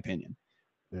 in my opinion.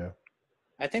 Yeah.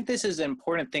 I think this is an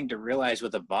important thing to realize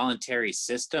with a voluntary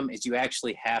system is you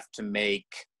actually have to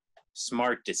make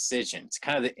smart decisions.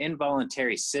 Kind of the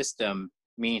involuntary system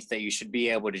means that you should be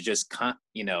able to just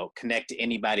connect to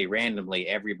anybody randomly.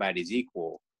 Everybody's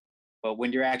equal. But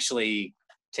when you're actually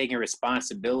taking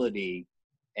responsibility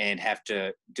and have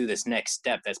to do this next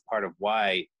step, that's part of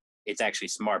why it's actually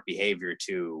smart behavior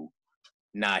to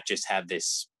not just have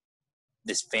this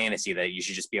fantasy that you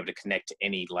should just be able to connect to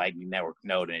any Lightning Network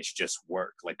node and it should just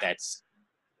work. Like that's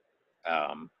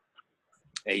a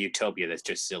utopia that's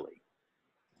just silly.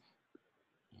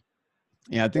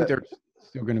 Yeah, I think there's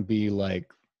still going to be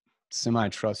like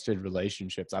semi-trusted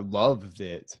relationships. I love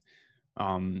that.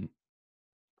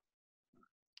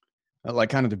 Like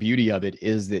kind of the beauty of it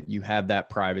is that you have that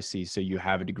privacy, so you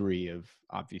have a degree of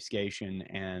obfuscation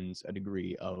and a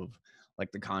degree of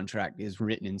like the contract is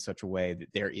written in such a way that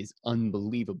there is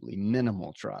unbelievably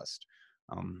minimal trust.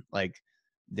 Like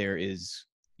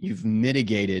you've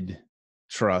mitigated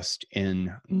trust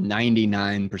in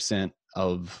 99%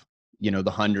 of the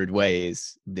 100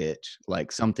 ways that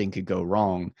like something could go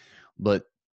wrong, but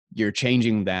you're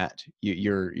changing that.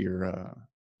 You're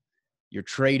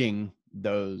trading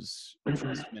those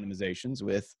trust minimizations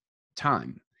with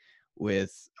time,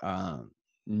 with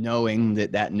knowing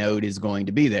that node is going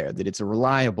to be there, that it's a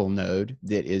reliable node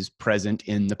that is present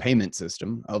in the payment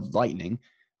system of Lightning,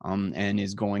 and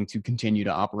is going to continue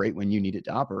to operate when you need it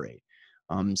to operate.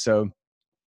 So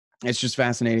it's just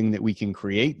fascinating that we can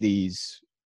create these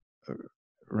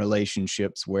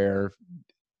relationships where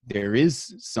there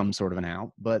is some sort of an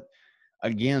out. But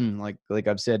again, like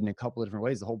I've said in a couple of different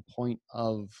ways, the whole point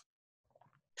of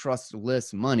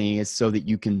trustless money is so that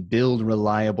you can build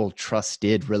reliable,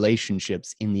 trusted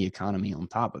relationships in the economy on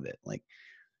top of it. Like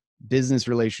business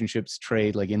relationships,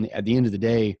 trade, like at the end of the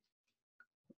day,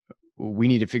 we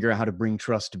need to figure out how to bring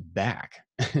trust back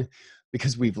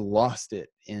because we've lost it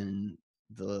in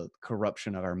the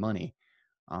corruption of our money.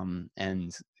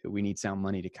 And we need sound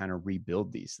money to kind of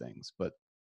rebuild these things. But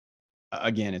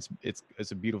again,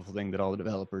 it's a beautiful thing that all the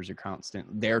developers are constant.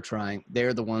 They're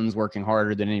the ones working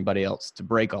harder than anybody else to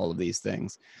break all of these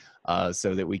things,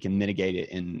 so that we can mitigate it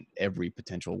in every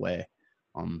potential way.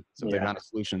 So if they found a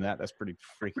solution to that, that's pretty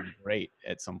freaking great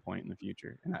at some point in the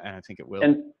future. And I think it will.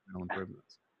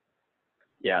 Improvements.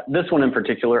 Yeah, this one in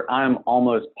particular, I'm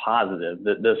almost positive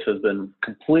that this has been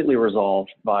completely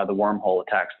resolved by the wormhole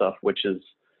attack stuff, which is,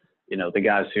 the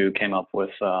guys who came up with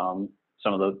some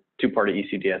of the two-party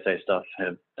ECDSA stuff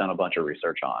have done a bunch of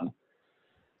research on.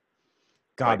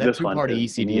 God, that two-party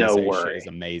ECDSA shit is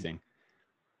amazing.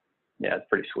 Yeah, it's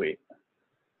pretty sweet.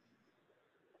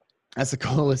 That's the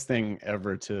coolest thing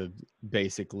ever to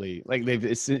basically, like they've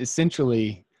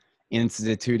essentially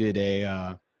instituted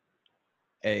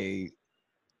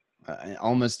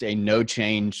almost a no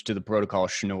change to the protocol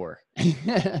Schnorr.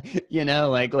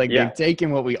 They've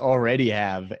taken what we already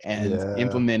have and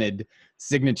implemented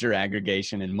signature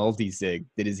aggregation and multi-sig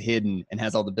that is hidden and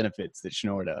has all the benefits that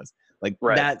Schnorr does.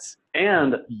 That's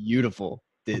beautiful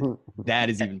that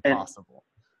is even possible.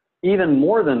 Even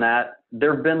more than that,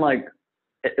 there have been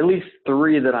at least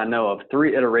three that I know of,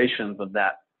 3 iterations of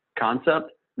that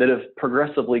concept that have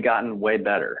progressively gotten way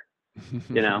better.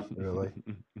 Really.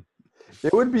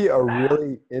 It would be a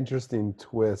really interesting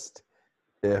twist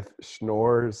if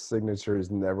Schnorr's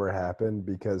signatures never happened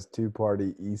because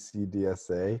two-party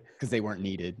ECDSA, because they weren't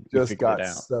needed, just got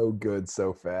so good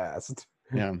so fast.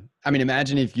 Yeah, I mean,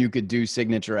 imagine if you could do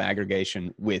signature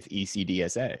aggregation with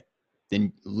ECDSA,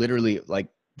 then literally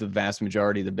the vast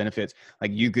majority of the benefits,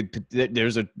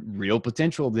 there's a real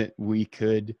potential that we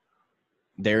could.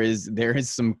 There is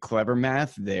some clever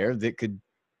math there that could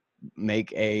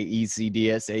make a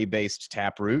ECDSA based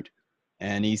taproot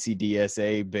and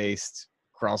ECDSA based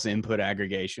cross input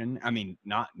aggregation. I mean,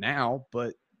 not now,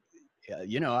 but I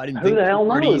didn't Who think the hell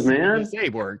knows, man?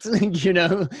 ECDSA worked.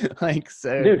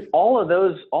 So. Dude, all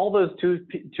those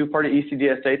two-party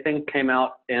ECDSA things came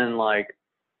out in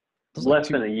less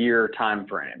than a year time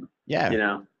frame.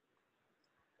 Yeah.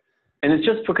 And it's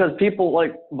just because people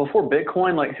before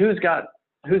Bitcoin, who's got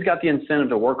the incentive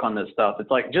to work on this stuff? It's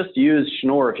just use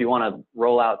Schnorr if you want to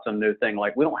roll out some new thing.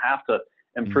 We don't have to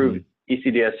improve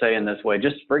ECDSA in this way.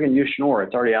 Just friggin' use Schnorr.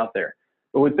 It's already out there.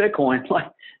 But with Bitcoin,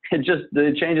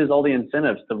 it changes all the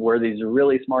incentives to where these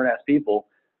really smart ass people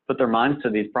put their minds to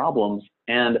these problems.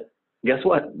 And guess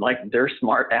what? They're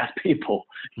smart ass people,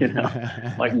 do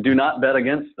not bet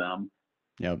against them.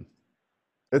 Yep.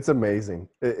 It's amazing.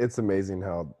 It's amazing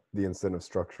how the incentive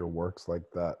structure works like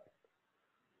that.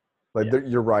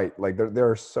 You're right. There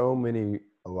are so many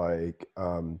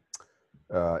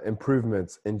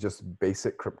improvements in just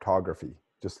basic cryptography,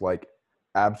 just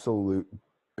absolute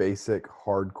basic,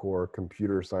 hardcore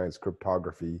computer science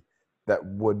cryptography that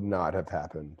would not have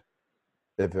happened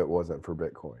if it wasn't for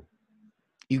Bitcoin.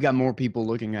 You got more people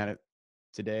looking at it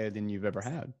today than you've ever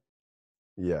had.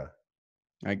 Yeah.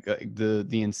 Like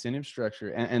the incentive structure,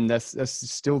 and that's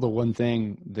still the one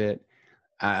thing that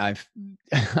I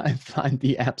find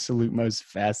the absolute most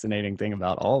fascinating thing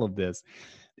about all of this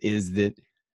is that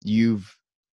you've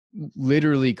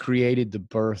literally created the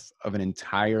birth of an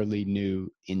entirely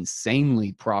new,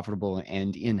 insanely profitable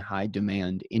and in high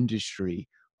demand industry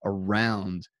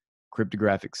around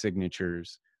cryptographic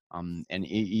signatures. And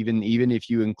even if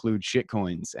you include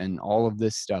shitcoins and all of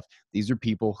this stuff, these are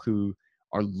people who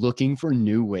are looking for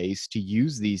new ways to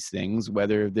use these things,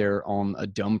 whether they're on a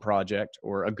dumb project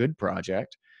or a good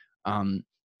project.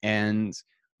 And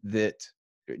that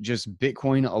just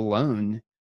Bitcoin alone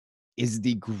is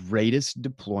the greatest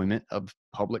deployment of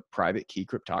public-private key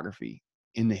cryptography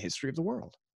in the history of the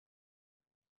world.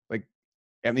 Like,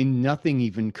 I mean, nothing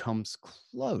even comes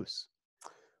close.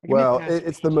 Like, Well, I mean,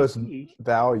 it's the most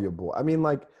valuable. I mean,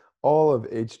 like all of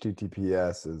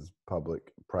HTTPS is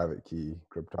public-private key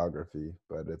cryptography,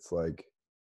 but it's like,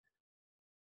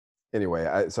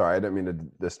 anyway, sorry, I didn't mean to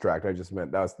distract. I just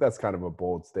meant that's kind of a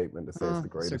bold statement to say it's the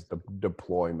greatest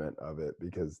deployment of it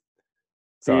because.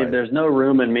 See, there's no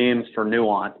room in memes for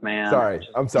nuance, man. Sorry,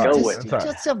 I'm sorry. Go with it.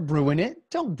 Just don't ruin it.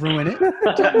 Don't ruin it.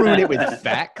 Don't ruin it with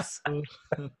facts.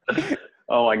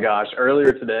 Oh my gosh!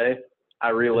 Earlier today, I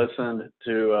re-listened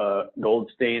to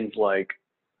Goldstein's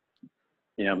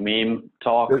meme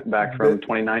talk back from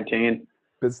 2019.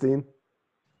 Bitstein?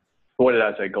 What did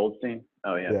I say? Goldstein?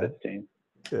 Oh yeah, Bitstein.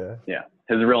 Yeah. Yeah,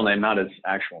 his real name, not his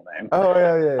actual name. Oh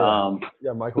yeah.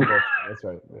 Yeah, Michael Goldstein. That's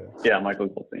right. Yeah, Michael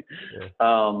Goldstein.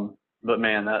 Yeah. But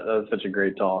man, that was such a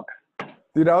great talk.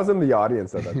 Dude, I was in the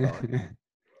audience at that talk.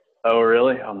 Oh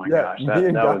really? Oh my gosh, that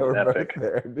was epic. Right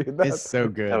there, dude. It's so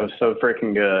good. That was so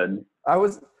freaking good. I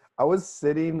was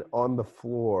sitting on the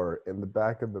floor in the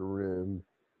back of the room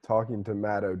talking to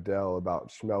Matt Odell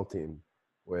about schmelting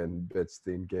when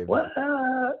Bitstein gave What?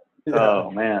 Yeah.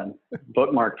 Oh man,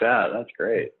 bookmark that. That's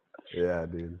great. Yeah,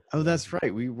 dude. Oh, that's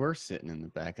right. We were sitting in the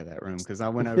back of that room because I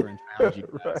went over and found you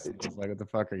guys. Right. I was like, what the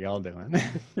fuck are y'all doing?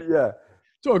 Yeah.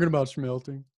 Talking about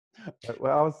smelting.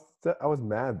 Well, I was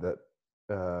mad that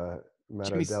Matt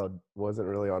Jimmy's- Odell wasn't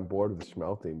really on board with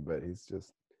schmelting, but he's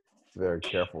just a very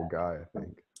careful guy, I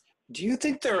think. Do you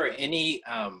think there are any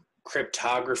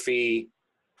cryptography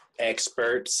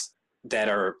experts that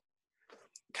are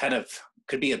kind of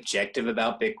could be objective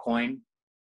about Bitcoin?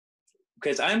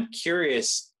 Because I'm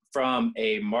curious from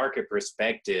a market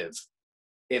perspective,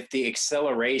 if the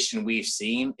acceleration we've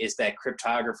seen is that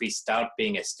cryptography stopped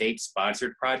being a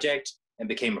state-sponsored project and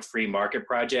became a free market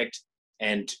project,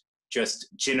 and just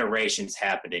generations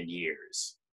happened in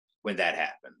years when that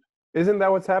happened. Isn't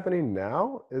that what's happening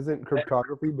now? Isn't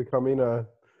cryptography becoming a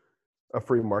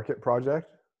free market project?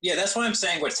 Yeah, that's what I'm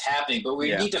saying, what's happening. But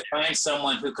we need to find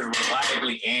someone who could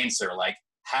reliably answer, like,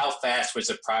 how fast was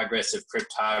the progress of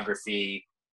cryptography?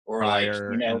 Or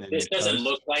this doesn't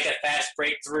look like a fast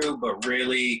breakthrough, but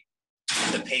really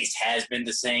the pace has been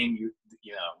the same.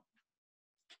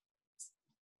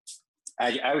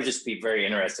 I would just be very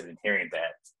interested in hearing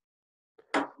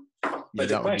that. But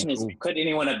the question is, could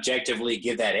anyone objectively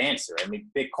give that answer? I mean,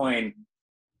 Bitcoin,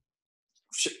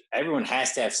 everyone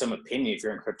has to have some opinion if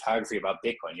you're in cryptography about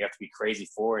Bitcoin. You have to be crazy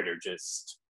for it, or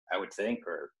just, I would think,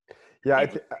 or... Yeah,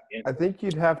 I think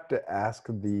you'd have to ask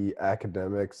the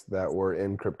academics that were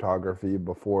in cryptography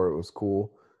before it was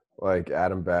cool, like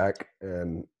Adam Back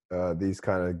and these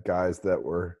kind of guys that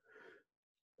were,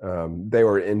 they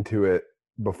were into it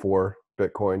before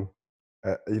Bitcoin.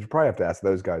 You'd probably have to ask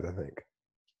those guys, I think.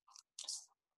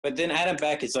 But then Adam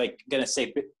Back is like going to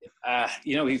say,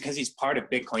 because he's part of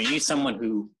Bitcoin, you need someone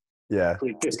who's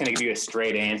just going to give you a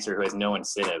straight answer, who has no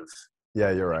incentive. Yeah,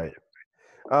 you're right.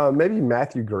 Maybe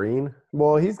Matthew Green.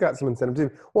 Well, he's got some incentive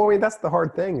too. Well, I mean, that's the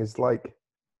hard thing is like,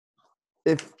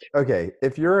 if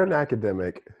you're an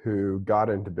academic who got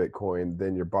into Bitcoin,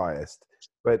 then you're biased.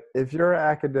 But if you're an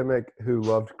academic who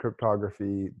loved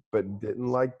cryptography but didn't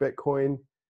like Bitcoin,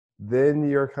 then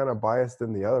you're kind of biased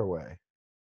in the other way.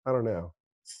 I don't know.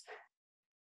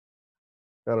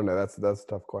 That's a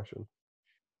tough question.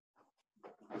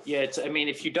 Yeah,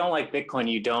 if you don't like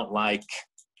Bitcoin, you don't like,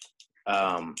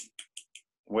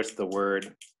 what's the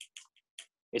word?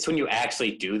 It's when you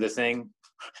actually do the thing.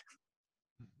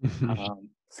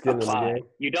 Skin in the game.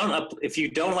 If you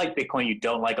don't like Bitcoin, you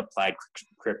don't like applied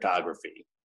cryptography.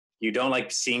 You don't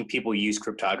like seeing people use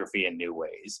cryptography in new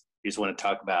ways. You just want to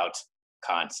talk about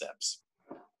concepts.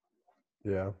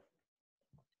 Yeah.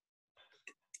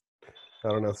 I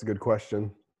don't know. It's a good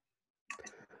question.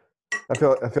 I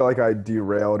feel like I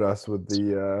derailed us with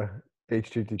the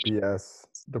HTTPS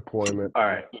deployment. All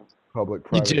right. Public You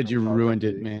private. did. You ruined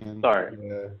it, cryptography. man.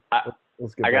 Sorry. Yeah.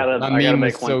 Let's get I back gotta My meme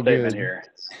make was one so statement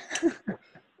good.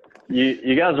 here.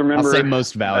 You guys remember? I'll say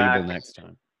most valuable back- next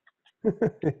time.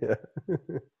 yeah.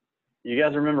 You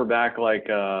guys remember back like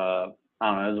I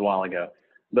don't know, it was a while ago,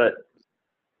 but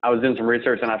I was doing some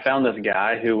research and I found this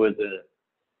guy who was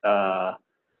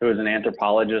an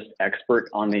anthropologist expert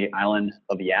on the island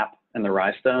of Yap and the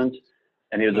Rhinestones,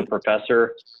 and he was a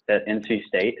professor at NC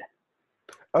State.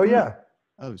 Oh yeah.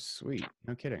 Oh, sweet.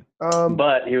 No kidding.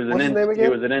 But he was what's his name he again?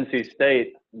 was at NC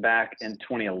State back in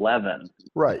 2011.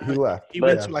 Right. He left. He But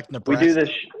went to like We Nebraska. do this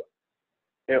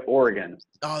at Oregon,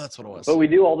 Oh, that's what it was. but we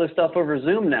do all this stuff over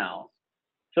Zoom now.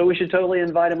 So we should totally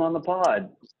invite him on the pod.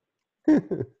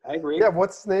 I agree. Yeah.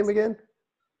 What's his name again?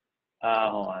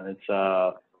 Hold on, it's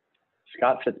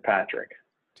Scott Fitzpatrick.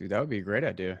 Dude, that would be a great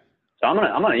idea. So I'm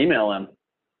gonna email him.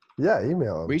 Yeah.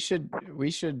 Email him. We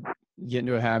should get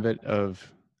into a habit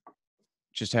of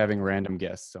just having random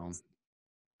guests on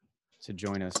to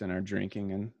join us in our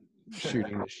drinking and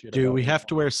shooting the shit. Do about we it. have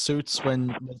to wear suits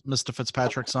when Mr.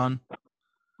 Fitzpatrick's on?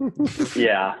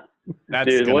 Yeah, That's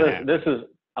dude. gonna What happen. this is?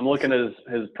 I'm looking at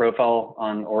his profile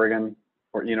on Oregon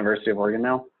or University of Oregon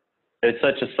now. It's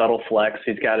such a subtle flex.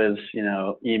 He's got his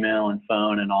email and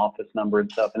phone and office number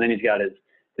and stuff, and then he's got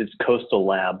his Coastal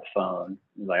Lab phone.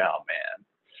 He's like, oh man,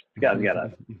 this guy's got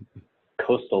a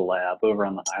Coastal Lab over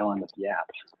on the island of Yap.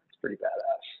 It's pretty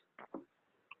badass.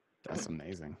 That's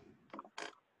amazing.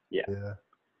 Yeah.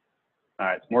 All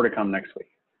right, more to come next week.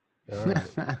 All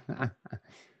right.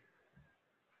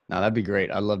 No, that'd be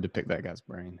great. I'd love to pick that guy's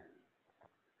brain.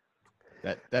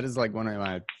 That is like one of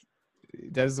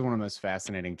the most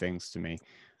fascinating things to me.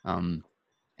 And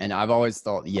I've always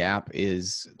thought Yap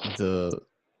is the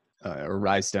or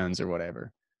Rhinestones or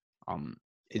whatever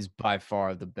is by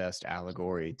far the best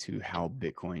allegory to how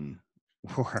Bitcoin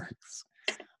works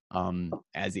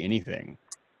as anything.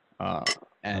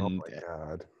 And Oh my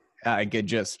God. I could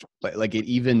just like it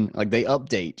even like they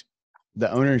update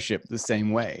the ownership the same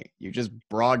way. You just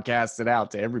broadcast it out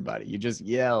to everybody. You just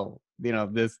yell,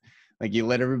 this, like you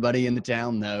let everybody in the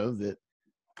town know that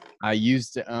I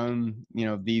used to own,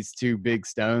 these two big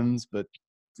stones, but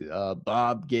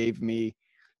Bob gave me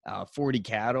 40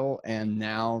 cattle and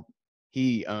now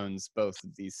he owns both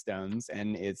of these stones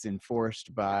and it's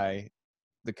enforced by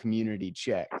the community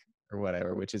check or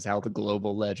whatever, which is how the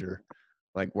global ledger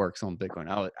like works on Bitcoin.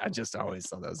 I just always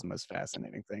thought that was the most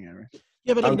fascinating thing ever.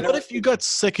 Yeah, but like, what if you got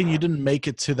sick and you didn't make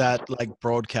it to that like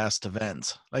broadcast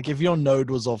event? Like if your node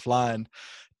was offline,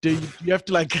 do you have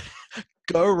to like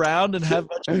go around and have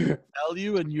much people tell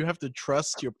you and you have to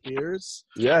trust your peers?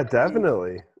 Yeah,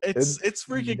 definitely. It's you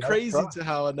freaking gotta crazy trust. to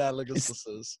how analogous this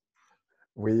is.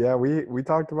 We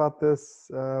talked about this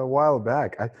a while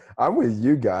back. I'm with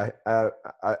you, Guy.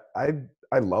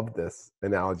 I love this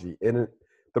analogy, and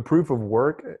the proof of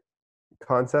work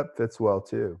concept fits well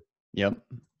too. Yep.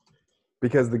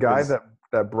 Because the guy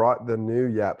that brought the new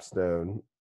Yap stone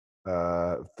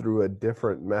through a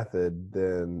different method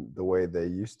than the way they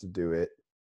used to do it,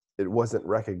 it wasn't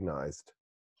recognized,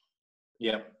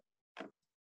 Yep.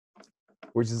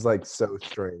 which is like so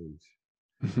strange.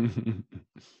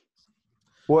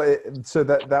 Well, so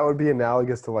that would be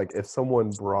analogous to like if someone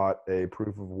brought a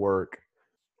proof of work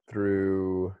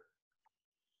through.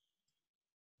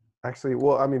 Actually,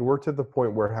 well, I mean, we're to the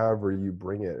point where however you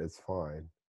bring it, it's fine.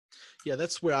 Yeah,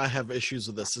 that's where I have issues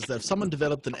with this, is that if someone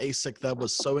developed an ASIC that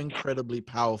was so incredibly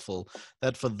powerful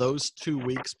that for those 2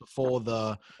 weeks before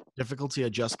the difficulty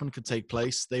adjustment could take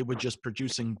place, they were just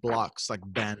producing blocks like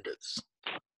bandits.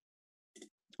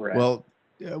 Right. Well,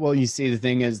 you see, the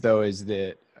thing is though, is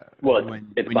that it's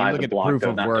when by you look the at the block, proof though,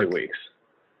 of not work, 2 weeks.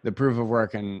 the proof of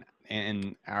work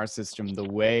in our system, the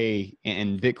way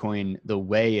in Bitcoin, the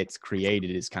way it's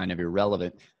created is kind of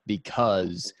irrelevant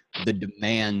because the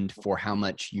demand for how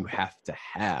much you have to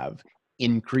have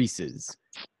increases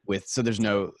so there's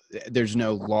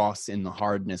no loss in the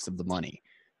hardness of the money.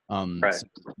 Right. So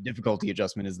difficulty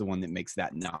adjustment is the one that makes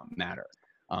that not matter.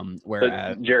 So,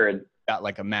 Whereas Jared, got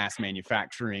like a mass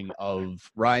manufacturing of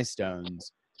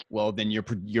Rhinestones, well, then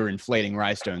you're inflating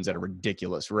Rhinestones at a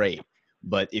ridiculous rate.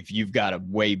 But if you've got a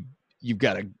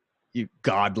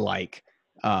godlike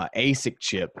ASIC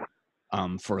chip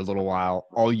for a little while,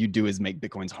 all you do is make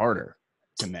Bitcoins harder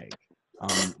to make,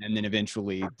 and then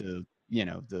eventually the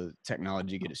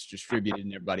technology gets distributed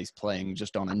and everybody's playing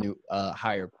just on a new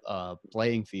higher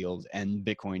playing field, and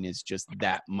Bitcoin is just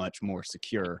that much more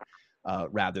secure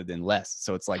rather than less.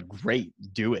 So it's like, great,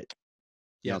 do it.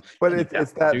 But Yeah,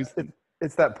 it's that do things.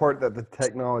 It's that part that the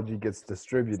technology gets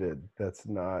distributed that's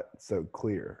not so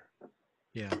clear.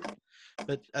 Yeah,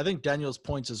 but I think Daniel's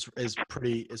point is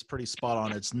pretty spot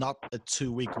on. It's not a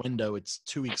 2-week window; it's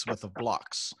 2 weeks worth of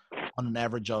blocks on an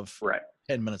average of Right.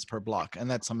 10 minutes per block, and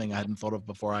that's something I hadn't thought of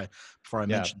before I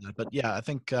mentioned that. But yeah, I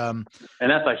think And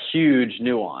that's a huge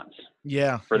nuance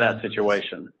for that it is.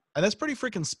 situation. And that's pretty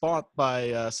freaking spot by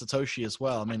Satoshi as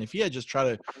well. I mean, if he had just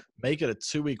tried to make it a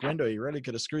 2-week window, he really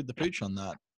could have screwed the pooch on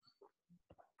that.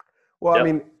 Well, Yep. I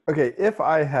mean, okay, if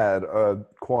I had a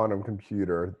quantum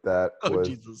computer that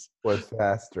Jesus. was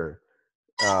faster,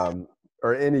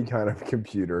 or any kind of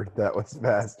computer that was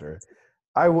faster,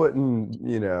 I wouldn't,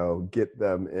 get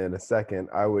them in a second.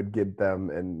 I would get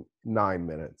them in 9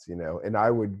 minutes, and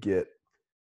I would get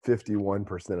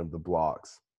 51% of the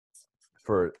blocks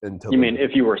until. You mean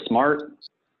if you were smart?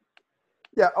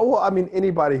 Yeah. Well, I mean,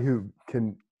 anybody who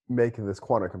can make this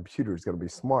quantum computer is going to be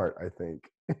smart, I think.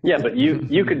 Yeah, but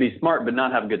you could be smart but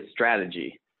not have good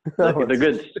strategy.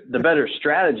 The better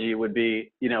strategy would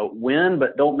be, win,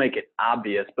 but don't make it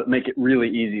obvious, but make it really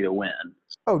easy to win.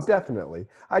 Oh, definitely.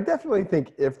 I definitely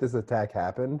think if this attack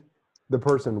happened, the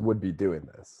person would be doing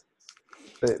this.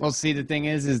 Well, see, the thing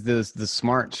is the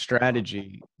smart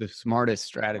strategy, the smartest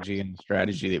strategy and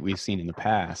strategy that we've seen in the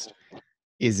past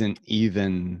isn't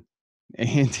even,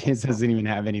 it doesn't even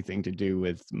have anything to do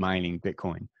with mining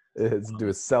Bitcoin. It's to do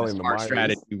with selling the smart miners.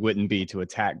 strategy wouldn't be to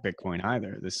attack Bitcoin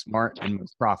either. The smart and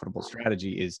most profitable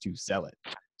strategy is to sell it.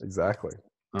 Exactly.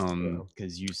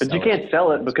 Because But you can't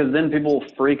sell it because then people will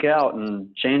freak out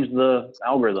and change the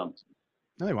algorithm.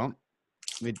 No, they won't.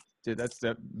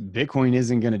 Bitcoin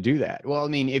isn't going to do that. Well, I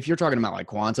mean, if you're talking about like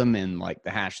quantum and like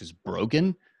the hash is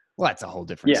broken, well, that's a whole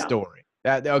different story.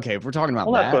 Okay, if we're talking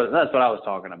about that's what I was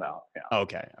talking about. Yeah.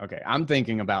 Okay. I'm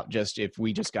thinking about just if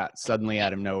we just got suddenly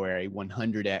out of nowhere a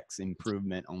 100x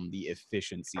improvement on the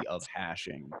efficiency of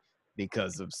hashing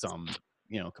because of some,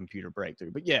 computer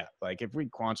breakthrough. But yeah, like if we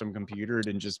quantum computered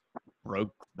and just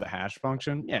broke the hash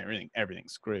function,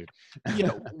 everything's screwed.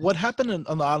 Yeah, what happened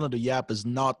on the island of Yap is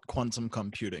not quantum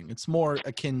computing. It's more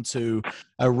akin to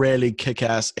a really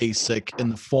kick-ass ASIC in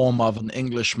the form of an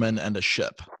Englishman and a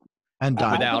ship. And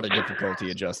without a difficulty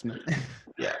adjustment.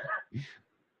 Yeah.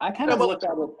 I kind of look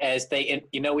at it as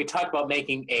we talked about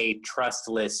making a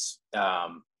trustless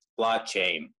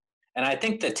blockchain. And I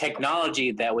think the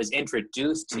technology that was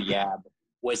introduced to YAB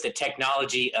was the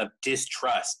technology of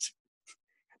distrust.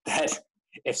 That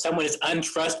if someone is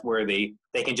untrustworthy,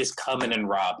 they can just come in and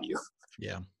rob you.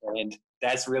 Yeah. And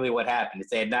that's really what happened. If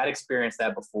they had not experienced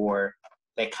that before,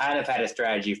 they kind of had a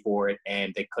strategy for it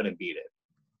and they couldn't beat it.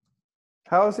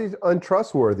 How is he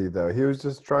untrustworthy, though? He was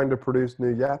just trying to produce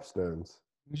new Yap stones.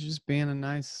 He was just being a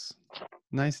nice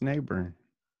neighbor.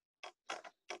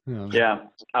 Yeah.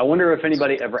 I wonder if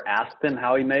anybody ever asked him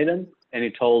how he made them, and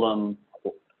he told them,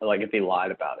 like, if he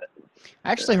lied about it.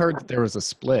 I actually heard that there was a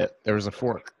split. There was a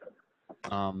fork.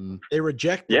 They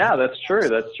rejected. Yeah, that's true.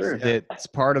 That's true. It's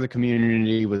part of the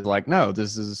community was like, no,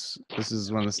 this is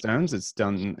one of the stones. It's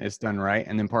done right.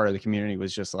 And then part of the community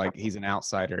was just like, he's an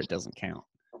outsider. It doesn't count.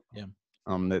 Yeah.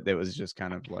 That was just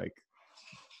kind of like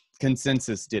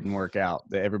consensus didn't work out.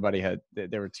 That everybody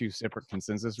there were two separate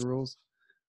consensus rules,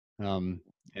 and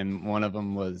one of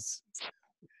them was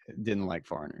didn't like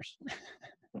foreigners.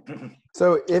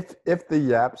 So if the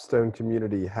Yap stone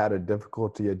community had a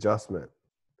difficulty adjustment,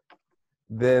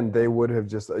 then they would have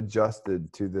just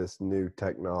adjusted to this new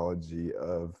technology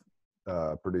of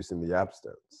producing the Yap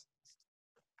stones.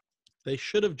 They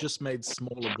should have just made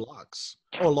smaller blocks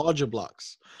or larger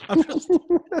blocks. I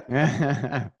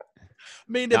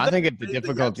mean, I think if the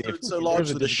difficulty is so large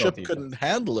that the ship couldn't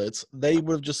handle it, they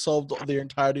would have just solved the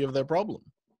entirety of their problem.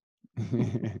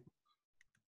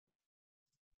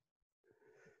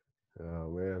 Oh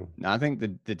man! No, I think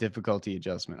the difficulty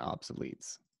adjustment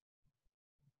obsoletes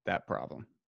that problem.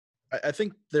 I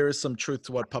think there is some truth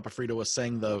to what Papa Frito was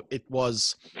saying, though. It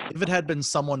was, if it had been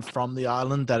someone from the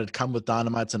island that had come with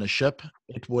dynamites and a ship,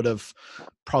 it would have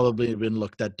probably been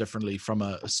looked at differently from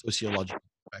a sociological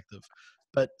perspective.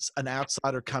 But an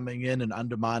outsider coming in and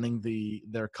undermining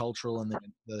their cultural and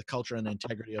the culture and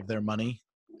integrity of their money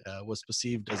was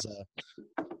perceived as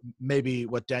maybe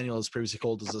what Daniel has previously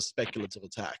called as a speculative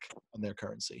attack on their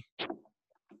currency.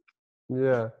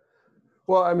 Yeah.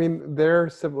 Well, I mean, their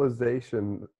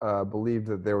civilization believed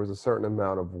that there was a certain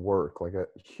amount of work, like a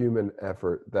human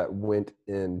effort that went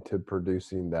into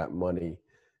producing that money.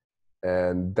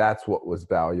 And that's what was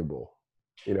valuable.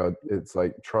 It's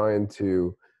like trying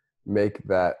to make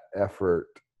that effort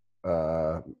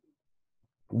go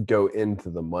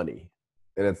into the money.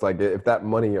 And it's like if that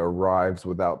money arrives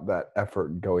without that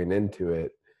effort going into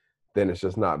it, then it's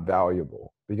just not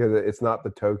valuable, because it's not the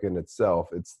token itself.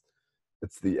 It's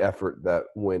the effort that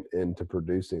went into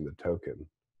producing the token.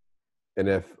 And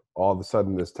if all of a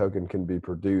sudden this token can be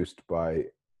produced by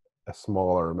a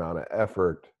smaller amount of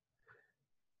effort,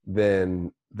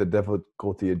 then the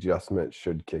difficulty adjustment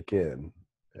should kick in.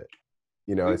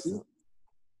 You know, it's,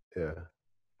 yeah.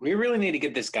 We really need to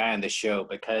get this guy on the show,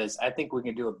 because I think we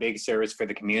can do a big service for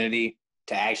the community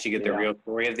to actually get the real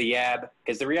story of the YAB.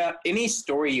 Because any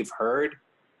story you've heard,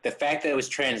 the fact that it was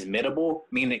transmittable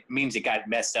means it got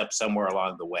messed up somewhere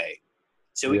along the way.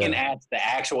 So we can ask the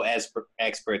actual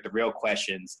expert the real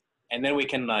questions, and then we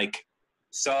can like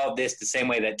solve this the same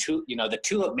way that the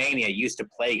tulip mania used to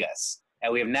plague us,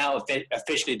 and we have now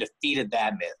officially defeated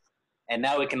that myth. And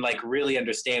now we can like really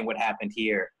understand what happened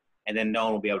here, and then no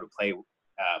one will be able to play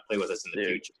with us in the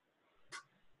future.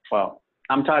 Well,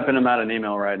 I'm typing him out an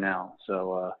email right now,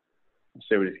 so we'll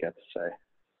see what he's got to say.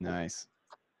 Nice.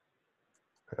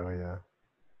 Oh yeah.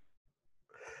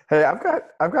 Hey,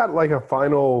 I've got like a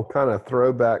final kind of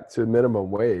throwback to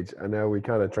minimum wage. I know we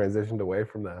kind of transitioned away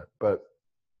from that, but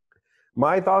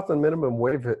my thoughts on minimum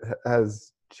wage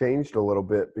has changed a little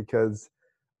bit, because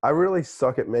I really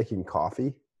suck at making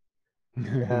coffee.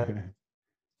 And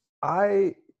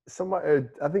I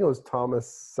think it was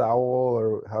Thomas Sowell,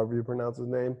 or however you pronounce his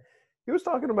name. He was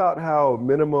talking about how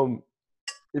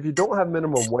if you don't have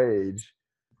minimum wage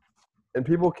and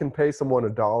people can pay someone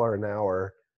 $1 an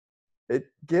hour, it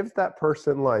gives that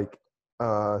person like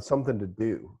something to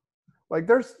do. Like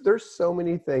there's so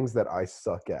many things that I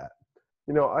suck at.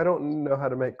 You know, I don't know how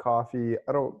to make coffee.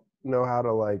 I don't know how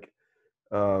to like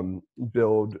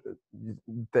build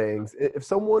things. If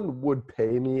someone would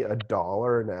pay me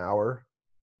 $1 an hour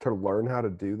to learn how to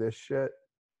do this shit,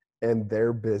 and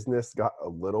their business got a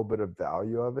little bit of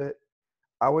value of it,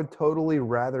 I would totally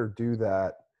rather do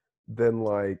that than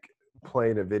like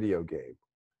playing a video game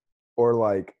or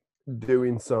like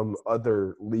doing some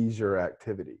other leisure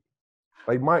activity.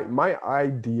 Like my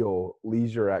ideal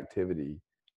leisure activity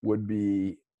would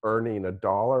be earning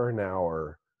 $1 an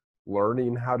hour,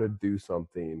 learning how to do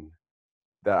something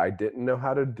that I didn't know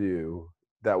how to do,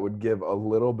 that would give a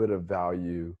little bit of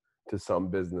value to some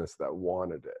business that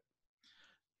wanted it.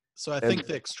 So I think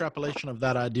the extrapolation of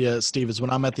that idea, Steve, is when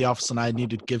I'm at the office and I need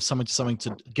to give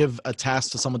give a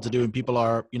task to someone to do, and people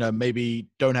are, maybe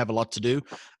don't have a lot to do,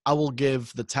 I will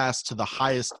give the task to the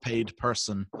highest paid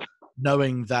person,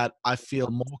 knowing that I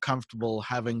feel more comfortable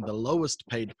having the lowest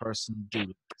paid person do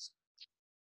less.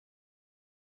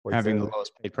 Having the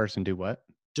lowest paid person do what?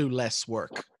 Do less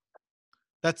work.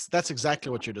 That's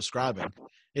exactly what you're describing.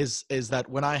 Is that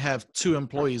when I have two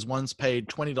employees, one's paid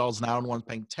 $20 an hour and one's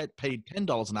paid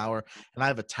 $10 an hour, and I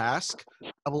have a task,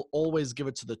 I will always give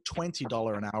it to the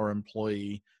 $20 an hour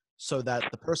employee, so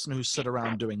that the person who sit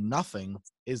around doing nothing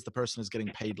is the person who's getting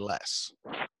paid less.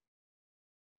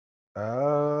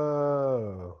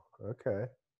 Oh, okay.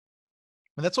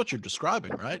 And that's what you're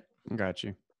describing, right? Got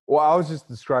you. Well, I was just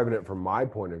describing it from my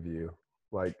point of view.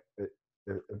 Like,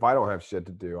 if I don't have shit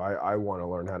to do, I want to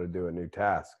learn how to do a new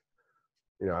task.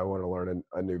 I want to learn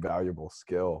a new valuable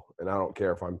skill, and I don't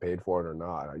care if I'm paid for it or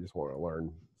not. I just want to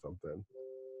learn something.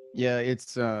 Yeah,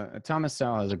 it's Thomas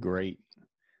Sowell has a great,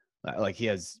 he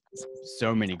has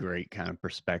so many great kind of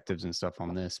perspectives and stuff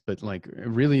on this, but like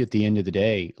really at the end of the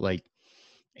day, like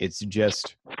it's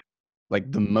just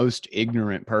like the most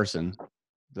ignorant person,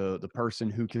 the person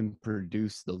who can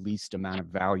produce the least amount of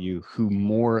value, who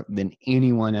more than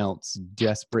anyone else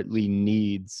desperately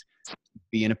needs to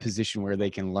be in a position where they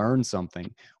can learn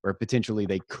something, where potentially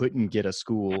they couldn't get a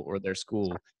school, or their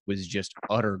school was just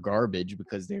utter garbage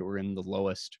because they were in the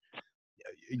lowest,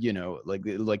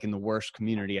 like in the worst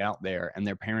community out there, and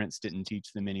their parents didn't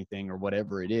teach them anything, or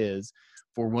whatever it is.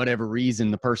 For whatever reason,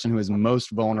 the person who is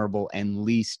most vulnerable and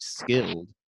least skilled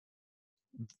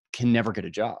can never get a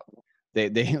job.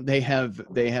 They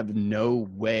have no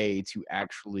way to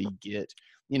actually get,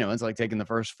 it's like taking the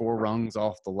first 4 rungs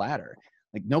off the ladder.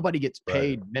 Like nobody gets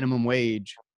paid minimum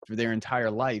wage for their entire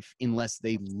life unless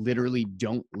they literally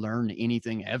don't learn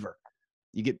anything ever.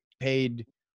 You get paid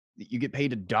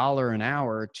 $1 an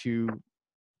hour to,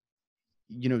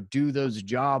 do those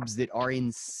jobs that are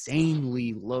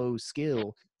insanely low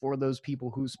skill for those people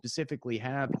who specifically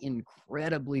have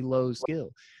incredibly low skill.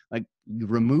 Like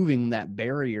removing that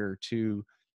barrier to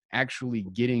actually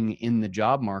getting in the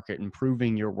job market and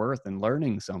proving your worth and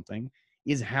learning something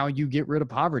is how you get rid of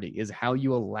poverty, is how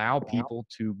you allow people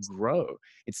to grow.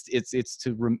 It's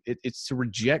to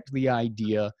reject the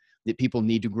idea that people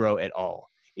need to grow at all,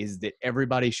 is that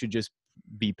everybody should just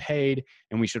be paid,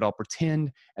 and we should all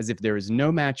pretend as if there is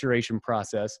no maturation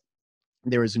process,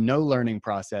 There is no learning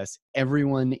process.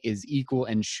 Everyone is equal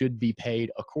and should be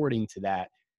paid according to that,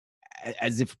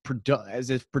 as if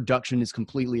production is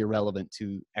completely irrelevant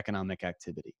to economic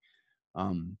activity.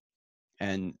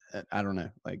 And I don't know,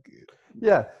 like,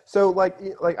 Yeah. So like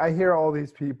I hear all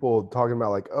these people talking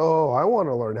about like, oh, I want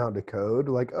to learn how to code.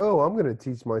 Like, oh, I'm going to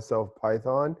teach myself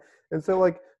Python. And so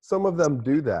like some of them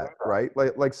do that, right?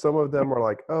 Like some of them are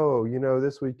like, oh,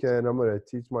 this weekend I'm going to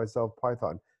teach myself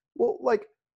Python. Well, like,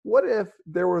 what if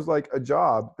there was like a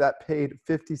job that paid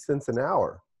 50 cents an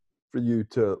hour for you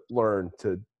to learn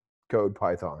to code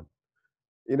Python?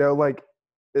 Like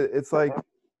it's like,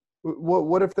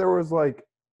 what if there was like,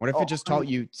 what if oh, it just taught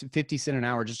you 50 cents an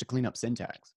hour just to clean up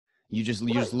syntax? You just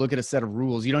Right. look at a set of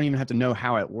rules. You don't even have to know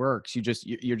how it works. You're just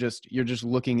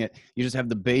looking at, you just have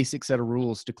the basic set of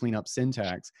rules to clean up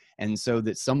syntax. And so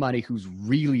that somebody who's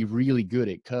really, really good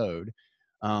at code,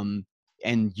 and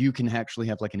you can actually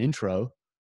have like an intro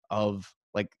of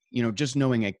like, just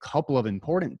knowing a couple of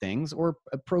important things, or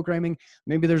programming.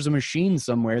 Maybe there's a machine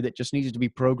somewhere that just needs to be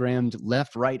programmed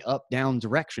left, right, up, down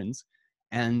directions.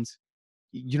 And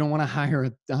you don't want to hire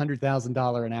a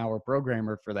 $100,000 an hour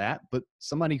programmer for that, but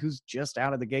somebody who's just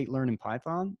out of the gate learning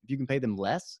Python, if you can pay them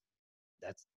less,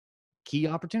 that's key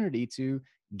opportunity to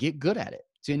get good at it,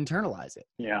 to internalize it.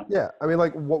 Yeah. Yeah, I mean,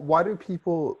 like, why do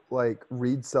people like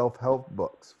read self-help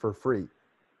books for free?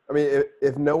 I mean,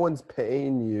 if no one's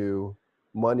paying you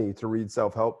money to read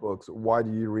self-help books, why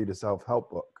do you read a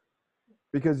self-help book?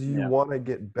 Because you Yeah. want to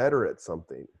get better at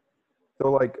something.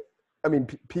 So, like, I mean,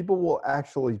 people will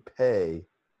actually pay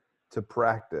to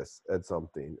practice at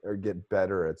something or get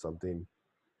better at something.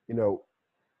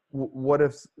 What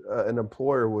if an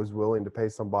employer was willing to pay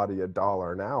somebody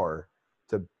 $1 an hour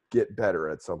to get better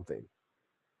at something?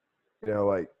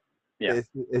 Like, Yeah.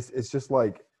 it's just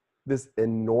like this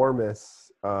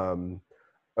enormous,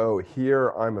 oh, here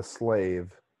I'm a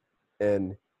slave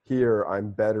and here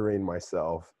I'm bettering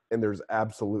myself, and there's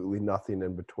absolutely nothing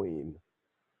in between.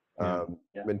 Yeah.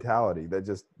 Mentality that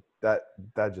just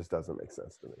doesn't make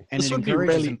sense to me. And This it would be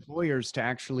encourages really- employers to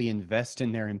actually invest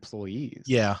in their employees.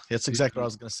 Yeah, that's exactly what I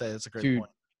was going to say. That's a great To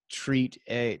point. treat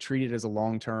it as a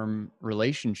long-term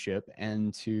relationship,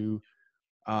 and to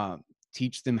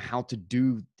teach them how to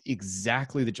do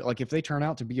exactly the job. Like if they turn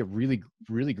out to be a really,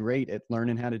 really great at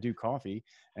learning how to do coffee,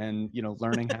 and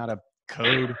learning how to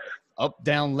code up,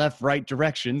 down, left, right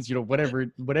directions,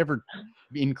 whatever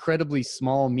incredibly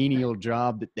small menial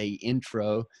job that they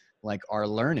are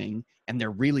learning, and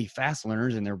they're really fast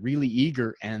learners and they're really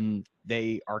eager and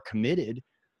they are committed.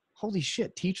 Holy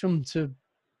shit, teach them the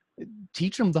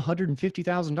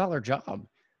 $150,000 job.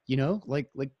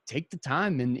 Like take the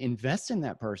time and invest in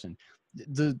that person.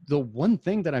 The one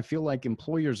thing that I feel like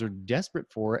employers are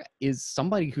desperate for is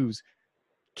somebody who's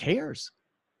cares.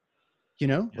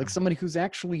 Like somebody who's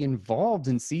actually involved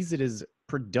and sees it as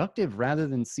productive rather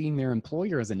than seeing their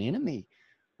employer as an enemy.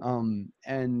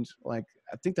 And like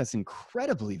I think that's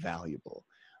incredibly valuable.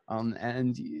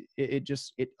 And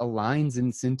it aligns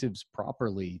incentives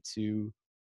properly to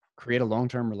create a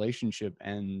long-term relationship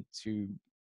and to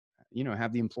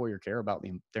have the employer care about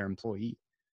their employee.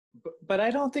 But I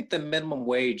don't think the minimum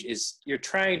wage is, you're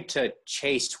trying to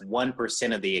chase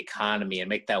 1% of the economy and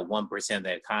make that 1% of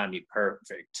the economy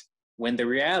perfect. When the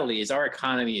reality is our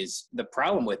economy is, the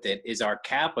problem with it is our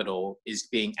capital is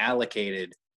being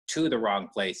allocated to the wrong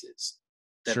places.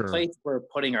 The Sure. place we're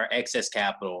putting our excess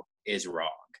capital is wrong.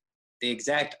 The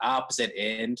exact opposite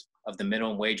end of the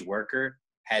minimum wage worker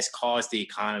has caused the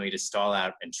economy to stall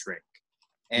out and shrink.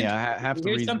 And yeah, half the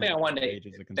here's reason something I wanted wage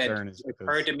is a concern that is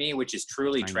occurred to because me, which is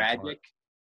truly tiny part. tragic.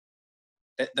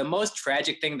 The most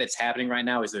tragic thing that's happening right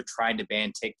now is they're trying to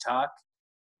ban TikTok,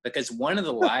 because one of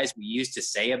the lies we used to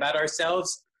say about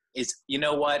ourselves is, you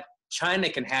know what, China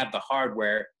can have the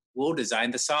hardware, we'll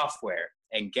design the software.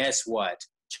 And guess what?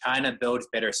 China builds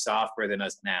better software than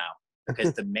us now,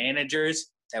 because the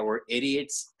managers that were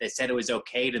idiots that said it was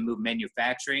okay to move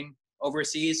manufacturing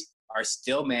overseas are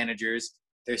still managers.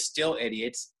 They're still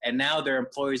idiots. And now their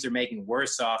employees are making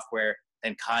worse software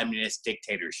than communist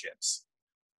dictatorships.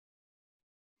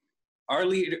 Our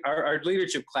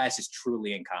leadership class is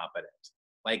truly incompetent.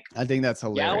 Like, I think that's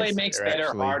hilarious. Huawei makes They're better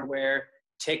actually- hardware.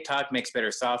 TikTok makes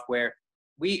better software.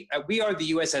 We are the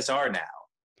USSR now.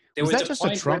 There Was that just a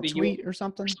point where Trump the tweet or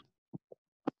something?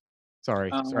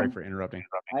 Sorry for interrupting.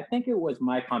 I think it was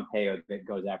Mike Pompeo that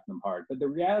goes after them hard. But the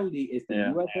reality is the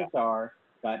USSR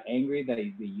got angry that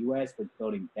the US was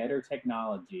building better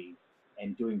technology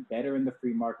and doing better in the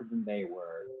free market than they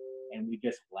were, and we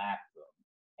just laughed them.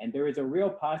 And there is a real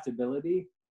possibility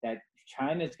that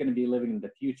China is going to be living in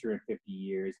the future in 50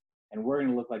 years, and we're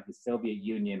going to look like the Soviet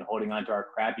Union holding on to our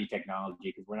crappy technology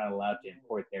because we're not allowed to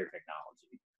import their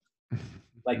technology.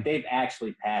 Like, they've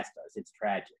actually passed us. It's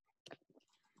tragic.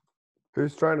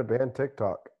 Who's trying to ban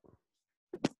TikTok?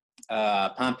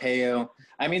 Pompeo.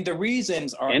 I mean, the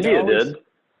reasons are India did.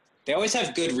 They always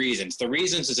have good reasons. The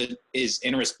reasons is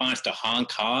in response to Hong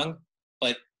Kong,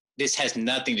 but this has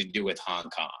nothing to do with Hong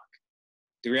Kong.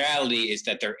 The reality is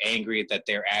that they're angry that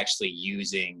they're actually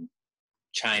using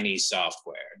Chinese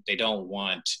software. They don't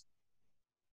want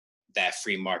that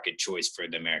free market choice for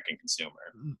the American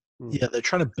consumer. Yeah, they're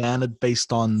trying to ban it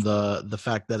based on the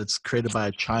fact that it's created by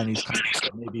a Chinese company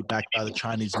that may be backed by the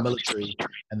Chinese military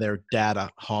and their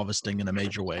data harvesting in a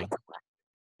major way.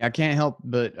 I can't help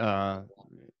but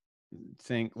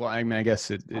think. Well, I mean, I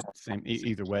guess it's same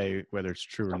either way, whether it's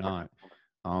true or not.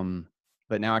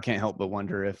 But now I can't help but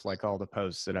wonder if, like, all the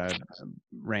posts that I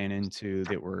ran into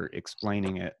that were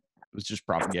explaining it was just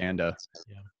propaganda,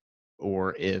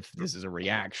 or if this is a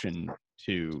reaction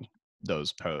to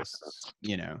those posts,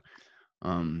 you know.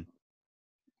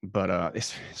 But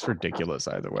it's ridiculous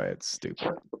either way. It's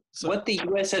stupid. So, what the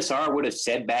USSR would have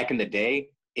said back in the day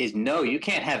is, no, you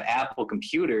can't have Apple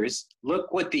computers.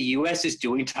 Look what the US is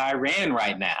doing to Iran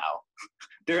right now.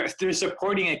 They're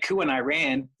supporting a coup in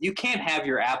Iran. You can't have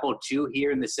your Apple II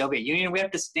here in the Soviet Union. We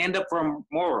have to stand up for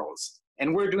morals.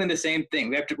 And we're doing the same thing.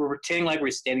 We're pretending like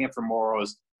we're standing up for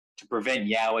morals to prevent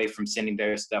Huawei from sending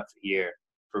their stuff here,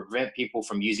 prevent people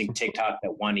from using TikTok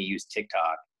that want to use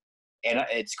TikTok. And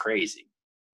it's crazy.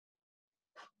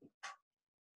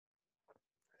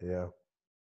 Yeah.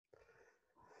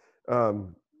 I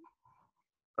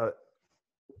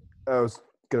was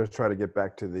going to try to get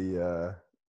back to the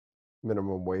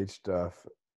minimum wage stuff.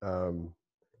 The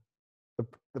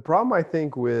problem, I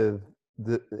think, with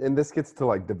and this gets to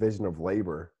like division of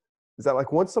labor, is that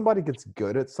like once somebody gets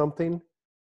good at something,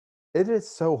 it is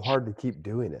so hard to keep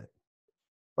doing it.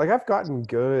 Like, I've gotten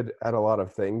good at a lot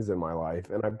of things in my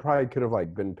life, and I probably could have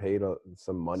like been paid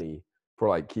some money for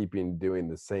like keeping doing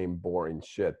the same boring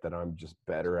shit that I'm just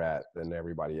better at than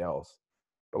everybody else.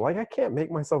 But like, I can't make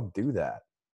myself do that.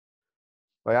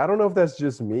 Like, I don't know if that's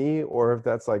just me or if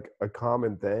that's like a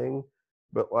common thing,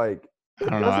 but like, I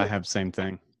don't know. I have the same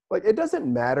thing. Like, it doesn't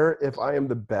matter if I am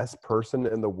the best person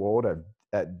in the world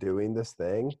at doing this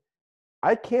thing.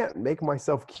 I can't make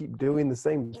myself keep doing the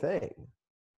same thing.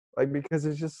 Like, because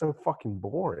it's just so fucking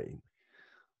boring.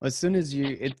 As soon as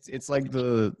it's like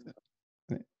the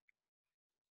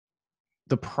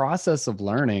process of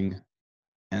learning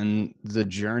and the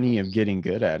journey of getting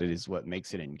good at it is what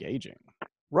makes it engaging.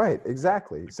 Right,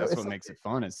 exactly. So that's what makes it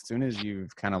fun. As soon as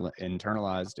you've kind of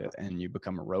internalized it and you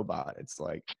become a robot, it's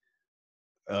like,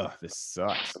 ugh, this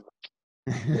sucks.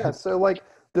 Yeah, so like,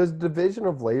 does division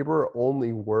of labor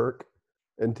only work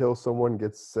until someone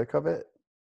gets sick of it?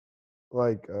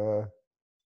 Like, yeah.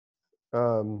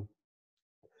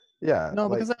 No,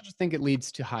 because I just think it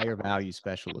leads to higher value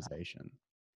specialization.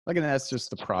 Like, and that's just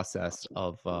the process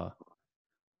of.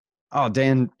 Oh,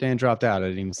 Dan dropped out. I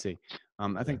didn't even see.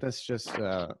 I think that's just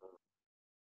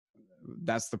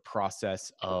that's the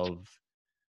process of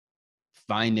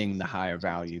finding the higher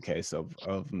value case of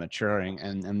maturing,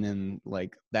 and then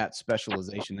like that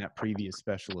specialization, that previous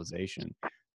specialization,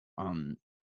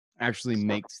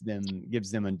 actually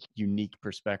gives them a unique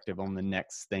perspective on the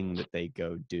next thing that they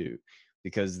go do,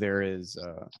 because there is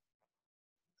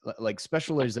like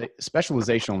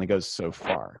specialization only goes so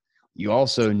far. You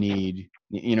also need,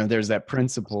 there's that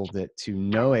principle that to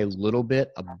know a little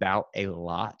bit about a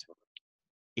lot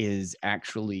is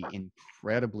actually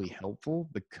incredibly helpful,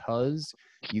 because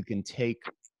you can take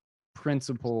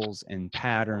principles and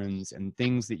patterns and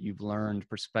things that you've learned,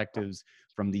 perspectives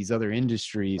from these other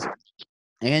industries,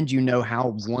 and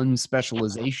how one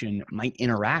specialization might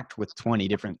interact with 20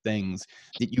 different things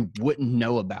that you wouldn't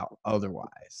know about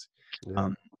otherwise. Yeah.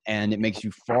 And it makes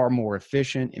you far more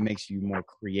efficient. It makes you more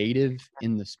creative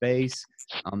in the space.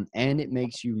 And it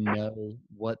makes you know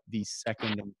what the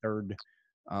second and third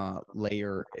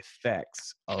layer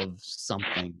effects of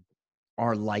something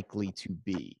are likely to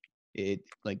be. It,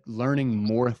 like, learning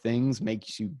more things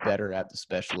makes you better at the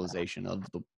specialization of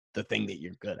the thing that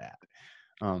you're good at.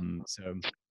 So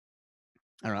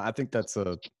I don't know. I think that's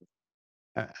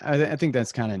I think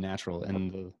that's kind of natural,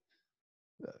 and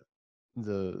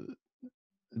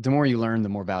the more you learn, the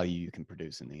more value you can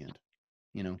produce in the end.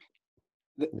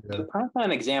 The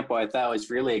Python example I thought was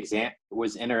really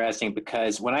was interesting,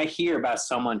 because when I hear about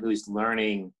someone who's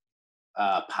learning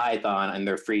Python in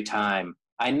their free time,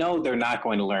 I know they're not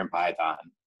going to learn Python.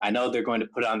 I know they're going to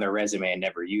put it on their resume and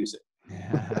never use it.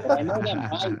 I know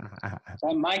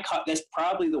that's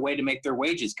probably the way to make their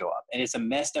wages go up. And it's a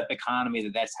messed up economy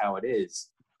that's how it is.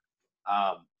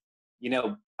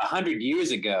 100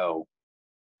 years ago,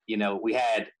 we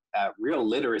had real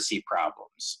literacy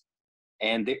problems.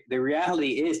 And the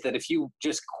reality is that if you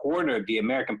just corner the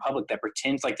American public that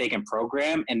pretends like they can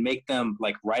program and make them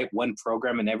like write one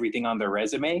program and everything on their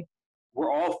resume,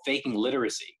 we're all faking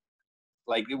literacy.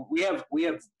 Like we have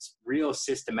real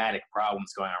systematic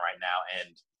problems going on right now,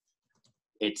 and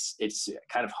it's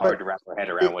kind of hard to wrap our head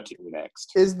around what to do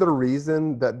next. Is the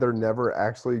reason that they're never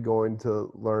actually going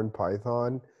to learn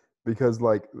Python because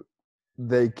like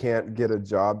they can't get a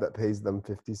job that pays them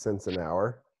 50 cents an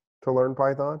hour to learn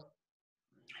Python?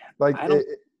 Like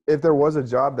if there was a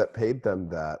job that paid them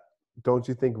that, don't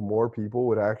you think more people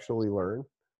would actually learn?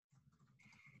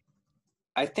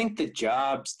 I think the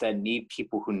jobs that need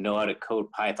people who know how to code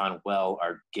Python well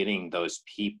are getting those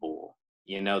people.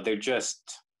 They're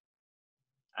just,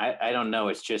 I don't know.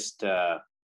 It's just,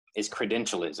 it's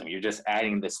credentialism. You're just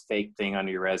adding this fake thing on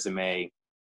your resume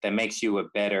that makes you it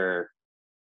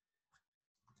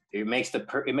makes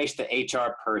the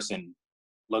HR person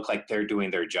look like they're doing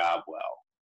their job well.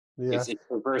 Yeah. It's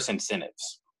reverse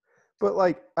incentives. But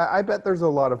like, I bet there's a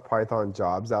lot of Python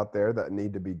jobs out there that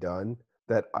need to be done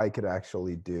that I could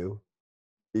actually do,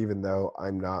 even though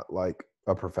I'm not like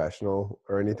a professional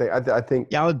or anything. I think.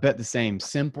 Yeah, I would bet the same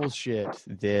simple shit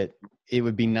that it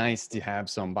would be nice to have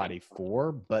somebody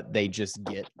for, but they just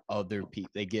get other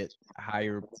people. They get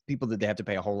higher people that they have to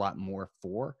pay a whole lot more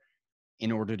for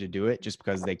in order to do it, just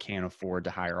because they can't afford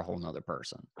to hire a whole nother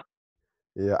person.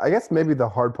 Yeah, I guess maybe the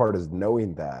hard part is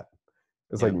knowing that.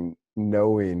 It's like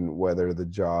knowing whether the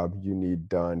job you need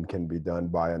done can be done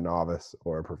by a novice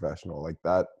or a professional. Like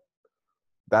that.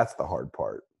 That's the hard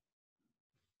part.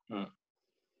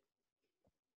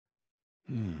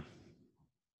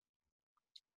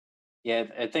 Yeah,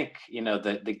 I think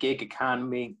the gig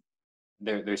economy,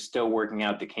 they're still working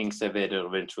out the kinks of it. It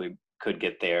eventually could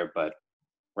get there, but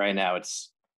right now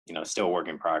it's still a work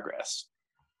in progress.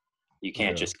 You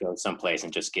can't just go someplace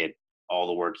and just get all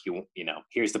the work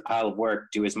here's the pile of work,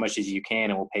 do as much as you can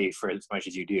and we'll pay you for as much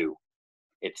as you do.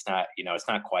 It's not it's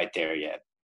not quite there yet.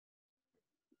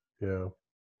 Yeah.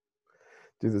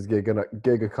 Dude, this gig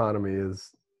economy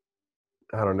is,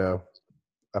 I don't know.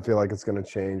 I feel like it's going to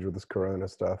change with this Corona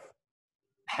stuff.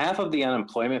 Half of the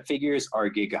unemployment figures are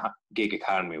gig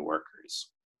economy workers.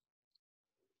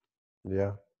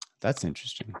 Yeah. That's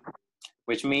interesting.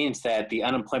 Which means that the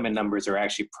unemployment numbers are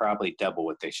actually probably double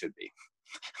what they should be.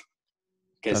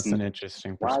 That's an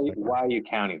interesting perspective. Why are you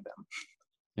counting them?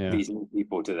 Yeah. These new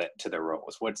people to their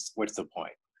roles. What's the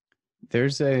point?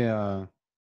 There's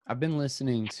I've been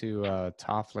listening to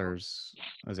Toffler's,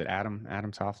 was it Adam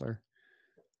Toffler?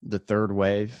 The Third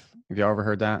Wave. Have you ever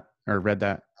heard that or read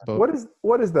that book?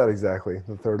 What is that exactly?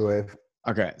 The Third Wave?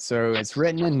 Okay, so it's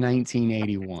written in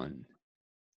 1981.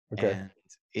 Okay. And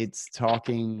it's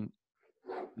talking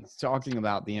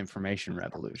about the information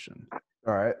revolution.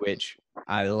 All right. Which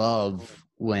I love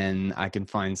when I can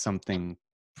find something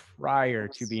prior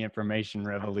to the information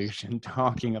revolution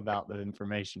talking about the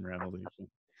information revolution.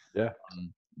 Yeah.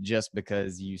 Just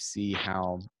because you see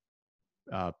how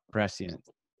prescient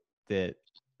that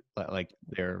like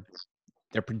their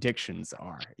predictions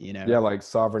are, Yeah, like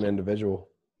sovereign individual.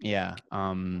 Yeah,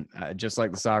 just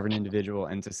like the sovereign individual,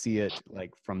 and to see it like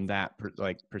from that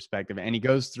perspective, and he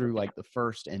goes through like the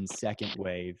first and second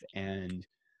wave and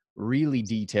really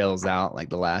details out like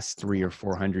the last 300 or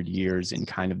 400 years and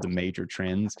kind of the major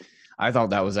trends. I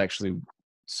thought that was actually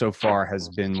so far has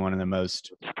been one of the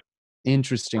most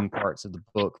interesting parts of the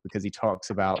book, because he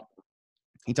talks about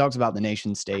the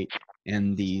nation state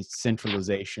and the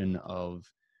centralization of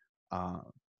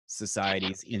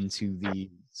societies into these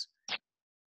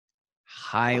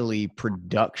highly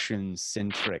production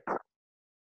centric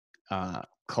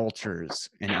cultures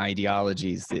and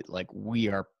ideologies that like we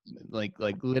are like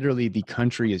literally the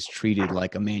country is treated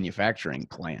like a manufacturing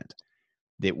plant,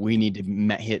 that we need to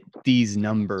hit these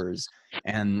numbers,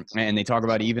 and they talk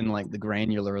about even like the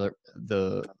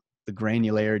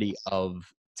granularity of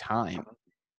time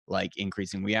like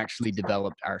increasing. We actually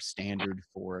developed our standard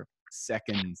for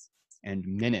seconds and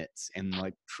minutes and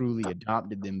like truly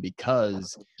adopted them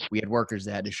because we had workers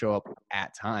that had to show up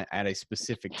at a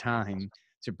specific time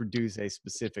to produce a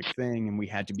specific thing, and we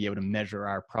had to be able to measure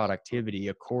our productivity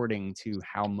according to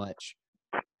how much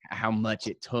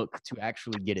it took to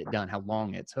actually get it done, how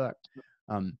long it took.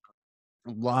 A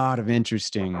lot of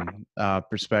interesting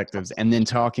perspectives. And then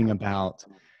talking about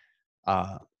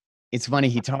it's funny,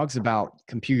 he talks about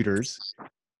computers,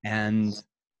 and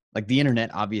like the internet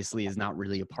obviously is not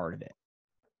really a part of it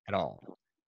at all.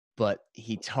 But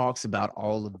he talks about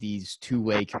all of these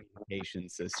two-way communication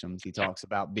systems. He talks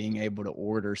about being able to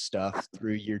order stuff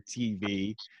through your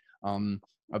TV,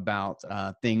 about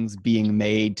things being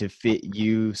made to fit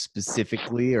you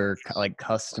specifically, or like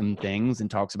custom things, and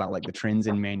talks about like the trends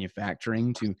in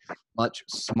manufacturing to much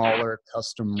smaller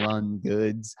custom run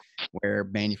goods, where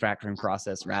manufacturing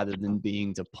process, rather than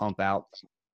being to pump out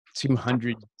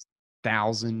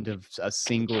 200,000 of a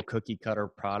single cookie cutter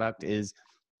product, is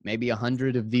maybe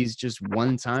 100 of these just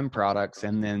one-time products,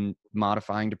 and then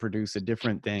modifying to produce a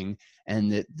different thing.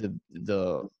 And that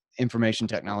the information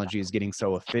technology is getting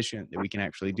so efficient that we can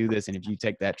actually do this. And if you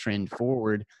take that trend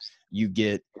forward, you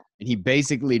get, and he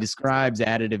basically describes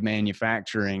additive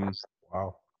manufacturing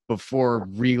Wow. before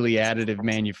really additive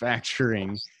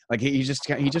manufacturing. Like he just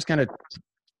kind of,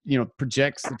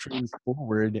 projects the trends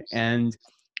forward. And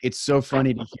it's so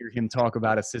funny to hear him talk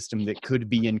about a system that could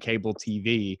be in cable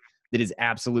TV that is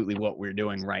absolutely what we're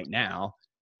doing right now,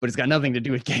 but it's got nothing to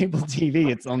do with cable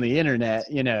TV. It's on the internet,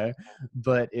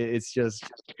 but it's just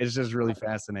really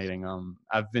fascinating.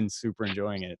 I've been super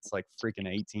enjoying it. It's like freaking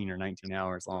 18 or 19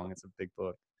 hours long. It's a big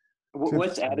book.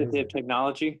 What's That's amazing. additive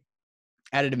technology?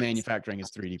 Additive manufacturing is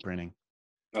 3D printing.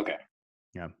 Okay.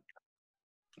 Yeah.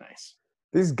 Nice.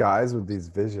 These guys with these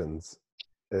visions,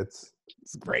 it's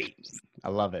great. I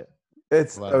love it.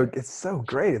 it's Love so, it. it's so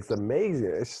great. It's amazing.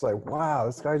 It's just like, wow,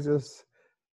 this guy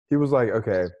he was like,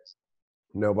 okay,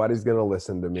 nobody's gonna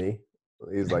listen to me.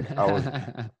 He's like,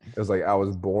 it was like, I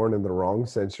was born in the wrong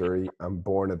century. I'm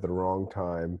born at the wrong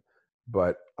time,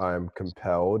 but I'm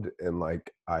compelled, and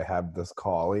like I have this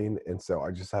calling, and so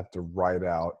I just have to write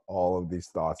out all of these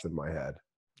thoughts in my head.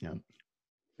 Yeah.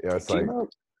 It's Do you like, know-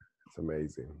 it's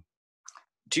amazing.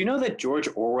 Do you know that George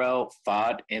Orwell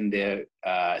fought in the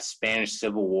Spanish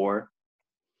Civil War?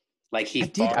 Like he I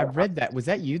did. fought, I read that. Was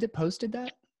that you that posted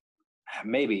that?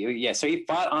 maybe, yeah. So he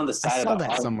fought on the I side saw of the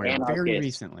that somewhere very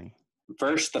anarchists recently.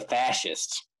 versus the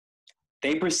fascists.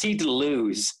 They proceed to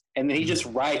lose, and then he just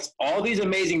writes all these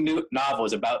amazing new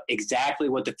novels about exactly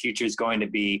what the future is going to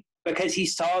be, because he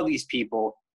saw these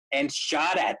people and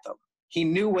shot at them. He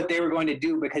knew what they were going to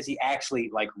do because he actually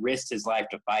like risked his life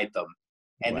to fight them,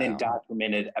 and then Wow.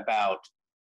 documented about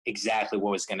exactly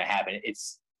what was going to happen.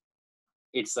 It's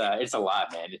a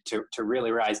lot, man, to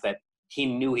really realize that he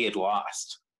knew he had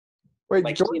lost. Wait,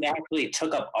 Like George, he had actually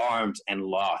took up arms and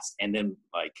lost, and then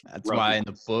like That's wrote why it. in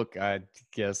the book, I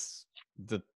guess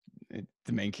the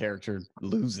main character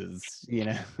loses.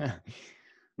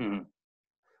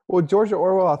 well, George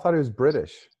Orwell, I thought he was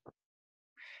British.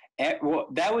 Well,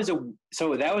 that was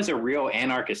a real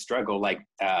anarchist struggle. Like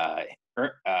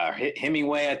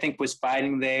Hemingway, I think, was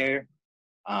fighting there.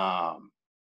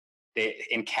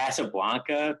 In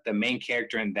Casablanca, the main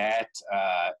character in that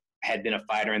had been a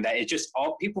fighter in that. It's just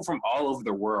all people from all over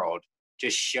the world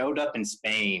just showed up in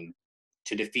Spain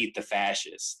to defeat the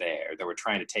fascists there that were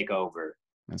trying to take over.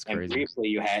 That's And crazy.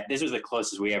 briefly, this was the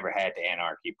closest we ever had to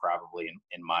anarchy, probably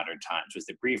in modern times. Was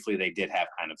that briefly they did have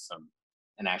kind of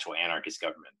an actual anarchist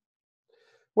government.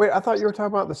 Wait, I thought you were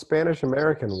talking about the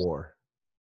Spanish-American War.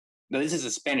 No, this is the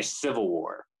Spanish Civil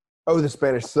War. Oh, the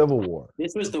Spanish Civil War.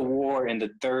 This was the war in the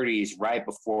 30s, right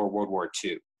before World War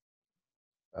II.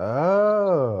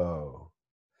 Oh,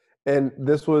 and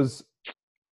this was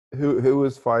who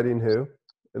was fighting who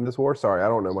in this war? Sorry, I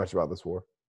don't know much about this war.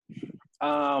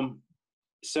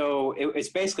 So it's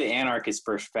basically anarchists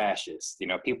versus fascists.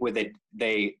 People that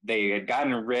they had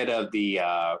gotten rid of the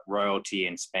royalty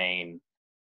in Spain,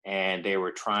 and they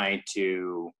were trying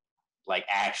to like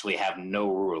actually have no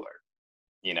ruler.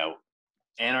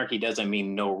 Anarchy doesn't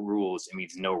mean no rules; it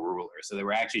means no ruler. So they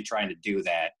were actually trying to do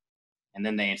that, and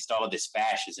then they installed this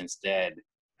fascist instead,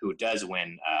 who does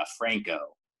win, Franco,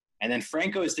 and then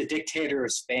Franco is the dictator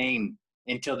of Spain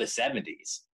until the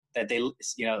 70s. That they,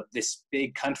 this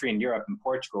big country in Europe and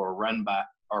Portugal are run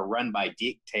by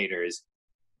dictators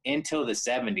until the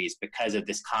 70s because of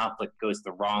this conflict goes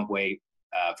the wrong way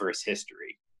versus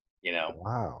history.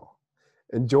 Wow.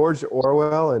 And George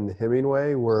Orwell and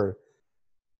Hemingway were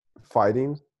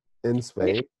fighting in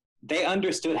Spain. They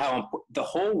understood the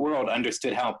whole world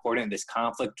understood how important this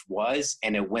conflict was,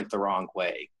 and it went the wrong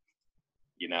way.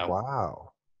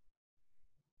 Wow.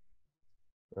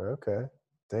 Okay.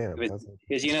 Damn. Because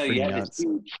pretty nuts.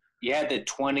 you had the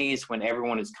 20s when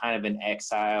everyone was kind of in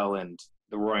exile, and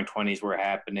the Roaring 20s were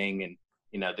happening, and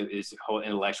there was this whole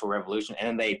intellectual revolution, and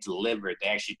then they delivered. They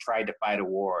actually tried to fight a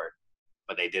war,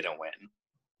 but they didn't win.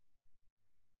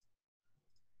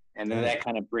 And then that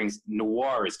kind of brings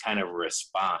noir as kind of a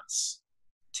response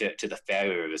to the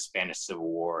failure of the Spanish Civil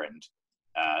War and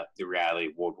the reality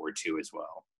of World War II as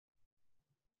well.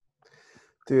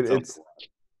 Dude, So-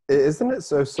 Isn't it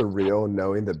so surreal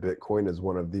knowing that Bitcoin is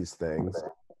one of these things?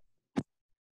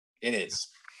 It is.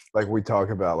 Like we talk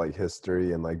about like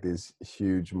history and like these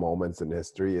huge moments in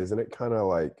history. Isn't it kind of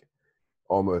like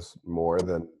almost more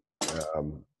than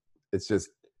it's just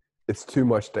it's too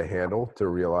much to handle to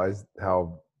realize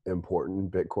how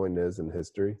important Bitcoin is in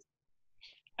history?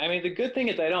 I mean, the good thing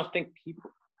is I don't think people.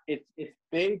 It's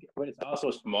big, but it's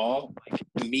also small. Like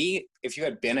to me, if you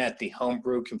had been at the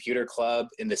Homebrew Computer Club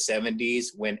in the '70s,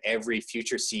 when every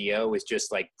future CEO was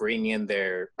just like bringing in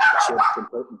their chips and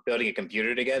building a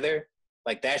computer together,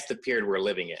 like that's the period we're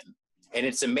living in. And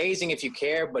it's amazing if you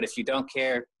care, but if you don't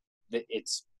care, that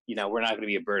it's we're not going to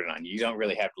be a burden on you. You don't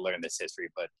really have to learn this history,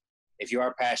 but if you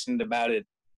are passionate about it,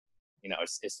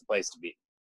 it's the place to be.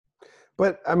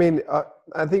 But I mean,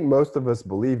 I think most of us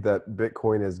believe that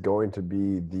Bitcoin is going to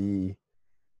be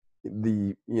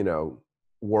the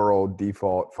world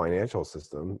default financial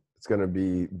system. It's going to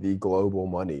be the global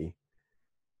money,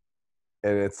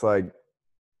 and it's like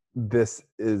this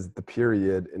is the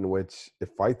period in which it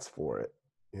fights for it.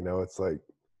 It's like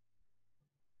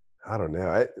I don't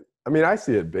know. I mean, I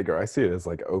see it bigger. I see it as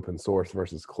like open source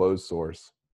versus closed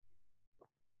source.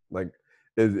 Like,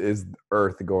 is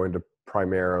Earth going to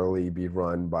primarily be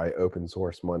run by open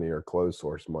source money or closed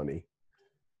source money?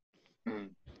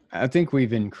 I think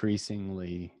we've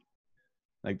increasingly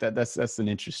like that's an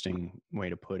interesting way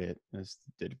to put it. That's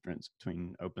the difference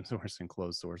between open source and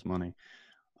closed source money.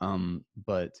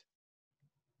 But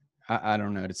I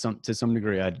don't know. To some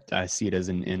degree, I see it as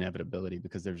an inevitability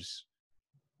because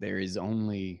there is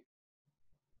only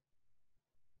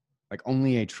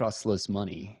a trustless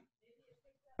money.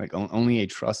 Like only a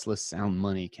trustless sound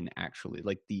money can actually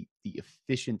like the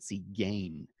efficiency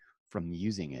gain from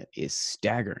using it is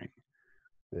staggering.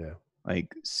 Yeah.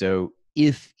 Like, so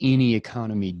if any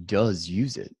economy does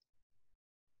use it,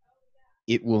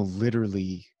 it will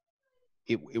literally,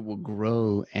 it will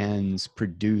grow and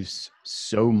produce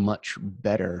so much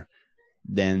better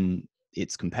than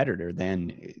its competitor,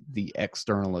 than the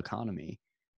external economy.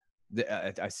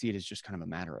 I see it as just kind of a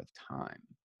matter of time.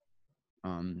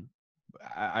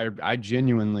 I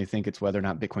genuinely think it's whether or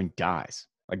not Bitcoin dies.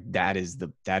 Like that is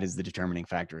the determining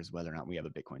factor, is whether or not we have a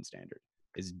Bitcoin standard.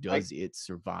 Does it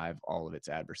survive all of its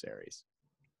adversaries?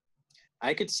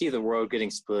 I could see the world getting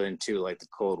split into like the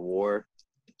Cold War,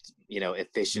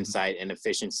 efficient side,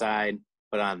 inefficient side.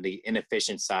 But on the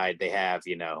inefficient side, they have,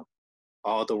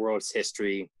 all the world's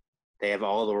history. They have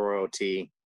all the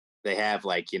royalty. They have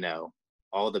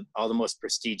all the most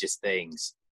prestigious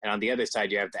things. And on the other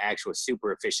side, you have the actual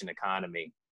super efficient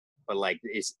economy. But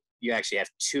you actually have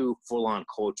two full-on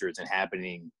cultures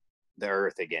inhabiting the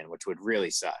earth again, which would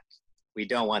really suck. We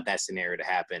don't want that scenario to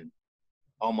happen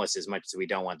almost as much as we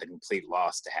don't want the complete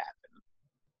loss to happen.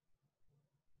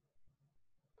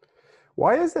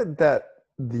 Why is it that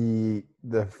the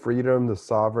freedom, the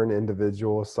sovereign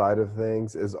individual side of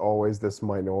things is always this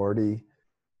minority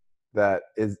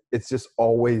it's just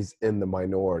always in the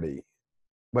minority,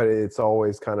 but it's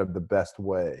always kind of the best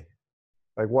way?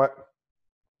 Like what,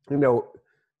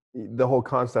 the whole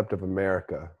concept of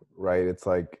America, right? It's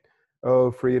like,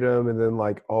 oh, freedom, and then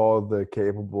like all the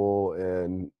capable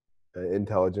and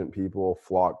intelligent people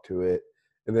flock to it,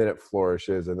 and then it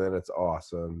flourishes, and then it's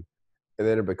awesome, and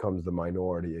then it becomes the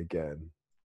minority again.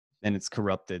 And it's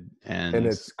corrupted and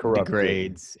it's corrupted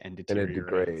degrades and deteriorates. And it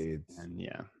degrades. And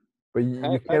yeah. But you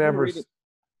can't ever.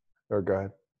 Or go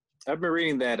ahead. I've been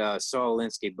reading that Saul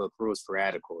Alinsky book, Rules for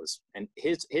Radicals, and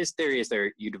his theory is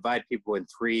you divide people in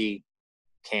three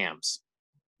camps.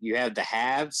 You have the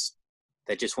haves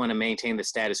that just want to maintain the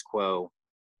status quo,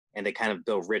 and they kind of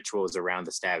build rituals around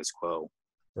the status quo.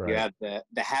 Right. You have the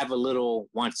have a little,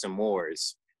 want some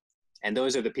mores, and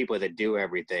those are the people that do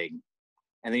everything.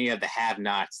 And then you have the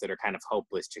have-nots that are kind of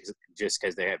hopeless just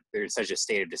because they're in such a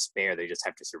state of despair, they just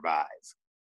have to survive.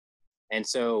 And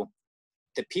so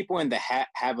the people in the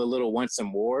have a little, want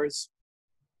some wars,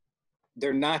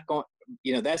 they're not going,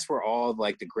 that's where all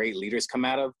like the great leaders come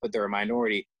out of, but they're a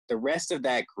minority. The rest of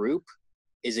that group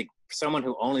is someone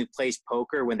who only plays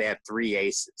poker when they have 3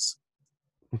 aces.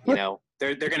 They're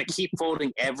going to keep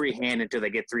folding every hand until they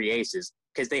get 3 aces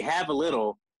because they have a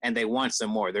little and they want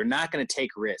some more. They're not going to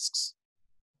take risks,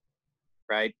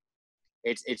 right?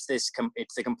 It's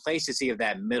the complacency of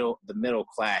the middle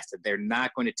class that they're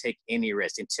not going to take any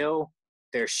risk until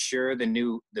they're sure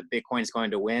the Bitcoin's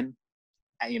going to win.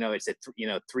 It's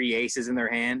 3 aces in their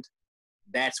hand.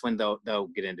 That's when they'll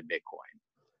get into Bitcoin.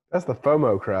 That's the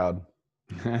FOMO crowd.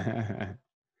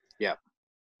 Yeah.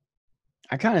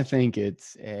 I kind of think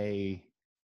it's a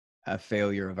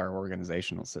failure of our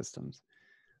organizational systems.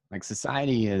 Like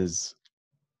society is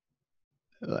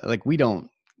like we don't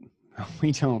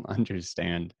we don't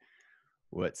understand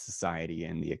what society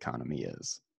and the economy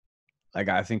is. Like,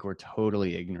 I think we're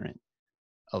totally ignorant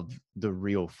of the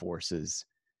real forces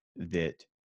that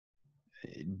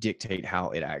dictate how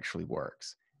it actually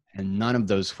works. And none of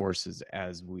those forces,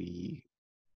 as we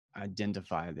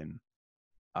identify them,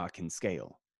 can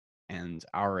scale. And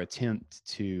our attempt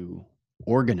to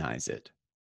organize it,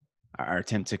 our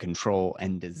attempt to control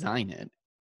and design it,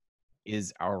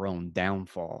 is our own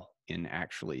downfall in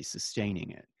actually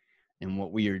sustaining it. And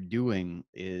what we are doing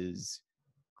is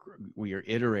we are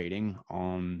iterating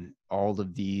on all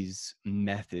of these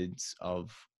methods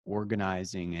of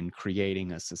organizing and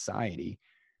creating a society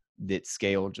that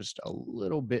scale just a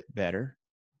little bit better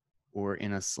or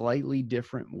in a slightly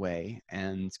different way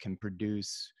and can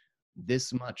produce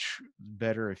this much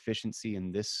better efficiency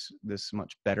and this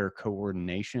much better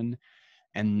coordination.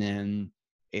 And then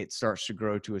it starts to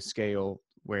grow to a scale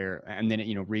where, and then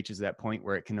it, reaches that point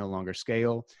where it can no longer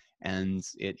scale, and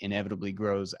it inevitably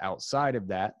grows outside of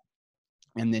that.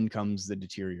 And then comes the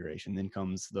deterioration, then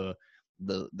comes the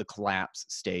collapse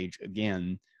stage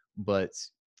again. But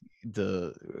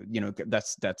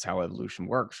that's how evolution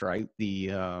works, right?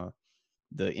 The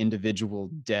individual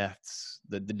deaths,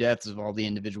 the deaths of all the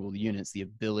individual units, the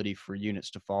ability for units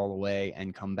to fall away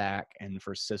and come back, and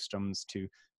for systems to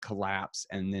collapse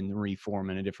and then reform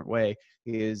in a different way,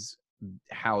 is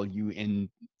how you in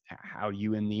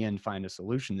the end find a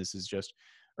solution. This is just,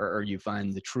 or you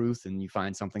find the truth and you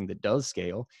find something that does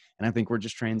scale. And I think we're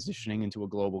just transitioning into a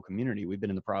global community. We've been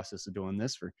in the process of doing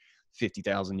this for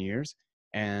 50,000 years,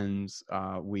 and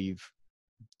we've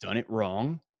done it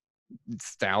wrong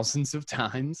thousands of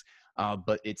times,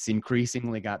 but it's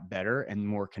increasingly got better and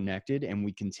more connected, and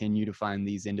we continue to find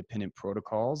these independent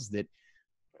protocols that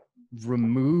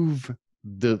remove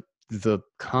the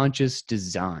conscious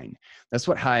design. That's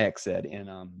what Hayek said in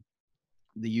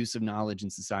The Use of Knowledge in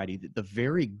Society, that the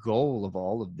very goal of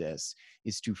all of this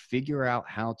is to figure out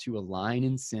how to align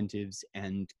incentives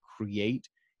and create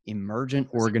emergent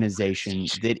organization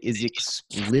that is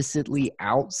explicitly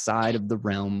outside of the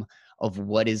realm of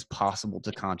what is possible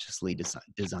to consciously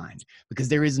design, because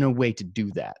there is no way to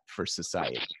do that for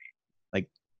society. Like,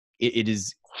 it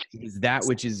is that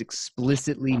which is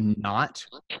explicitly not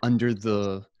under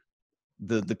the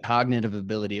cognitive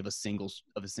ability of a single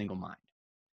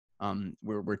mind.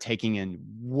 We're taking in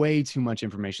way too much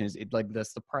information.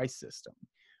 That's the price system.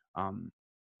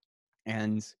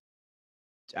 And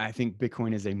I think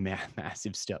Bitcoin is a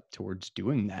massive step towards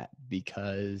doing that,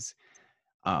 because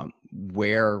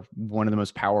where one of the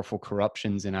most powerful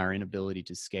corruptions in our inability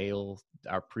to scale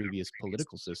our previous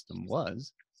political system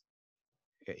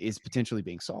is potentially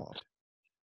being solved.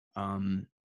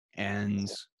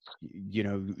 And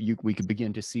we could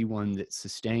begin to see one that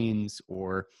sustains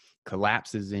or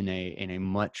collapses in a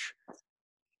much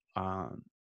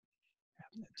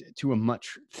to a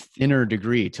much thinner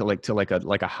degree, to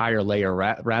a higher layer,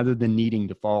 rather than needing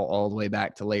to fall all the way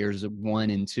back to layers of 1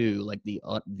 and 2, like the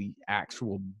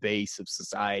actual base of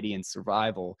society and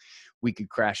survival. We could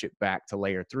crash it back to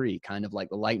layer 3, kind of like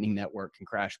the Lightning Network can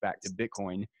crash back to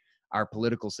Bitcoin. Our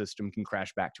political system can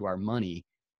crash back to our money,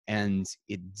 and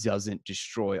it doesn't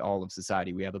destroy all of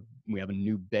society. We have a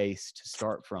new base to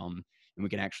start from, and we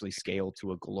can actually scale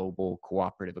to a global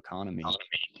cooperative economy.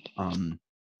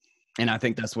 And I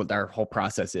think that's what our whole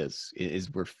process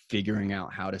is we're figuring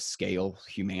out how to scale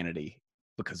humanity,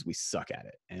 because we suck at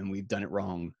it, and we've done it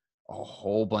wrong a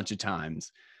whole bunch of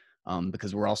times,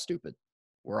 because we're all stupid.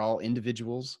 We're all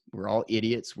individuals. We're all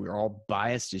idiots. We're all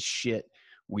biased as shit.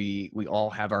 We all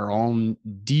have our own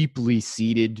deeply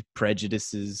seated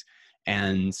prejudices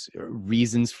and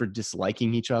reasons for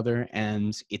disliking each other,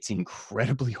 and it's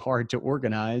incredibly hard to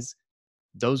organize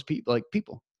those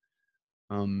people.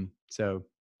 So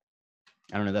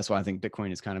I don't know. That's why I think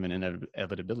Bitcoin is kind of an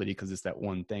inevitability, because it's that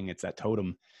one thing, it's that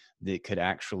totem that could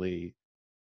actually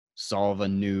solve a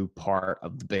new part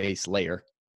of the base layer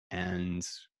and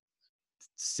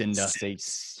send us a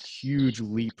huge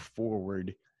leap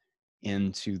forward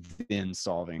into then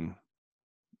solving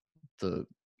the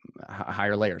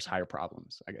higher layers, higher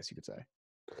problems, I guess you could say.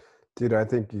 Dude, I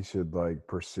think you should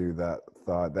pursue that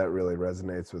thought. That really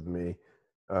resonates with me.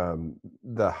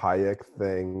 The Hayek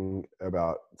thing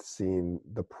about seeing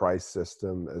the price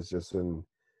system as just an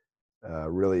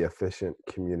really efficient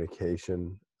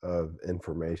communication of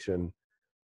information.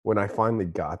 When I finally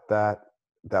got that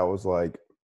was like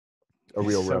a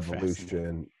real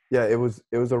revolution. Yeah, it was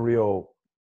a real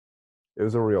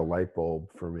light bulb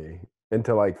for me. And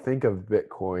to think of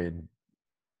Bitcoin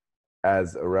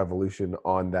as a revolution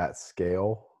on that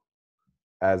scale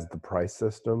as the price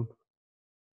system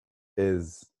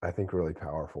is, I think, really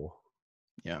powerful.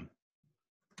 Yeah.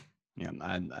 Yeah.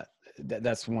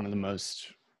 That's one of the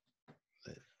most,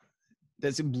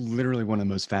 that's literally one of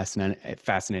the most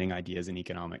fascinating ideas in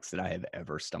economics that I have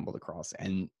ever stumbled across.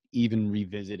 And even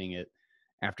revisiting it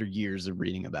after years of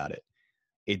reading about it,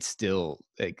 it's still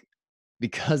like,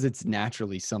 because it's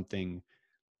naturally something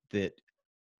that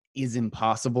is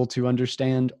impossible to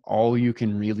understand, all you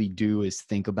can really do is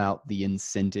think about the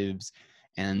incentives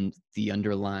and the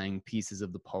underlying pieces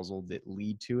of the puzzle that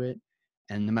lead to it.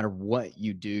 And no matter what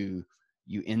you do,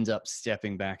 you end up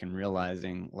stepping back and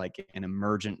realizing, like, an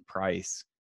emergent price,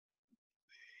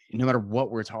 no matter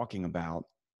what we're talking about,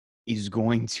 is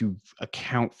going to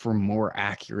account for more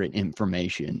accurate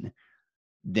information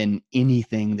than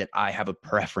anything that I have a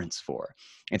preference for.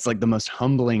 It's like the most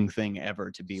humbling thing ever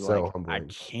to be So like, I humbling.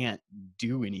 can't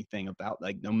do anything about,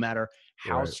 like, no matter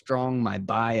how Right. strong my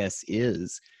bias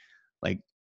is, like,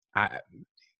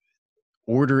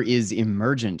 order is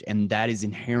emergent, and that is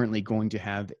inherently going to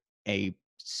have a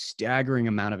staggering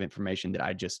amount of information that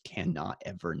I just cannot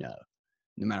ever know,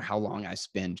 no matter how long I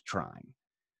spend trying.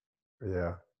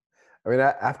 Yeah. I mean,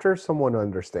 after someone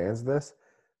understands this,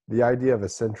 the idea of a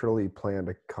centrally planned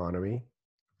economy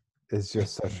is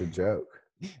just such a joke.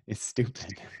 It's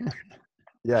stupid.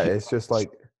 Yeah, it's just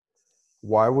like,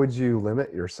 why would you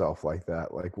limit yourself like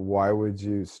that? Like, why would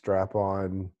you strap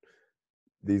on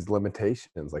these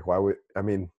limitations? Like, why would, I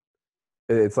mean,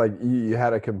 it's like you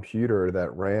had a computer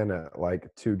that ran at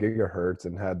like 2 gigahertz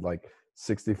and had like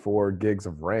 64 gigs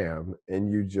of RAM,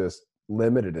 and you just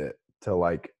limited it to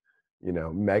like,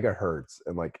 megahertz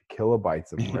and like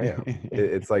kilobytes of RAM.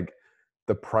 It's like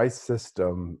the price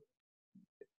system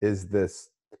is the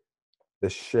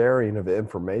sharing of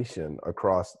information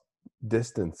across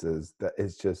distances that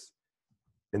is just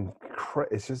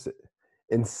it's just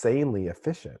insanely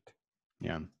efficient.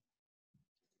 Yeah.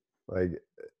 Like,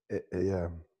 yeah,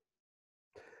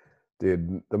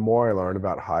 dude. The more I learn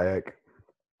about Hayek,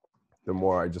 the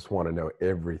more I just want to know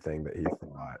everything that he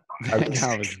thought. That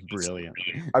guy was brilliant.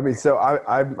 I mean, so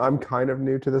I'm kind of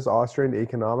new to this Austrian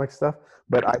economic stuff,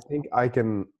 but I think I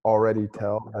can already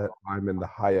tell that I'm in the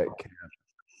Hayek camp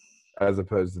as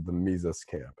opposed to the Mises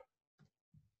camp.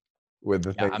 With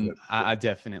the Yeah, things I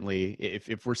definitely,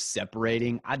 if we're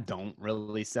separating, I don't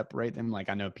really separate them. Like,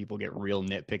 I know people get real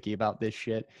nitpicky about this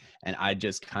shit, and I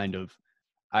kind of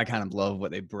love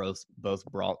what they both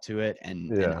brought to it,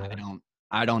 and yeah,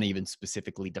 I don't even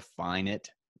specifically define it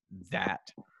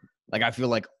that. Like, I feel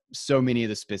like so many of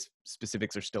the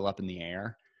specifics are still up in the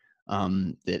air,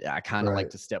 that I kind of like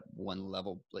right, to step one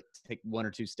level, like take one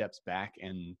or two steps back,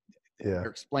 and yeah,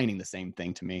 they're explaining the same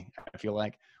thing to me, I feel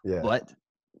like. yeah, But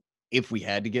if we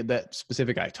had to get that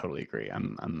specific, I totally agree.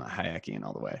 I'm Hayekian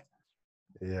all the way.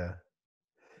 yeah.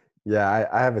 Yeah,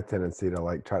 I have a tendency to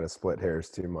like try to split hairs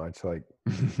too much. Like,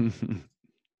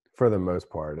 for the most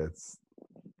part, it's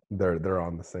they're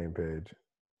on the same page.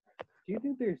 Do you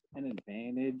think there's an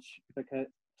advantage because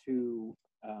to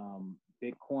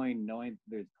Bitcoin knowing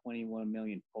there's 21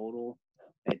 million total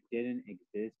that didn't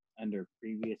exist under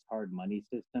previous hard money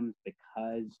systems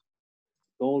because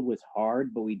gold was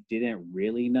hard, but we didn't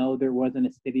really know there wasn't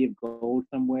a city of gold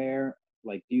somewhere?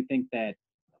 Like, do you think that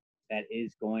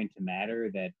is going to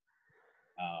matter? That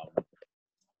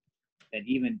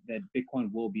that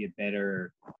Bitcoin will be a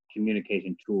better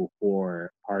communication tool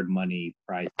for hard money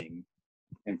pricing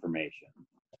information?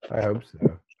 I hope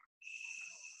so.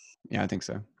 Yeah, I think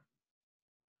so.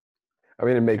 I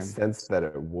mean, it makes sense that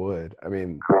it would. I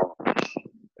mean,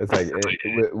 it's like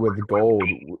with gold,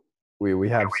 we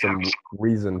have some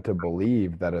reason to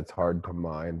believe that it's hard to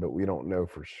mine, but we don't know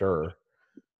for sure.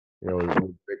 With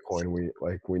Bitcoin,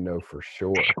 we know for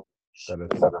sure that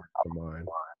it's hard to mine.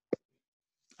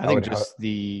 I think just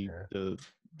the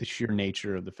sheer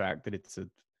nature of the fact that it's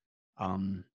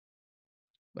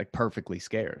like perfectly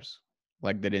scarce,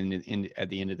 like that in at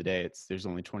the end of the day, there's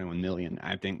only 21 million.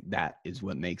 I think that is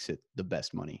what makes it the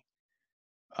best money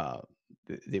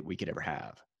that we could ever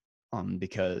have,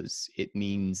 because it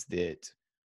means that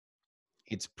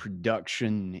its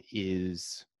production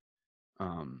is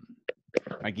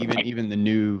like even the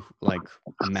new like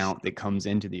amount that comes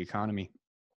into the economy,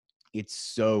 it's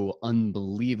so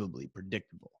unbelievably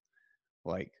predictable.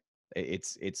 Like,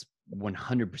 it's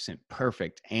 100%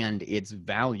 perfect, and its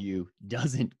value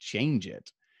doesn't change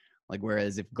it. Like,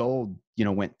 whereas if gold,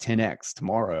 went 10x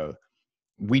tomorrow,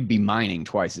 we'd be mining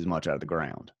twice as much out of the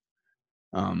ground.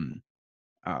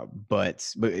 But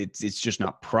it's just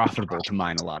not profitable to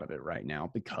mine a lot of it right now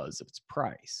because of its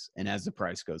price. And as the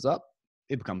price goes up,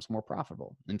 it becomes more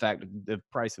profitable. In fact, if the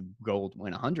price of gold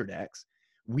went 100x,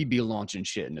 we'd be launching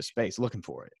shit into space looking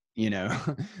for it.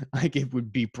 Like, it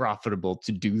would be profitable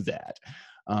to do that.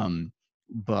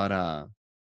 But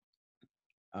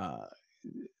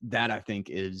that I think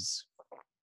is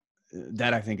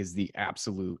the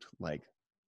absolute like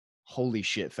holy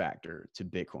shit factor to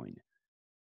Bitcoin,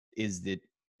 is that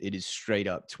it is straight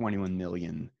up 21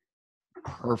 million,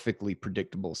 perfectly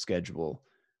predictable schedule.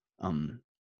 And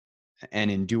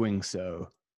in doing so,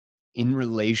 in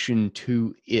relation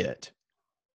to it,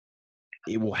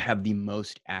 it will have the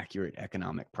most accurate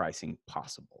economic pricing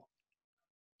possible.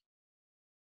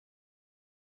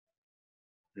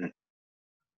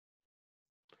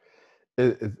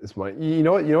 It's funny. You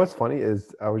know what? You know what's funny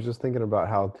is I was just thinking about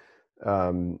how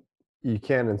you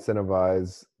can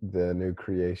incentivize the new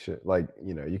creation. Like,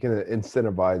 you know, you can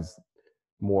incentivize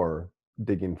more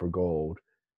digging for gold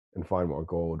and find more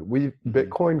gold.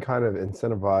 Bitcoin kind of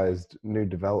incentivized new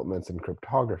developments in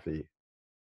cryptography.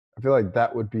 I feel like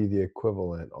that would be the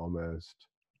equivalent almost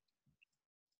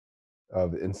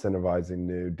of incentivizing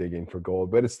new digging for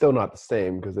gold, but it's still not the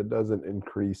same because it doesn't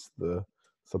increase the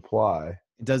supply.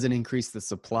 It doesn't increase the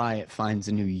supply. It finds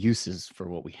new uses for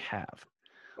what we have.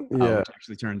 Yeah. Which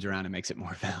actually turns around and makes it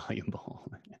more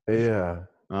valuable. Yeah.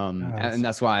 And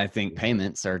that's why I think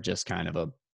payments are just kind of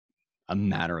a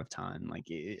matter of time. Like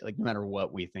no matter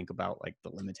what we think about, like the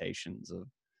limitations of,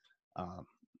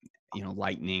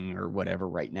 Lightning or whatever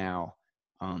right now,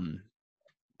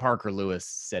 Parker Lewis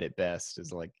said it best,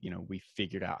 is like, we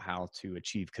figured out how to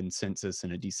achieve consensus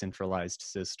in a decentralized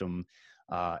system,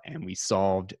 and we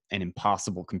solved an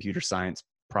impossible computer science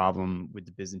problem with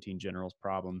the Byzantine generals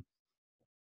problem.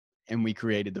 And we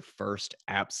created the first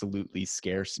absolutely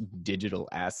scarce digital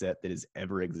asset that has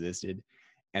ever existed.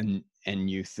 And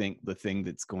you think the thing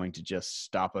that's going to just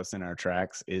stop us in our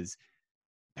tracks is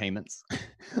payments?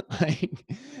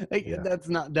 Yeah. That's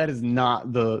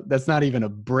not even a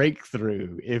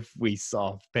breakthrough if we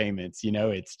solve payments.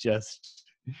 It's just,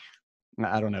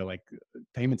 I don't know, like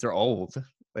payments are old.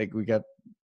 Like we got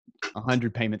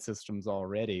 100 payment systems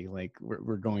already. Like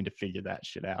we're going to figure that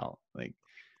shit out. Like,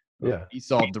 Yeah. we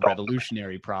solved the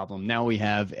revolutionary problem. Now we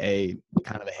have a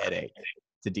kind of a headache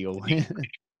to deal with.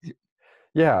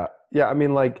 Yeah. I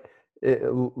mean, like,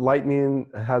 Lightning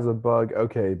has a bug.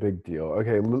 Okay, big deal.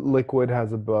 Okay, Liquid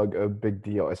has a bug. A big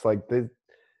deal. It's like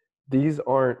these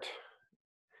aren't.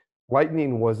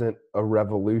 Lightning wasn't a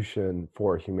revolution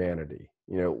for humanity.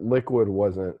 Liquid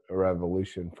wasn't a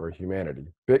revolution for humanity.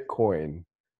 Bitcoin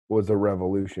was a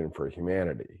revolution for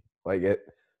humanity. Like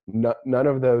none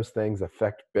of those things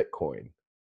affect Bitcoin.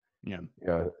 Yeah.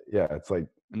 Yeah. It's like,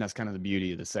 and that's kind of the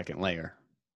beauty of the second layer.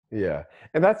 Yeah.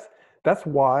 And that's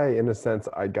why, in a sense,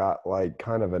 I got like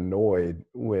kind of annoyed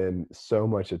when so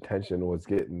much attention was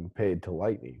getting paid to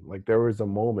Lightning. Like there was a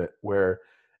moment where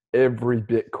every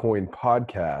Bitcoin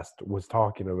podcast was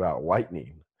talking about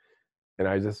Lightning. And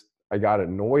I got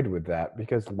annoyed with that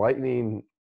because Lightning,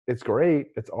 it's great,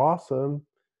 it's awesome,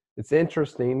 it's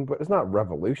interesting, but it's not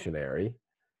revolutionary.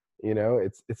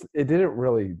 It didn't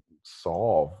really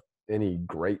solve any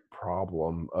great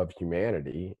problem of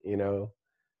humanity. I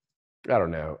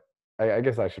don't know. I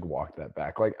guess I should walk that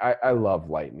back. Like I love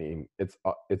Lightning.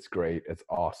 It's great. It's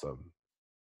awesome.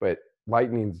 But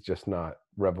Lightning's just not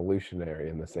revolutionary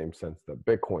in the same sense that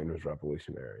Bitcoin was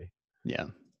revolutionary. Yeah.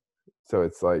 So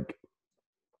it's like,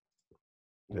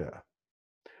 yeah.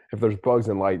 If there's bugs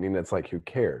in Lightning, it's like, who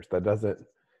cares?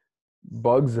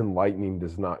 Bugs in Lightning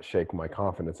does not shake my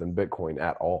confidence in Bitcoin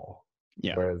at all.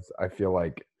 Yeah. Whereas I feel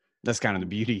like that's kind of the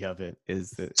beauty of it,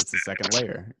 is that it's a second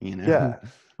layer, Yeah,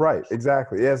 right.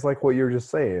 Exactly. Yeah, it's like what you were just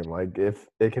saying. Like if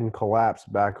it can collapse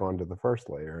back onto the first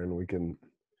layer, and we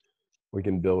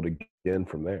can build again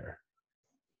from there.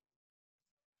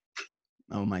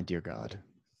 Oh my dear God.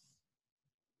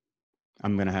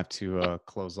 I'm gonna have to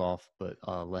close off, but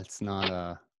let's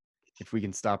not. If we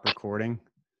can stop recording.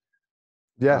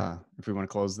 Yeah. If we want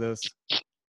to close this.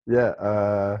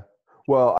 Yeah. Well.